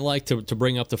thing that I like to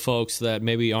bring up to folks that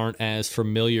maybe aren't as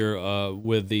familiar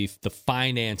with the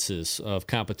finances of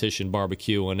competition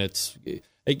barbecue, and it's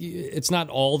not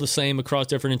all the same across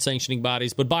different sanctioning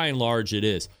bodies, but by and large it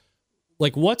is.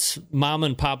 Like, what's Mama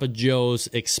and Papa Joe's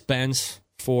expense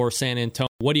for San Antonio?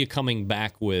 What are you coming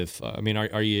back with? I mean,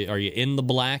 are you in the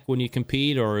black when you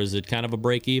compete, or is it kind of a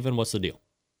break even? What's the deal?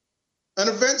 An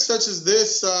event such as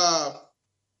this,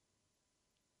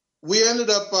 we ended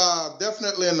up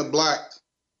definitely in the black.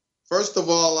 First of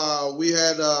all, we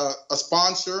had a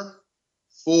sponsor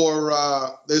for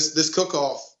this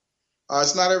cook-off.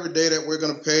 It's not every day that we're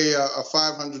going to pay a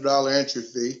 $500 entry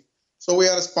fee. So we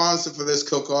had a sponsor for this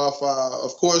cook-off.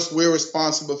 Of course, we're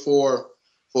responsible for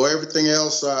everything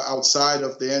else outside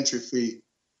of the entry fee.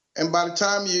 And by the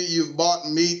time you've bought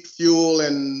meat, fuel,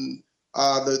 and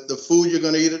the food you're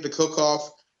going to eat at the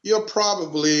cook-off, you're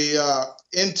probably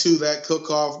into that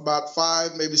cook-off about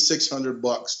 $500, maybe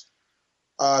 $600.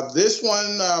 This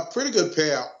one, pretty good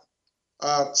payout.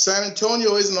 San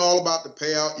Antonio isn't all about the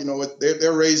payout. You know,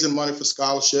 they're raising money for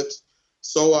scholarships.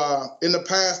 So in the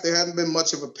past, there hadn't been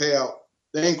much of a payout.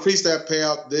 They increased that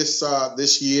payout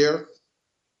this year,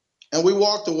 and we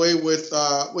walked away with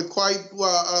quite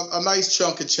a nice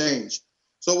chunk of change.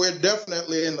 So we're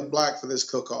definitely in the black for this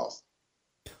cook-off.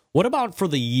 What about for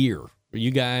the year? Are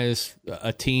you guys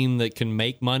a team that can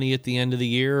make money at the end of the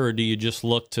year, or do you just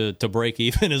look to break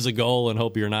even as a goal and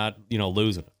hope you're not,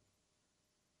 losing it?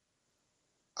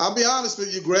 I'll be honest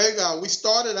with you, Greg. We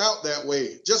started out that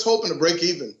way, just hoping to break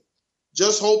even,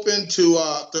 just hoping to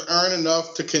earn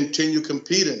enough to continue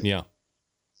competing. Yeah.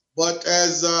 But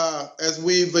as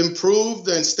we've improved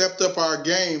and stepped up our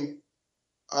game,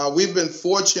 we've been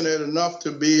fortunate enough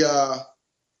to be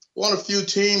one of the few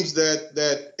teams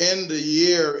that end the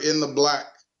year in the black.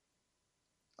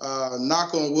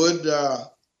 Knock on wood,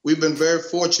 we've been very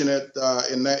fortunate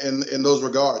in those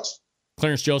regards.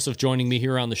 Clarence Joseph joining me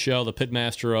here on the show, the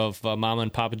pitmaster of Mama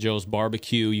and Papa Joe's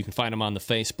Barbecue. You can find him on the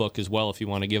Facebook as well if you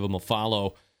want to give him a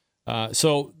follow.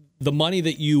 So the money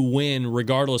that you win,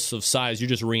 regardless of size, you're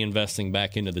just reinvesting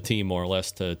back into the team more or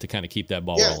less to kind of keep that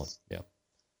ball rolling. Yeah.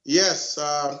 Yes.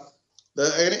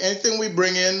 Anything we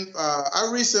bring in, I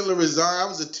recently resigned. I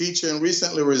was a teacher and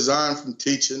recently resigned from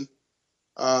teaching.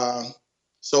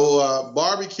 So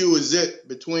barbecue is it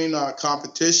between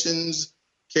competitions,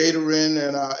 catering,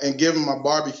 and giving my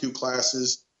barbecue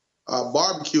classes.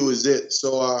 Barbecue is it.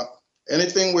 So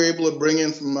anything we're able to bring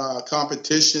in from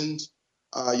competitions,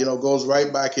 goes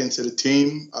right back into the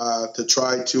team to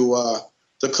try to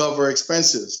cover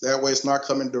expenses. That way it's not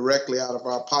coming directly out of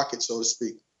our pocket, so to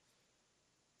speak.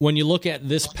 When you look at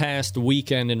this past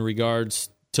weekend in regards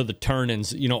to the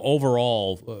turn-ins,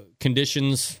 overall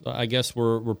conditions, I guess,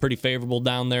 were pretty favorable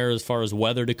down there as far as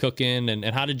weather to cook in. And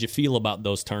how did you feel about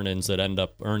those turn-ins that end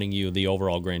up earning you the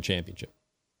overall grand championship?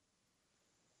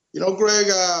 Greg,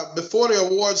 before the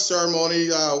awards ceremony,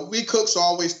 we cooks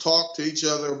always talk to each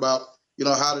other about,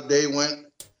 how the day went.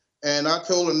 And I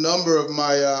told a number of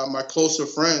my closer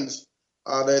friends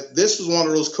that this was one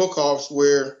of those cook-offs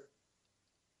where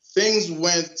things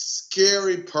went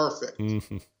scary perfect.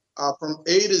 Mm-hmm. From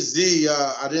A to Z,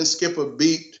 I didn't skip a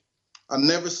beat. I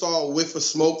never saw a whiff of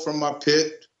smoke from my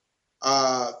pit.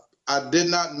 I did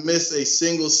not miss a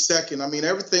single second. I mean,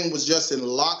 everything was just in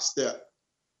lockstep.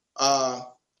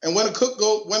 And when a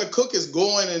cook is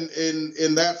going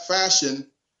in that fashion,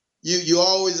 you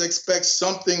always expect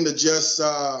something to just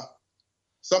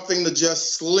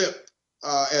slip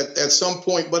at some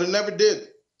point, but it never did.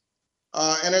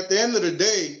 And at the end of the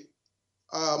day,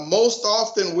 most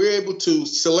often we're able to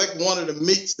select one of the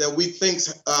meats that we think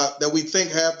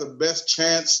have the best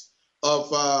chance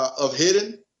of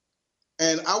hitting.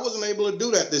 And I wasn't able to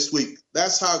do that this week.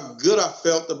 That's how good I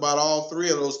felt about all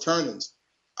three of those turn-ins.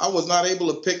 I was not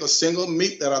able to pick a single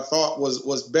meat that I thought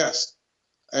was best.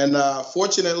 And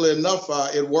fortunately enough,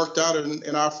 it worked out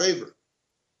in our favor.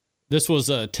 This was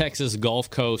a Texas Gulf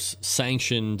Coast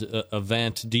sanctioned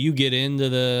event. Do you get into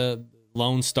the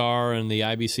Lone Star and the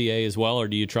IBCA as well, or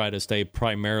do you try to stay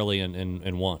primarily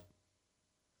in one?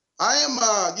 I am,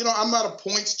 I'm not a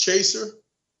points chaser,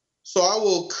 so I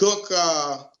will cook.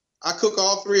 I cook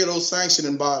all three of those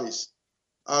sanctioning bodies,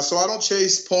 so I don't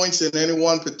chase points in any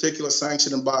one particular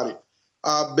sanctioning body.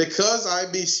 Because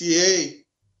IBCA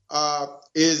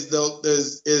is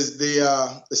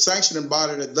the sanctioning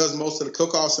body that does most of the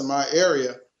cook-offs in my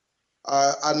area.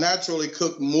 I naturally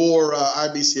cook more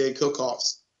IBCA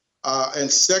cook-offs. And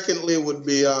secondly would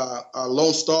be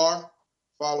Lone Star,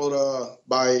 followed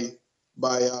by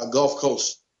Gulf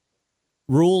Coast.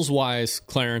 Rules-wise,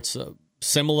 Clarence,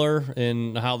 similar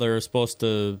in how they're supposed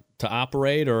to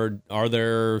operate, or are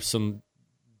there some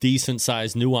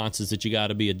decent-sized nuances that you got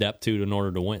to be adept to in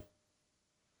order to win?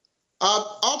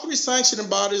 All three sanctioning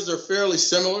bodies are fairly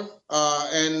similar,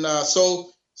 and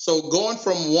so going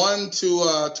from one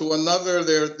to another,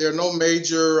 there are no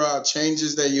major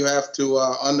changes that you have to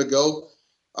undergo.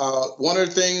 One of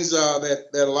the things that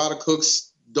a lot of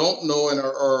cooks don't know and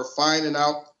are finding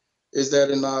out is that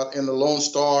in the Lone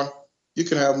Star, you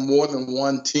can have more than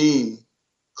one team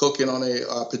cooking on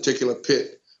a particular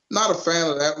pit. Not a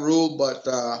fan of that rule, but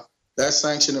that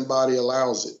sanctioning body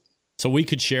allows it. So we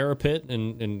could share a pit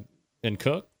and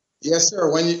cook? Yes,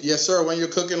 sir. When you're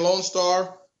cooking Lone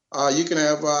Star, you can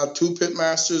have two pit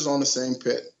masters on the same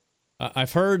pit.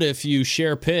 I've heard if you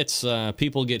share pits,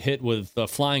 people get hit with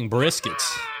flying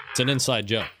briskets. It's an inside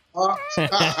joke.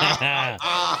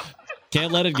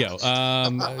 Can't let it go.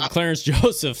 Clarence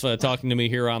Joseph talking to me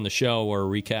here on the show. We're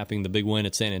recapping the big win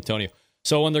at San Antonio.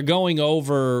 So when they're going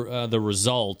over the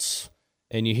results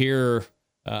and you hear,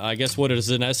 I guess what it is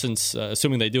in essence,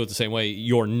 assuming they do it the same way,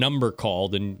 your number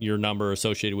called and your number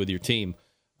associated with your team,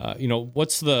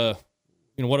 what are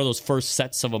those first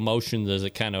sets of emotions as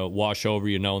it kind of wash over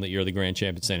you knowing that you're the grand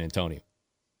champion San Antonio?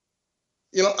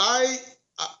 I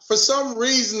for some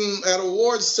reason at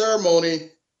awards ceremony,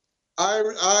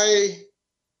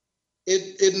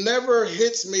 it never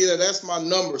hits me that that's my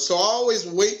number. So I always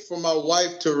wait for my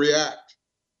wife to react.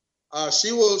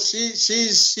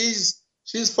 She's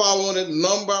following it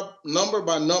number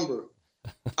by number.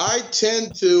 I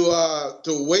tend to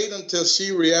wait until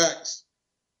she reacts.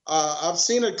 I've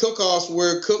seen at cook-offs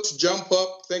where cooks jump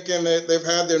up thinking that they've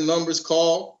had their numbers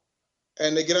called,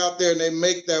 and they get out there and they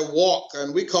make that walk,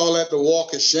 and we call that the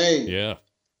walk of shame. Yeah.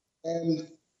 And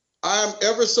I'm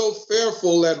ever so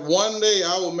fearful that one day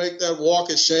I will make that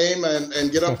walk of shame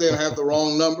and get up there and have the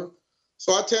wrong number.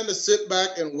 So I tend to sit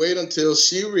back and wait until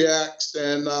she reacts,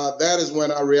 and that is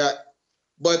when I react.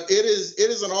 But it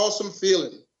is an awesome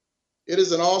feeling. It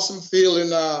is an awesome feeling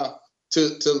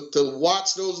to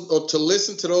watch those or to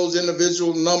listen to those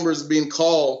individual numbers being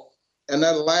called, and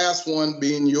that last one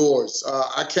being yours.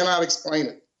 I cannot explain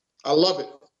it. I love it.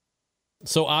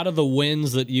 So out of the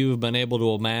wins that you've been able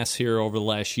to amass here over the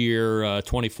last year,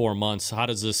 24 months, how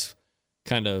does this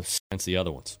kind of sense the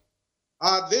other ones?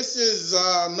 This is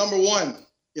number one.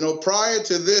 Prior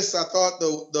to this, I thought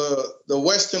the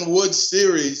Western Woods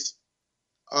series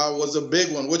was a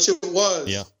big one, which it was.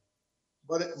 Yeah.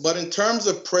 But in terms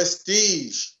of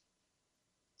prestige,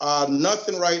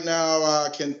 nothing right now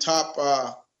can top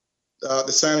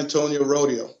the San Antonio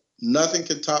Rodeo. Nothing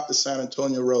can top the San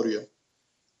Antonio Rodeo.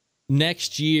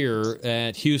 Next year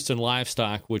at Houston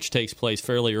Livestock, which takes place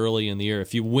fairly early in the year,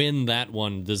 if you win that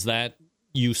one, does that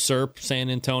usurp San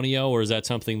Antonio, or is that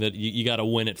something that you got to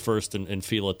win it first and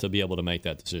feel it to be able to make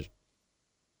that decision?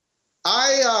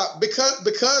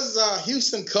 Because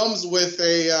Houston comes with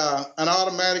an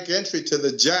automatic entry to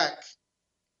the Jack,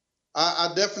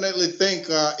 I definitely think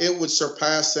it would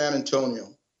surpass San Antonio.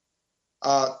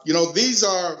 These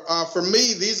are for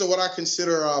me. These are what I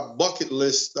consider bucket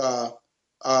list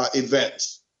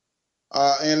events,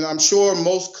 and I'm sure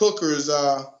most cookers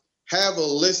have a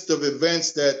list of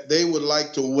events that they would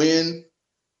like to win,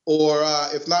 or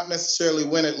if not necessarily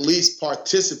win, at least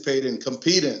participate in,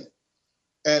 compete in.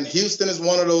 And Houston is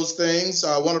one of those things,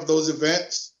 one of those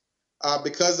events.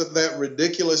 Because of that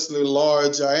ridiculously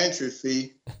large entry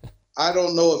fee, I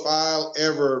don't know if I'll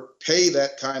ever pay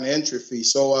that kind of entry fee.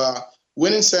 So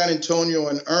winning San Antonio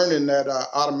and earning that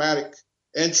automatic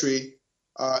entry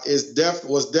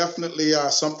was definitely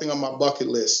something on my bucket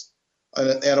list.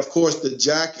 And of course, the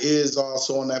Jack is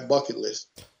also on that bucket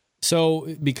list. So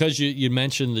because you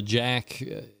mentioned the Jack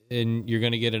and you're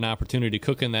going to get an opportunity to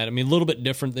cook in that, I mean, a little bit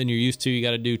different than you're used to. You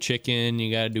got to do chicken,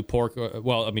 you got to do pork.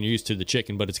 Well, I mean, you're used to the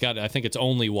chicken, but I think it's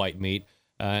only white meat.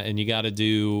 And you got to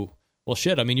do, well,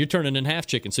 shit, I mean, you're turning in half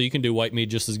chicken, so you can do white meat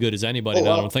just as good as anybody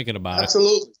now that I'm thinking about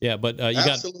absolutely. it. Yeah, but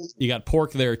you got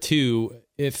pork there too.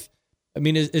 Is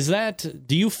that,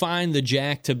 do you find the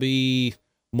Jack to be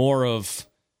more of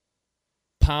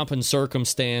pomp and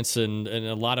circumstance and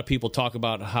a lot of people talk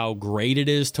about how great it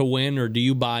is to win, or do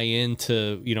you buy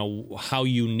into, how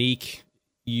unique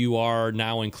you are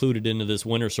now included into this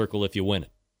winner circle if you win it?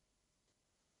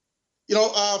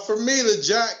 For me, the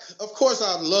Jack, of course,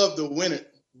 I'd love to win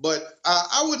it, but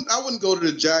I wouldn't go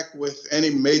to the Jack with any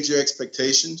major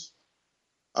expectations.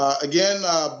 Again,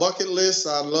 bucket list,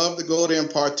 I'd love to go there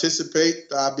and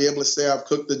participate. I'd be able to say I've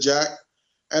cooked the Jack.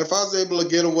 And if I was able to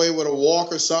get away with a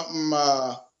walk or something,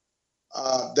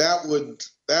 that would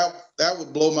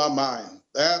blow my mind.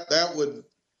 That would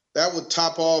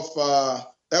top off.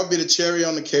 That would be the cherry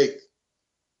on the cake.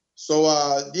 So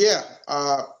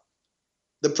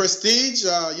the prestige,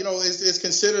 is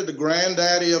considered the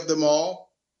granddaddy of them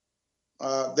all.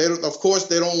 They don't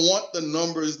want the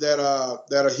numbers that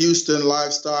a Houston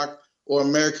Livestock or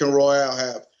American Royale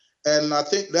have, and I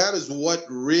think that is what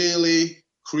really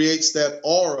creates that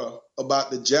aura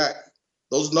about the Jack.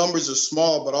 Those numbers are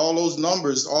small, but all those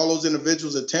numbers, all those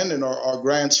individuals attending are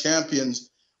grand champions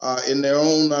in their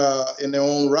own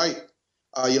right.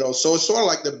 So it's sort of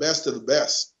like the best of the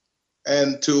best,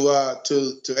 and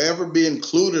to ever be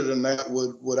included in that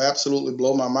would absolutely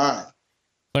blow my mind.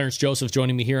 Clarence Joseph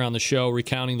joining me here on the show,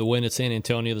 recounting the win at San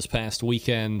Antonio this past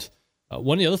weekend.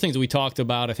 One of the other things that we talked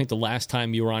about, I think the last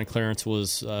time you were on, Clarence,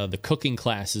 was the cooking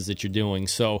classes that you're doing.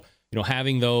 So,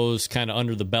 having those kind of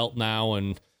under the belt now,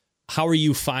 and how are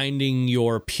you finding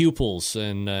your pupils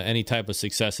and any type of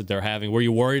success that they're having? Were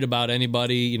you worried about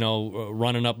anybody,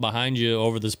 running up behind you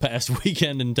over this past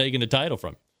weekend and taking the title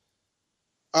from you?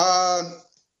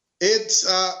 It's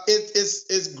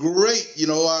great.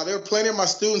 There were plenty of my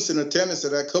students in attendance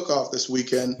at that cook-off this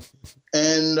weekend,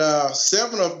 and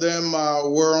 7 of them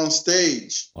were on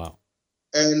stage. Wow!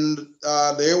 And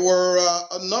there were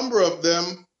a number of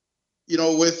them,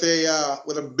 with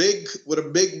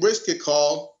a big brisket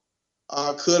call,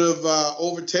 could have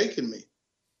overtaken me.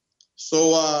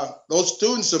 So those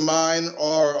students of mine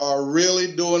are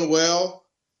really doing well.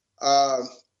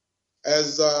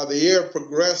 As the year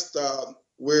progressed,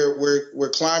 we're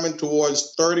climbing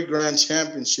towards 30 grand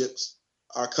championships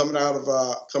coming out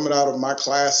of my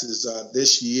classes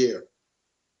this year.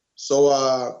 So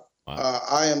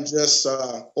I am just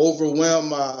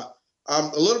overwhelmed. I'm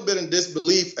a little bit in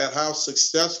disbelief at how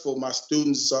successful my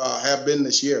students have been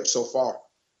this year so far.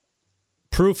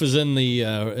 Proof is in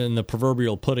the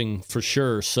proverbial pudding for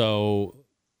sure. So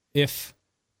if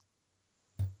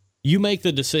you make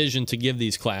the decision to give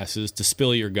these classes, to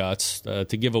spill your guts, to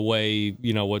give away,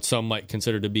 what some might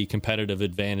consider to be competitive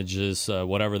advantages,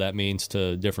 whatever that means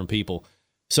to different people.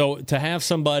 So to have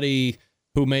somebody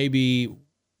who maybe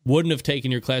wouldn't have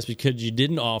taken your class because you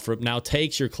didn't offer it, now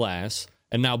takes your class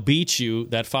and now beats you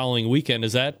that following weekend,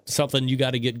 is that something you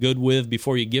got to get good with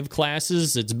before you give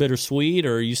classes? It's bittersweet,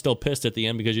 or are you still pissed at the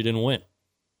end because you didn't win?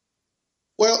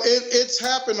 Well, it's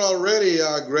happened already,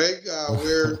 Greg,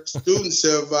 where students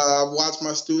have watched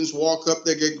my students walk up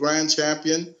there, get grand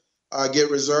champion, get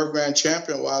reserve grand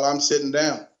champion while I'm sitting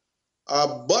down.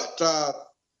 But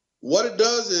what it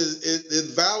does is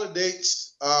it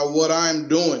validates what I'm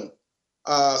doing.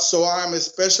 So I'm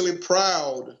especially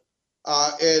proud.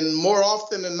 And more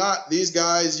often than not, these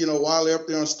guys, while they're up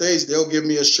there on stage, they'll give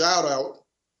me a shout out,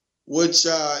 which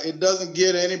it doesn't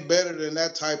get any better than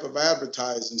that type of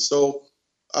advertising. So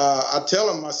I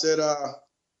tell them, I said,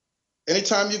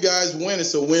 anytime you guys win,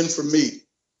 it's a win for me.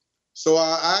 So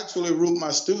I actually root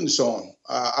my students on.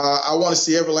 I want to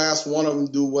see every last one of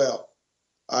them do well.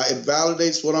 It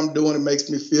validates what I'm doing. It makes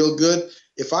me feel good.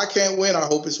 If I can't win, I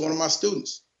hope it's one of my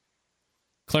students.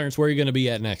 Clarence, where are you going to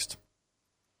be at next?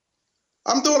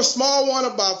 I'm doing a small one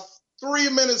about 3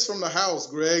 minutes from the house,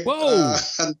 Greg. Whoa!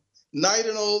 Night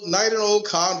in Old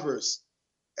Converse.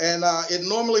 And it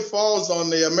normally falls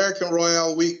on the American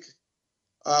Royale Week,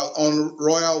 on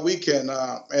Royale Weekend.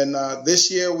 And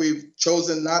this year we've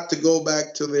chosen not to go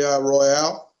back to the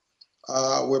Royale.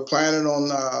 We're planning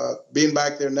on being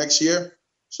back there next year.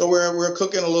 So we're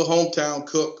cooking a little hometown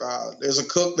cook. There's a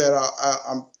cook that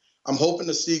I'm hoping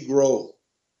to see grow.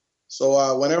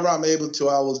 So whenever I'm able to,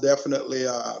 I will definitely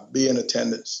be in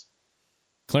attendance.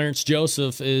 Clarence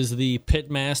Joseph is the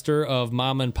pitmaster of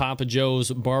Mama and Papa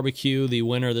Joe's Barbecue, the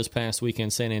winner this past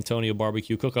weekend, San Antonio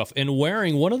Barbecue Cook-Off, and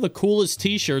wearing one of the coolest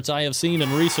T-shirts I have seen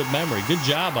in recent memory. Good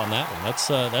job on that one.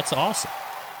 That's awesome.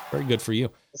 Very good for you.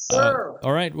 Yes, sir.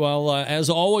 All right. Well, as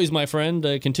always, my friend,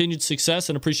 continued success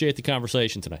and appreciate the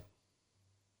conversation tonight.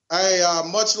 Hey,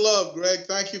 much love, Greg.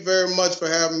 Thank you very much for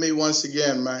having me once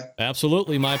again, man.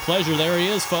 Absolutely. My pleasure. There he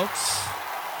is, folks.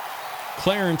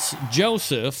 Clarence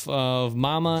Joseph of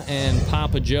Mama and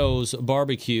Papa Joe's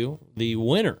Barbecue, the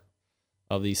winner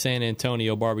of the San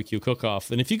Antonio Barbecue Cook-Off.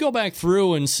 And if you go back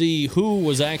through and see who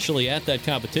was actually at that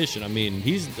competition, I mean,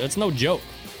 that's no joke.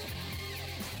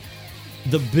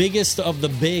 The biggest of the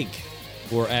big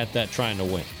were at that trying to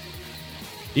win.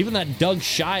 Even that Doug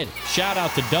Scheid. Shout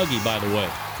out to Dougie, by the way,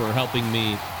 for helping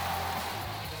me.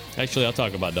 Actually, I'll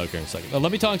talk about Doug here in a second.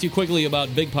 Let me talk to you quickly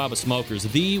about Big Papa Smokers,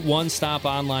 the one-stop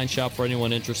online shop for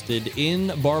anyone interested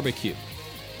in barbecue.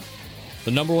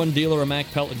 The #1 dealer of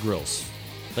Mac pellet grills.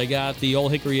 They got the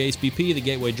Old Hickory Ace BP, the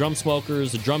Gateway drum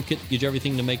smokers, the drum kit that gives you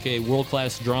everything to make a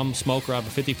world-class drum smoker out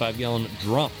of a 55-gallon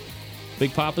drum.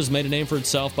 Big Papa's made a name for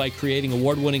itself by creating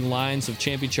award-winning lines of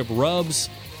championship rubs,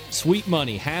 Sweet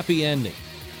Money, Happy Ending,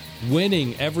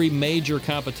 winning every major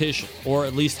competition, or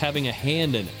at least having a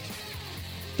hand in it.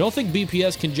 Don't think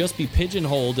BPS can just be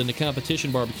pigeonholed into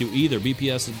competition barbecue either.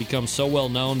 BPS has become so well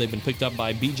known, they've been picked up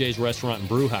by BJ's Restaurant and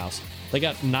Brew House. They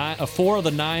got 4 of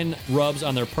the 9 rubs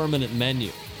on their permanent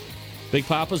menu. Big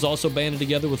Papa's also banded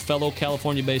together with fellow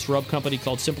California-based rub company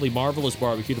called Simply Marvelous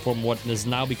Barbecue to form what has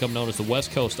now become known as the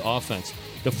West Coast Offense.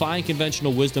 Defying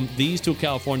conventional wisdom, these 2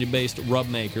 California-based rub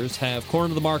makers have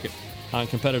cornered the market on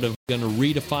competitive, going to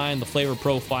redefine the flavor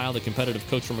profile that competitive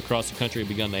cooks from across the country have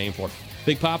begun to aim for.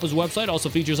 Big Papa's website also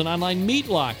features an online meat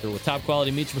locker with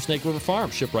top-quality meats from Snake River Farm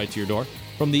shipped right to your door.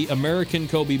 From the American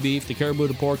Kobe beef, to Caribou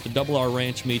to pork, to Double R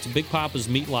Ranch meats, Big Papa's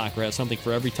Meat Locker has something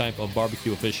for every type of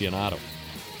barbecue aficionado.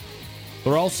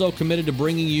 They're also committed to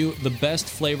bringing you the best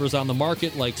flavors on the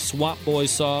market, like Swamp Boy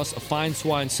sauce, a fine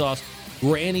swine sauce,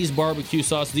 Granny's barbecue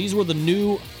sauce. These were the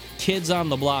new kids on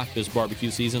the block this barbecue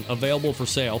season, available for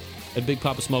sale at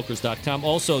BigPapaSmokers.com.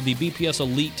 Also, the BPS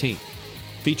Elite Team,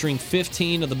 featuring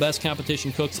 15 of the best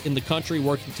competition cooks in the country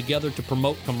working together to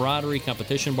promote camaraderie,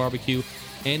 competition barbecue,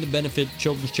 and to benefit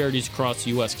children's charities across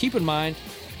the U.S. Keep in mind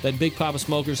that Big Papa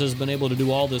Smokers has been able to do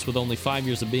all this with only 5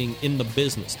 years of being in the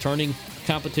business, turning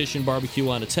competition barbecue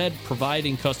on its head,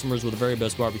 providing customers with the very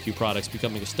best barbecue products,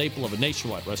 becoming a staple of a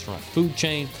nationwide restaurant food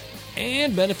chain,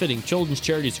 and benefiting children's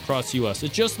charities across the U.S.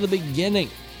 It's just the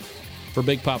beginning for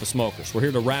Big Papa Smokers. We're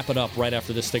here to wrap it up right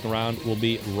after this. Stick around. We'll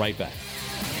be right back.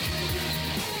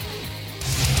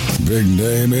 Big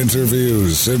name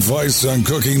interviews, advice on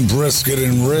cooking brisket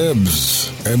and ribs,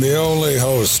 and the only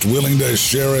host willing to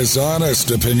share his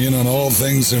honest opinion on all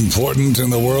things important in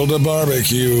the world of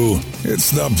barbecue.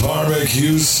 It's the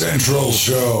Barbecue Central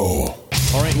Show.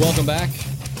 All right, welcome back.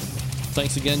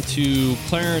 Thanks again to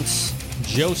Clarence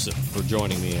Joseph for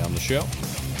joining me on the show,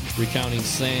 recounting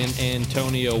San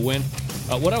Antonio win.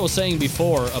 What I was saying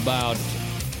before about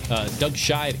Doug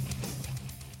Scheiding,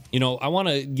 you know, I want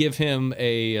to give him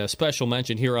a special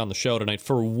mention here on the show tonight.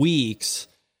 For weeks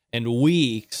and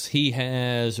weeks, he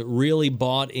has really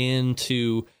bought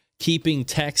into keeping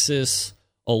Texas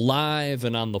alive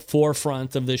and on the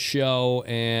forefront of this show.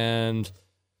 And,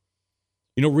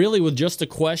 you know, really with just a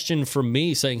question from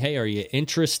me saying, hey, are you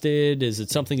interested? Is it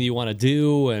something that you want to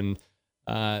do? And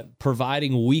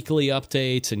providing weekly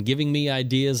updates and giving me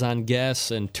ideas on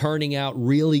guests and turning out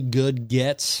really good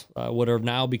gets, what are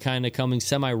now becoming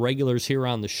semi-regulars here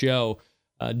on the show.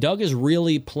 Doug has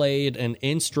really played an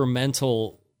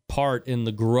instrumental part in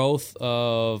the growth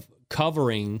of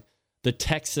covering the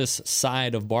Texas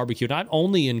side of barbecue, not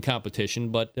only in competition,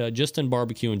 but just in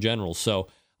barbecue in general. So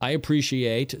I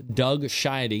appreciate Doug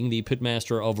Scheiding, the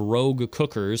pitmaster of Rogue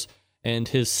Cookers, and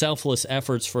his selfless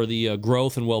efforts for the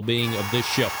growth and well-being of this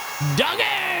show.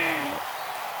 Dougie!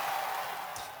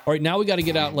 All right, now we got to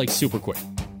get out like super quick.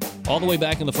 All the way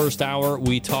back in the first hour,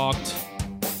 we talked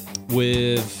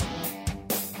with...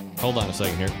 Hold on a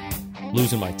second here.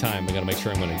 Losing my time. I got to make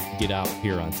sure I'm going to get out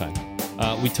here on time.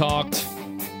 We talked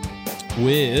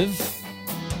with...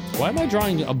 Why am I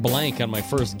drawing a blank on my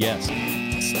first guess?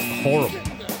 It's horrible.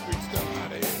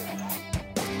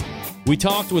 We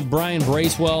talked with Brian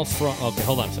Bracewell from... Okay,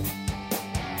 hold on a second.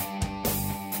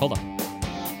 Hold on.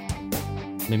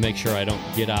 Let me make sure I don't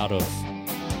get out of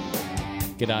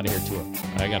here too early.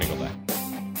 I gotta go back.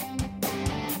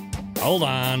 Hold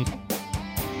on.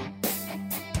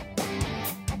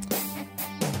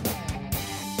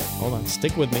 Hold on.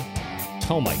 Stick with me.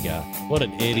 Oh my God. What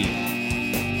an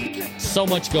idiot. So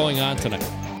much going on tonight.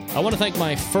 I want to thank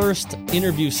my first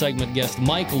interview segment guest,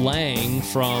 Mike Lang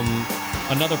from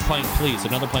Another Pint Please,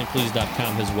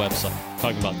 anotherpintplease.com, his website,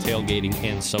 talking about tailgating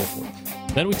and so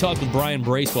forth. Then we talked with Brian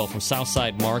Bracewell from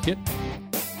Southside Market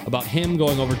about him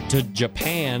going over to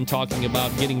Japan, talking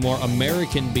about getting more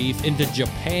American beef into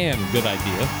Japan. Good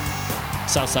idea.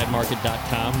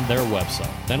 SouthsideMarket.com, their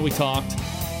website. Then we talked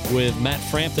with Matt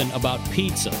Frampton about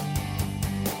pizza.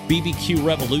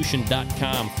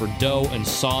 BBQRevolution.com for dough and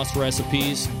sauce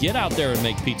recipes. Get out there and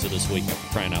make pizza this weekend,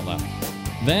 for crying out loud.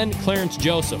 Then Clarence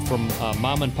Joseph from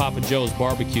Mom and Papa Joe's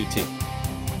barbecue team,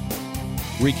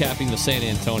 recapping the San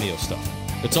Antonio stuff.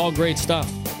 It's all great stuff.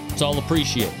 It's all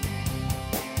appreciated.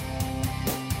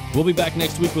 We'll be back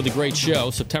next week with a great show,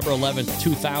 September 11th,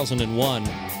 2001.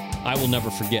 I will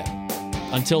never forget.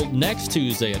 Until next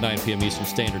Tuesday at 9 p.m. Eastern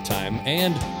Standard Time,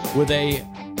 and with a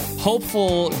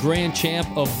hopeful grand champ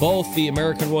of both the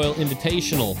American Royal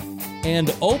Invitational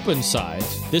and Open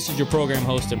sides, this is your program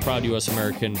host and proud U.S.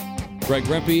 American, Greg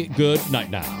Rempe. Good night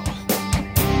now.